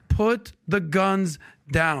obsessed. Put the guns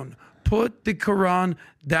down. Put the Quran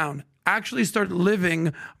down. Actually start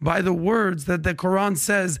living by the words that the Quran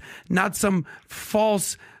says, not some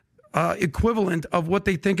false equivalent of what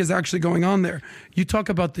they think is actually going on there. You talk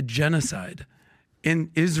about the genocide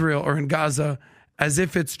in Israel or in Gaza as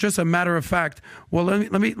if it's just a matter of fact. Well,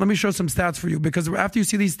 let me show some stats for you, because after you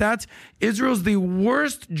see these stats, Israel's the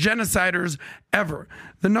worst genociders ever.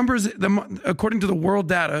 The numbers, according to the world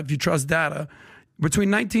data, if you trust data,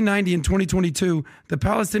 between 1990 and 2022, the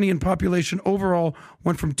Palestinian population overall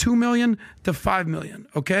went from 2 million to 5 million,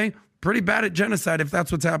 okay? Pretty bad at genocide if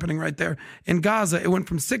that's what's happening right there. In Gaza, it went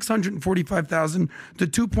from 645,000 to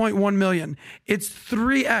 2.1 million. It's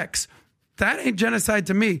 3x. That ain't genocide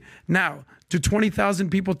to me. Now, do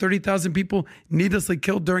 20,000 people, 30,000 people needlessly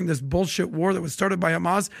killed during this bullshit war that was started by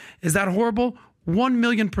Hamas? Is that horrible?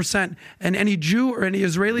 1,000,000%. And any Jew or any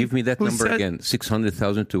Israeli... Give me that number again.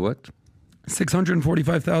 600,000 to what?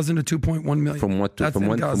 645,000 to 2.1 million. From what to, from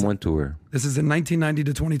when to where? This is in 1990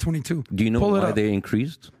 to 2022. Do you know why they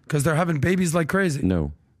increased? Because they're having babies like crazy.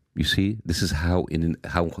 No. You see, this is how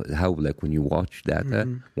like when you watch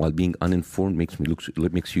data while being uninformed makes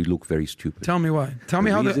you look very stupid. Tell me why. Tell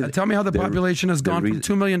me how the population has gone from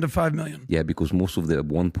 2 million to 5 million. Yeah, because most of the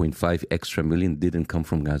 1.5 extra million didn't come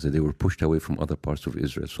from Gaza. They were pushed away from other parts of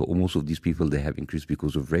Israel. So most of these people, they have increased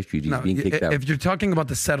because of refugees being kicked out. If you're talking about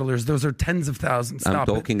the settlers, those are tens of thousands. I'm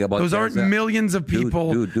talking about those Gaza. aren't millions of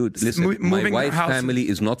people. Dude, listen. My wife's family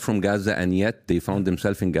is not from Gaza, and yet they found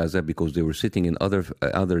themselves in Gaza because they were sitting in other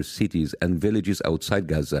cities and villages outside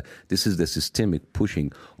Gaza. This is the systemic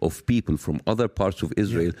pushing of people from other parts of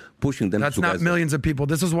Israel, pushing them to Gaza. That's not millions of people.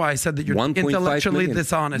 This is why I said that you're intellectually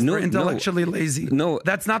dishonest or intellectually lazy. No.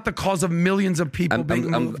 That's not the cause of millions of people being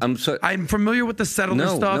moved. I'm familiar with the settler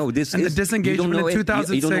stuff and the disengagement in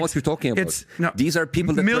 2006. You don't know what you're talking about. These are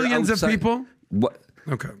people that millions were outside. of people? What?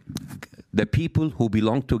 Okay. The people who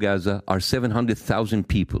belong to Gaza are 700,000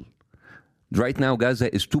 people. Right now,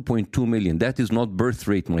 Gaza is 2.2 million. That is not birth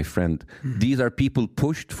rate, my friend. These are people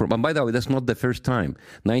pushed from... And by the way, that's not the first time.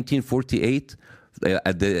 1948...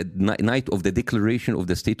 at the night of the declaration of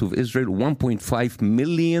the State of Israel, 1.5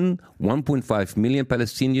 million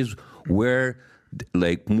Palestinians were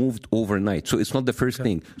moved overnight. So it's not the first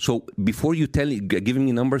thing. So before you giving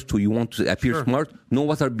me numbers you want to appear smart, know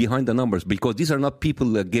what are behind the numbers, because these are not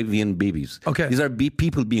people giving babies. Okay. These are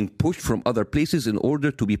people being pushed from other places in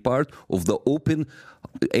order to be part of the open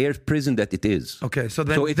air prison that it is. Okay, so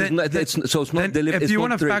then... it's not deliberate. If you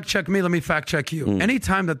want to fact check me, let me fact check you.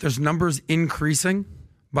 Anytime that there's numbers increasing,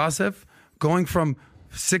 Bassem, going from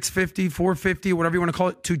 650, 450, whatever you want to call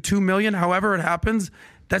it, to 2 million, however it happens,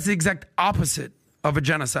 that's the exact opposite of a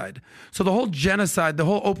genocide. So the whole genocide, the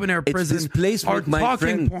whole open-air prison are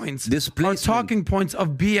talking points of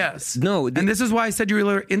BS. No. And this is why I said you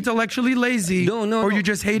were intellectually lazy or you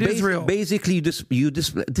just hate Israel. Basically,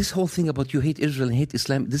 this whole thing about you hate Israel and hate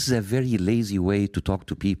Islam, this is a very lazy way to talk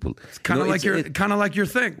to people. It's kind of like your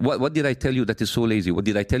thing. What did I tell you that is so lazy? What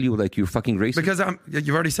did I tell you like you're fucking racist? Because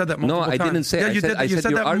you've already said that multiple times. No, I didn't say. Yeah, you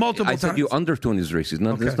said that multiple times. I said your undertone is racist.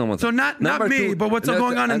 So not me, but what's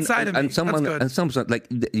going on inside of me. And some like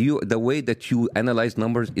the way that you analyze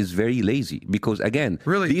numbers is very lazy, because again,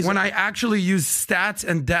 really, when I actually use stats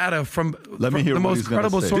and data from the most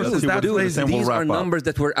credible sources, that's lazy. These are numbers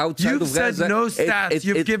that were outside of Gaza. You've said no stats.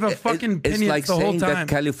 You've given fucking opinions like the whole time. that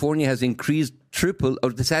California has increased triple,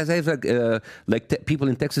 or this has people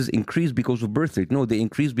in Texas increased because of birth rate. No, they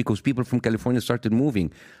increased because people from California started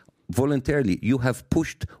moving voluntarily. You have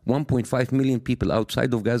pushed 1.5 million people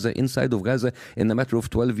outside of Gaza, inside of Gaza in a matter of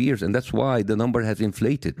 12 years, and that's why the number has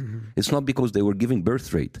inflated. It's not because they were giving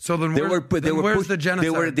birth rate. So then where's the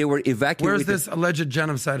genocide? They were evacuated. Where's this alleged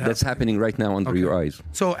genocide happening? That's happening right now under your eyes.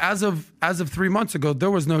 So as of 3 months ago,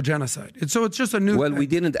 there was no genocide. So it's just a new thing. We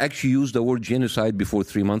didn't actually use the word genocide before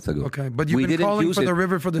 3 months ago. Okay, but you've been calling for the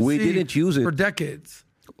river for the sea. We didn't use it for decades.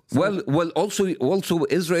 So, also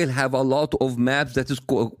Israel have a lot of maps that is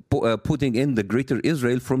putting in the greater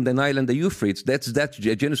Israel from the Nile and the Euphrates. That's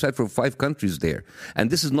genocide for 5 countries there. And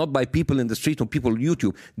this is not by people in the street or people on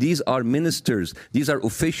YouTube. These are ministers. These are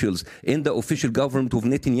officials in the official government of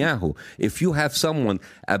Netanyahu. If you have someone,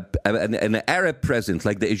 an Arab president,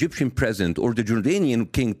 like the Egyptian president or the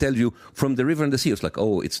Jordanian king, tell you from the river and the sea, it's like,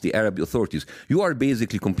 oh, it's the Arab authorities. You are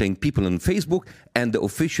basically comparing people on Facebook and the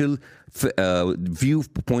official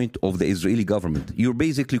viewpoint of the Israeli government. You're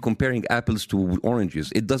basically comparing apples to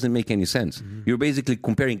oranges. It doesn't make any sense. You're basically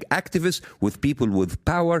comparing activists with people with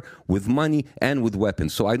power, with money, and with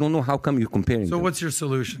weapons. So I don't know how come you're comparing them. What's your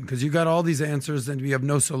solution? Because you got all these answers and we have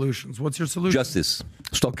no solutions. What's your solution? Justice.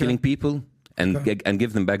 Stop killing people and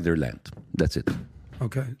give them back their land. That's it.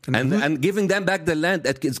 Okay. And giving them back the land,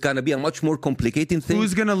 it's going to be a much more complicated thing.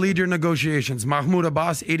 Who's going to lead your negotiations? Mahmoud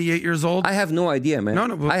Abbas, 88 years old? I have no idea, man.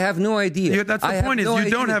 No, I have no idea. That's the point, you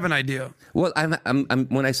don't have an idea. Well,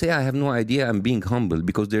 when I say I have no idea, I'm being humble,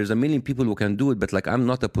 because there's a million people who can do it, but I'm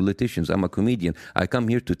not a politician, I'm a comedian. I come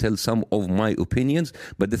here to tell some of my opinions,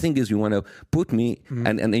 but the thing is, you want to put me,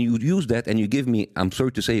 and you use that, and you give me, I'm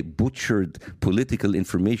sorry to say, butchered political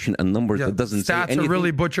information and numbers that doesn't say anything. Stats are really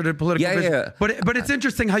butchered in political vision. But it's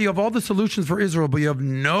interesting how you have all the solutions for Israel, but you have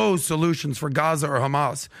no solutions for Gaza or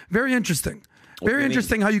Hamas. Very interesting. Very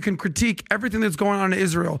interesting how you can critique everything that's going on in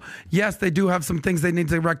Israel. Yes, they do have some things they need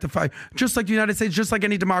to rectify. Just like the United States, just like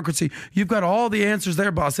any democracy. You've got all the answers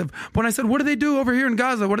there, Bassem. When I said, what do they do over here in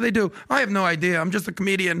Gaza? What do they do? I have no idea. I'm just a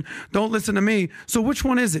comedian. Don't listen to me. So which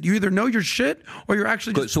one is it? You either know your shit or you're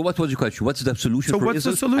actually just... So what was your question? What's the solution for Israel? So what's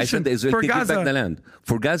the solution I said the Israel for Gaza? Give back the land.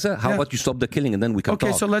 For Gaza, how about you stop the killing and then we can talk?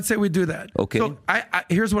 Okay, so let's say we do that. Okay. So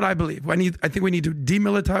here's what I believe. I think we need to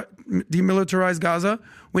demilitarize Gaza.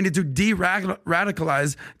 We need to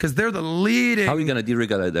de-radicalize, because they're the leading... How are you going to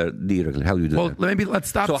de-radicalize? How do you do that? Maybe let's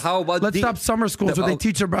stop. So how about stop summer schools where they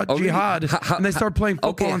teach about jihad and they start playing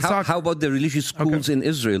football and soccer. How about the religious schools in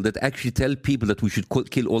Israel that actually tell people that we should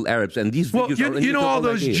kill all Arabs? And these videos are... You know all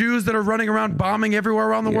those Jews that are running around bombing everywhere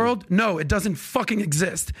around the world? No, it doesn't fucking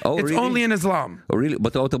exist. It's only in Islam. Oh, really?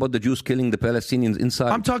 But what about the Jews killing the Palestinians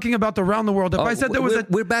inside? I'm talking about the around the world. If I said there was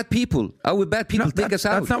we're bad people. We're bad people. Take us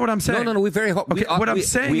out. That's not what I'm saying. No, we're very hot. Okay, what I'm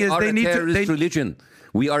saying is they need to... religion.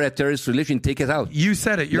 We are a terrorist religion. Take it out. You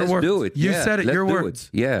said it. Your Let's words. do it. You Yeah, said it. let's Your do words.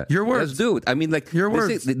 It. Yeah. Your words. Let's do it. I mean, like your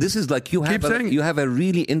words. This is like you Keep saying it. have a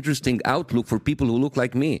really interesting outlook for people who look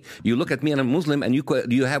like me. You look at me and I'm Muslim, and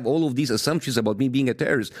you have all of these assumptions about me being a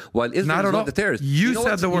terrorist, while Islam is not the terrorist. You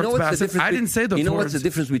said the words, Bassem. I didn't say those words. You know what's the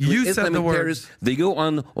difference between Islam and terrorists? They go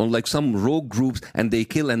on like some rogue groups and they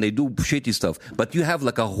kill and they do shitty stuff. But you have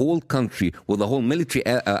like a whole country with a whole military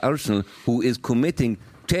arsenal who is committing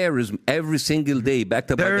terrorism every single day, backed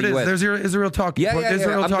up by the US. There's your Israel talking. Yeah.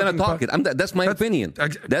 Israel I'm going to talk it. That's my opinion.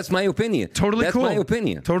 That's my opinion. Totally that's cool. That's my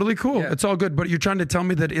opinion. Totally cool. Yeah. It's all good. But you're trying to tell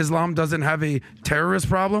me that Islam doesn't have a terrorist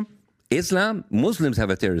problem? Muslims have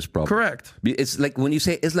a terrorist problem. Correct. It's like when you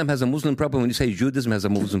say Islam has a Muslim problem, when you say Judaism has a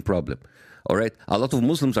Muslim problem. All right? A lot of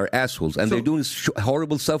Muslims are assholes, and they're doing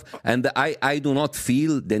horrible stuff, and I do not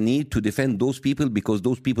feel the need to defend those people because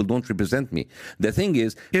those people don't represent me. The thing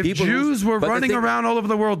is... If Jews were running around all over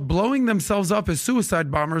the world blowing themselves up as suicide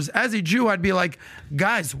bombers, as a Jew, I'd be like,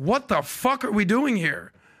 guys, what the fuck are we doing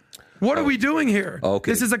here? What are we doing here?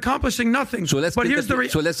 Okay. This is accomplishing nothing. But here's the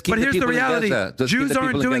reality. Jews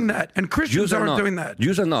aren't doing that, and Christians aren't doing that.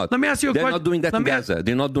 Jews are not. Let me ask you a question. They're not doing that in Gaza.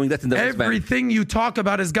 They're not doing that in the West Bank. Everything you talk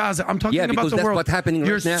about is Gaza. I'm talking about the world. That's what's happening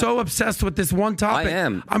You're right now. so obsessed with this one topic. I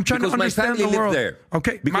am. I'm trying to understand the world. There.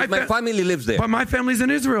 Okay. Because my family lives there. But my family's in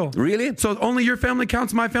Israel. Really? So only your family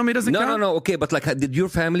counts. My family doesn't count. No. Okay, but like, did your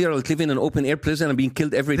family live in an open air prison and being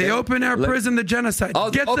killed every day? The open air prison, the genocide.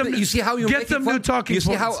 You see how you get them new talking points.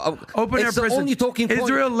 You see how open air prison. Talking point.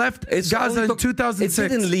 Israel left Gaza in 2006. It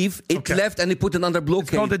didn't leave. It left and it put it under blockade.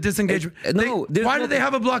 It's called a disengagement. Why do they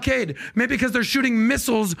have a blockade? Maybe because they're shooting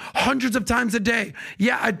missiles hundreds of times a day.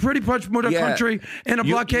 Yeah, I'd pretty much put a country in a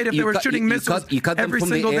blockade if they were shooting missiles every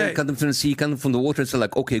single day. You cut them from the sea, you cut them from the water, and say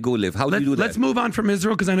like, okay, go live. How do you do that? Let's move on from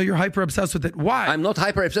Israel because I know you're hyper obsessed with it. Why? I'm not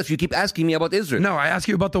hyper obsessed. You keep asking me about Israel. No, I ask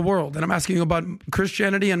you about the world, and I'm asking you about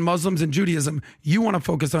Christianity and Muslims and Judaism. You want to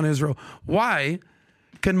focus on Israel. Why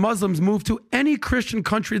can Muslims move to any Christian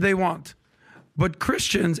country they want, but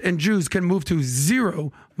Christians and Jews can move to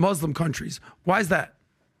 0 Muslim countries? Why is that?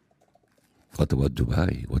 What about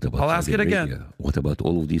Dubai? What about I'll ask it Arabia? again. What about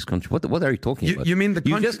all of these countries? What are you talking about? You mean the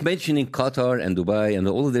country? You're just mentioning Qatar and Dubai and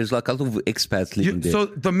all of there's like a lot of expats living there. So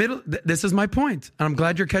the middle, this is my point, and I'm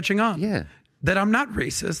glad you're catching on. Yeah. That I'm not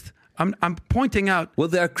racist. I'm pointing out. Well,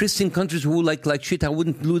 there are Christian countries who like shit. I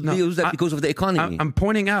wouldn't lose that because of the economy. I'm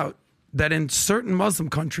pointing out that in certain Muslim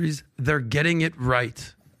countries, they're getting it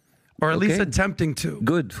right. Or at least attempting to.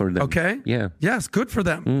 Good for them. Okay? Yeah. Yes, good for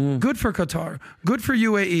them. Mm-hmm. Good for Qatar. Good for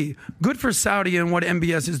UAE. Good for Saudi and what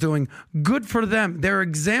MBS is doing. Good for them. They're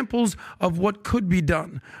examples of what could be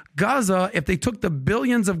done. Gaza, if they took the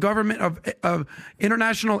billions of government of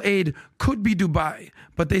international aid, could be Dubai,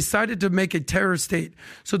 but they decided to make a terror state.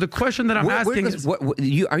 So the question that I'm asking is,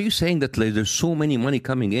 are you saying that there's so many money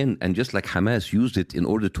coming in and just like Hamas used it in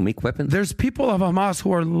order to make weapons? There's people of Hamas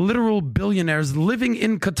who are literal billionaires living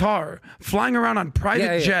in Qatar, flying around on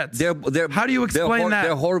private jets. How do you explain that?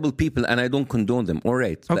 They're horrible people, and I don't condone them. All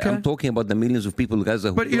right, okay. I'm talking about the millions of people in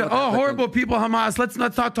Gaza. Horrible people, Hamas. Let's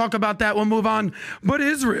not talk about that. We'll move on. But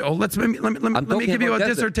Israel. Let me give you a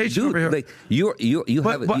dissertation over here.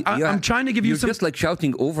 I'm trying to give you some. You're just like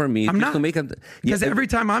shouting over me. I'm not. Because every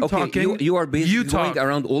time I'm talking, you are basically going talk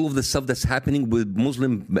around all of the stuff that's happening with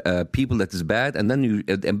Muslim people that is bad, and then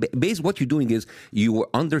basically what you're doing is you are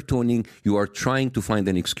undertoning. You are trying to find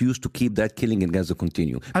an excuse to keep that killing in Gaza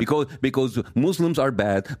continue because Muslims are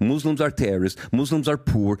bad, Muslims are terrorists, Muslims are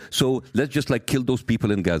poor. So let's just like kill those people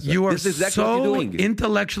in Gaza. You are this is exactly what you're doing.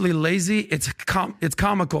 Intellectually lazy. It's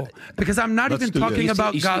comical. Because I'm not even talking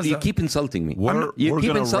about Gaza. You keep insulting me. You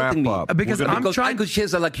keep insulting me because I'm trying. I could say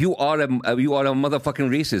like you are a motherfucking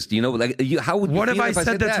racist. You know, like how would? What you have feel I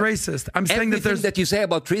said that's racist? I'm saying that that you say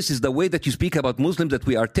about racists, the way that you speak about Muslims, that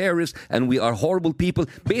we are terrorists and we are horrible people.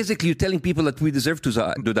 Basically, you're telling people that we deserve to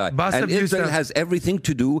die. Bassem, and Israel has everything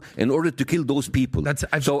to do in order to kill those people.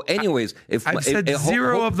 Anyways, if I've said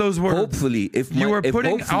 0 of those words. Hopefully, if you are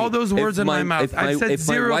putting all those words in my mouth, I've said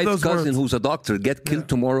 0 of those words. If my cousin who's a doctor get killed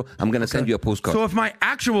tomorrow, I'm going to send you a postcard. So if my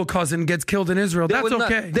actual cousin gets killed in Israel, that's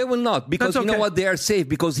okay. They will not, because you know what? They are safe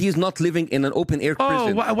because he is not living in an open air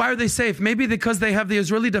prison. Why are they safe? Maybe because they have the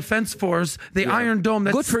Israeli Defense Force, the Iron Dome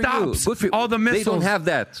that stops all the missiles. They don't have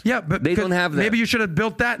that. Yeah, but they don't have that. Maybe you should have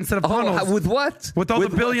built that instead of tunnels. With what? With all the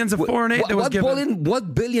billions of foreign aid that was given.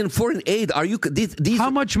 What billion foreign aid are you? How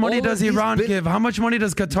much money does Iran give? How much money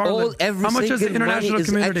does Qatar give? How much does the international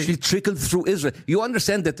community? Actually trickled through Israel. You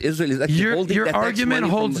understand that Israel is actually holding your that argument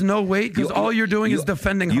holds no weight because all you're doing is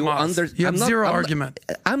defending Hamas. You have zero argument.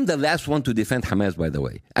 I'm the last one to defend Hamas, by the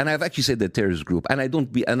way, and I've actually said the terrorist group, and I'm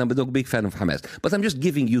not a big fan of Hamas. But I'm just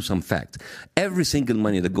giving you some facts. Every single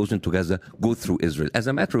money that goes into Gaza goes through Israel. As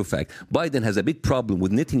a matter of fact, Biden has a big problem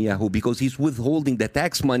with Netanyahu because he's withholding the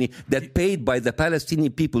tax money that paid by the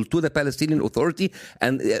Palestinian people to the Palestinian Authority,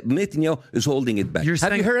 and Netanyahu is holding it back.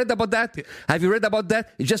 Have you heard about that? Have you read about that?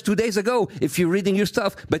 Just 2 days ago, if you're reading your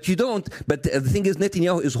stuff, but you don't. But the thing is,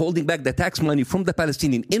 Netanyahu is holding back the tax money from the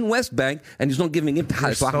Palestinian in West Bank, and he's not giving it to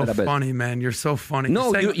You're so funny, man. You're so funny.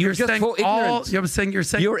 No, you're just so ignorant. You're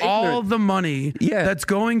saying all the money that's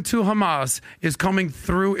going to Hamas is coming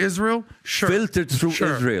through Israel? Sure. Filtered through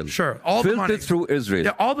Israel. Sure. All the money. Filtered through Israel.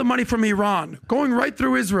 Yeah, all the money from Iran going right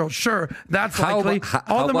through Israel. Sure. That's likely.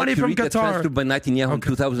 All the money from Qatar. The transfer by Netanyahu in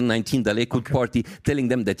 2019, the Likud party, telling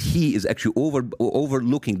them that he is actually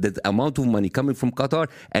overlooking the amount of money coming from Qatar,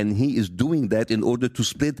 and he is doing that in order to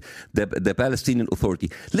split the Palestinian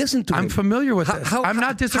Authority. Listen to him. I'm familiar with this. I'm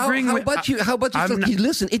not disagreeing with... How about you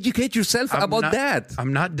listen, educate yourself about that.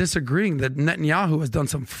 I'm not disagreeing that Netanyahu has done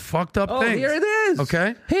some fucked up things. Here it is.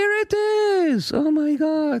 Okay? Here it is. Oh my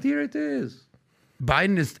God, here it is.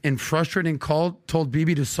 Biden is in frustrating call told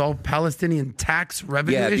Bibi to solve Palestinian tax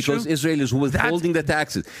revenue issue. Yeah, because Israel is withholding the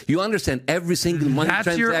taxes. You understand every single money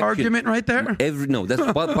transaction. That's your argument right there?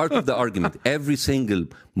 That's part of the argument. Every single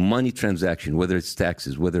money transaction, whether it's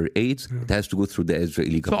taxes, whether it's aids, it has to go through the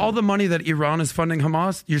Israeli government. So all the money that Iran is funding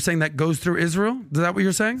Hamas, you're saying that goes through Israel? Is that what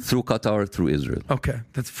you're saying? Through Qatar, through Israel. Okay.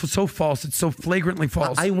 That's so false. It's so flagrantly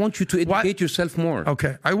false. I want you to educate yourself more.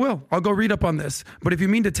 Okay, I will. I'll go read up on this. But if you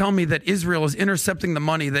mean to tell me that Israel is intercepting the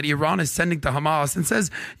money that Iran is sending to Hamas and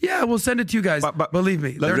says, yeah, we'll send it to you guys. But believe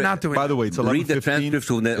me, they're not doing it. By the way, it's 11:15. It's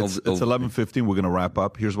 11:15. We're going to wrap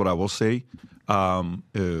up. Here's what I will say. I'm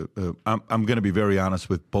going to be very honest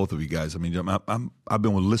with both of you guys. I mean, I've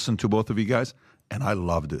been listening to both of you guys, and I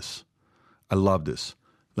love this. I love this.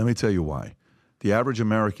 Let me tell you why. The average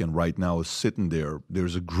American right now is sitting there.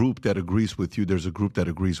 There's a group that agrees with you. There's a group that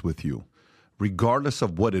agrees with you. Regardless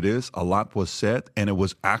of what it is, a lot was said, and it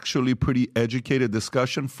was actually pretty educated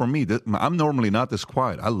discussion. For me, I'm normally not this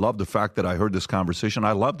quiet. I love the fact that I heard this conversation.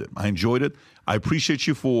 I loved it. I enjoyed it. I appreciate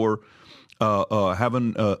you for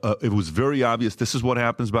having, it was very obvious. This is what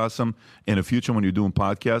happens, Bassem, in the future when you're doing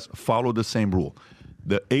podcasts. Follow the same rule.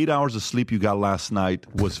 The 8 hours of sleep you got last night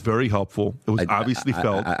was very helpful. It was obviously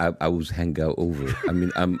felt. I was hangout over. I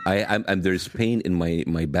mean, I'm there's pain in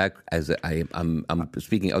my back as I'm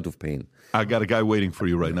speaking out of pain. I got a guy waiting for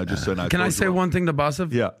you right now. Just so I Can I say one thing to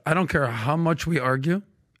Bassem? Yeah. I don't care how much we argue,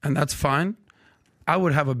 and that's fine. I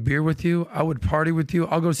would have a beer with you. I would party with you.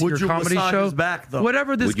 I'll go see your comedy show. His back, though?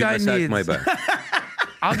 Whatever this guy needs. My back?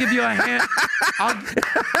 I'll give you a hand.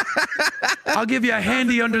 I'll give you a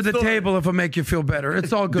handy under the table if I make you feel better.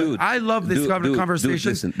 It's all good. I love this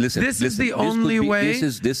conversation. Listen, this is the only way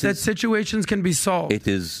that situations can be solved.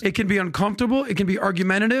 It can be uncomfortable. It can be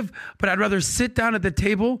argumentative. But I'd rather sit down at the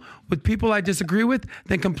table with people I disagree with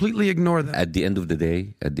than completely ignore them. At the end of the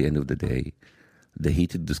day, the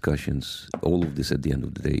heated discussions, all of this at the end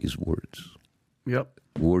of the day is words. Yep.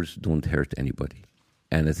 Words don't hurt anybody.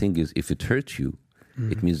 And the thing is, if it hurts you,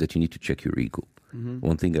 it means that you need to check your ego.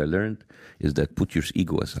 One thing I learned is that put your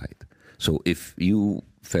ego aside. So if you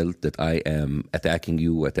felt that I am attacking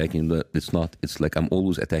you, it's not. It's like I'm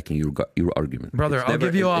always attacking your argument. Brother, I'll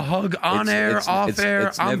give you a hug on air, off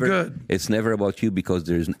air. I'm good. It's never about you because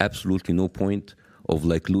there is absolutely no point of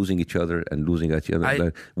like losing each other and losing at each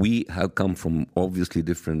other. We have come from obviously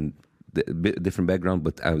different background,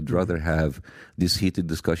 but I would rather have this heated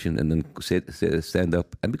discussion and then stand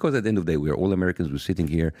up. And because at the end of the day, we are all Americans. We're sitting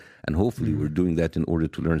here, and hopefully we're doing that in order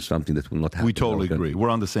to learn something that will not happen. We totally agree. We're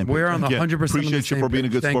on the same page. We're on the 100% Appreciate you for being a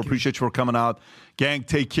good sport. Appreciate you for coming out. Gang,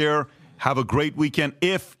 take care. Have a great weekend.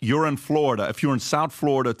 If you're in Florida, if you're in South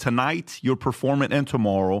Florida tonight, you're performing, and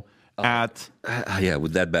tomorrow at...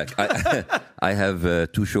 with that back. I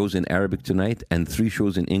have 2 shows in Arabic tonight and 3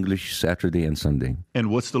 shows in English Saturday and Sunday. And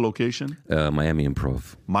what's the location? Miami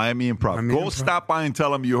Improv. Miami Improv. Stop by and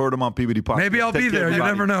tell them you heard them on PBD Podcast. Maybe I'll be there. You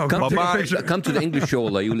never know. Come to the English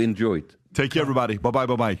show. You'll enjoy it. Take care, everybody.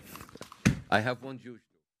 Bye-bye. I have one Jewish...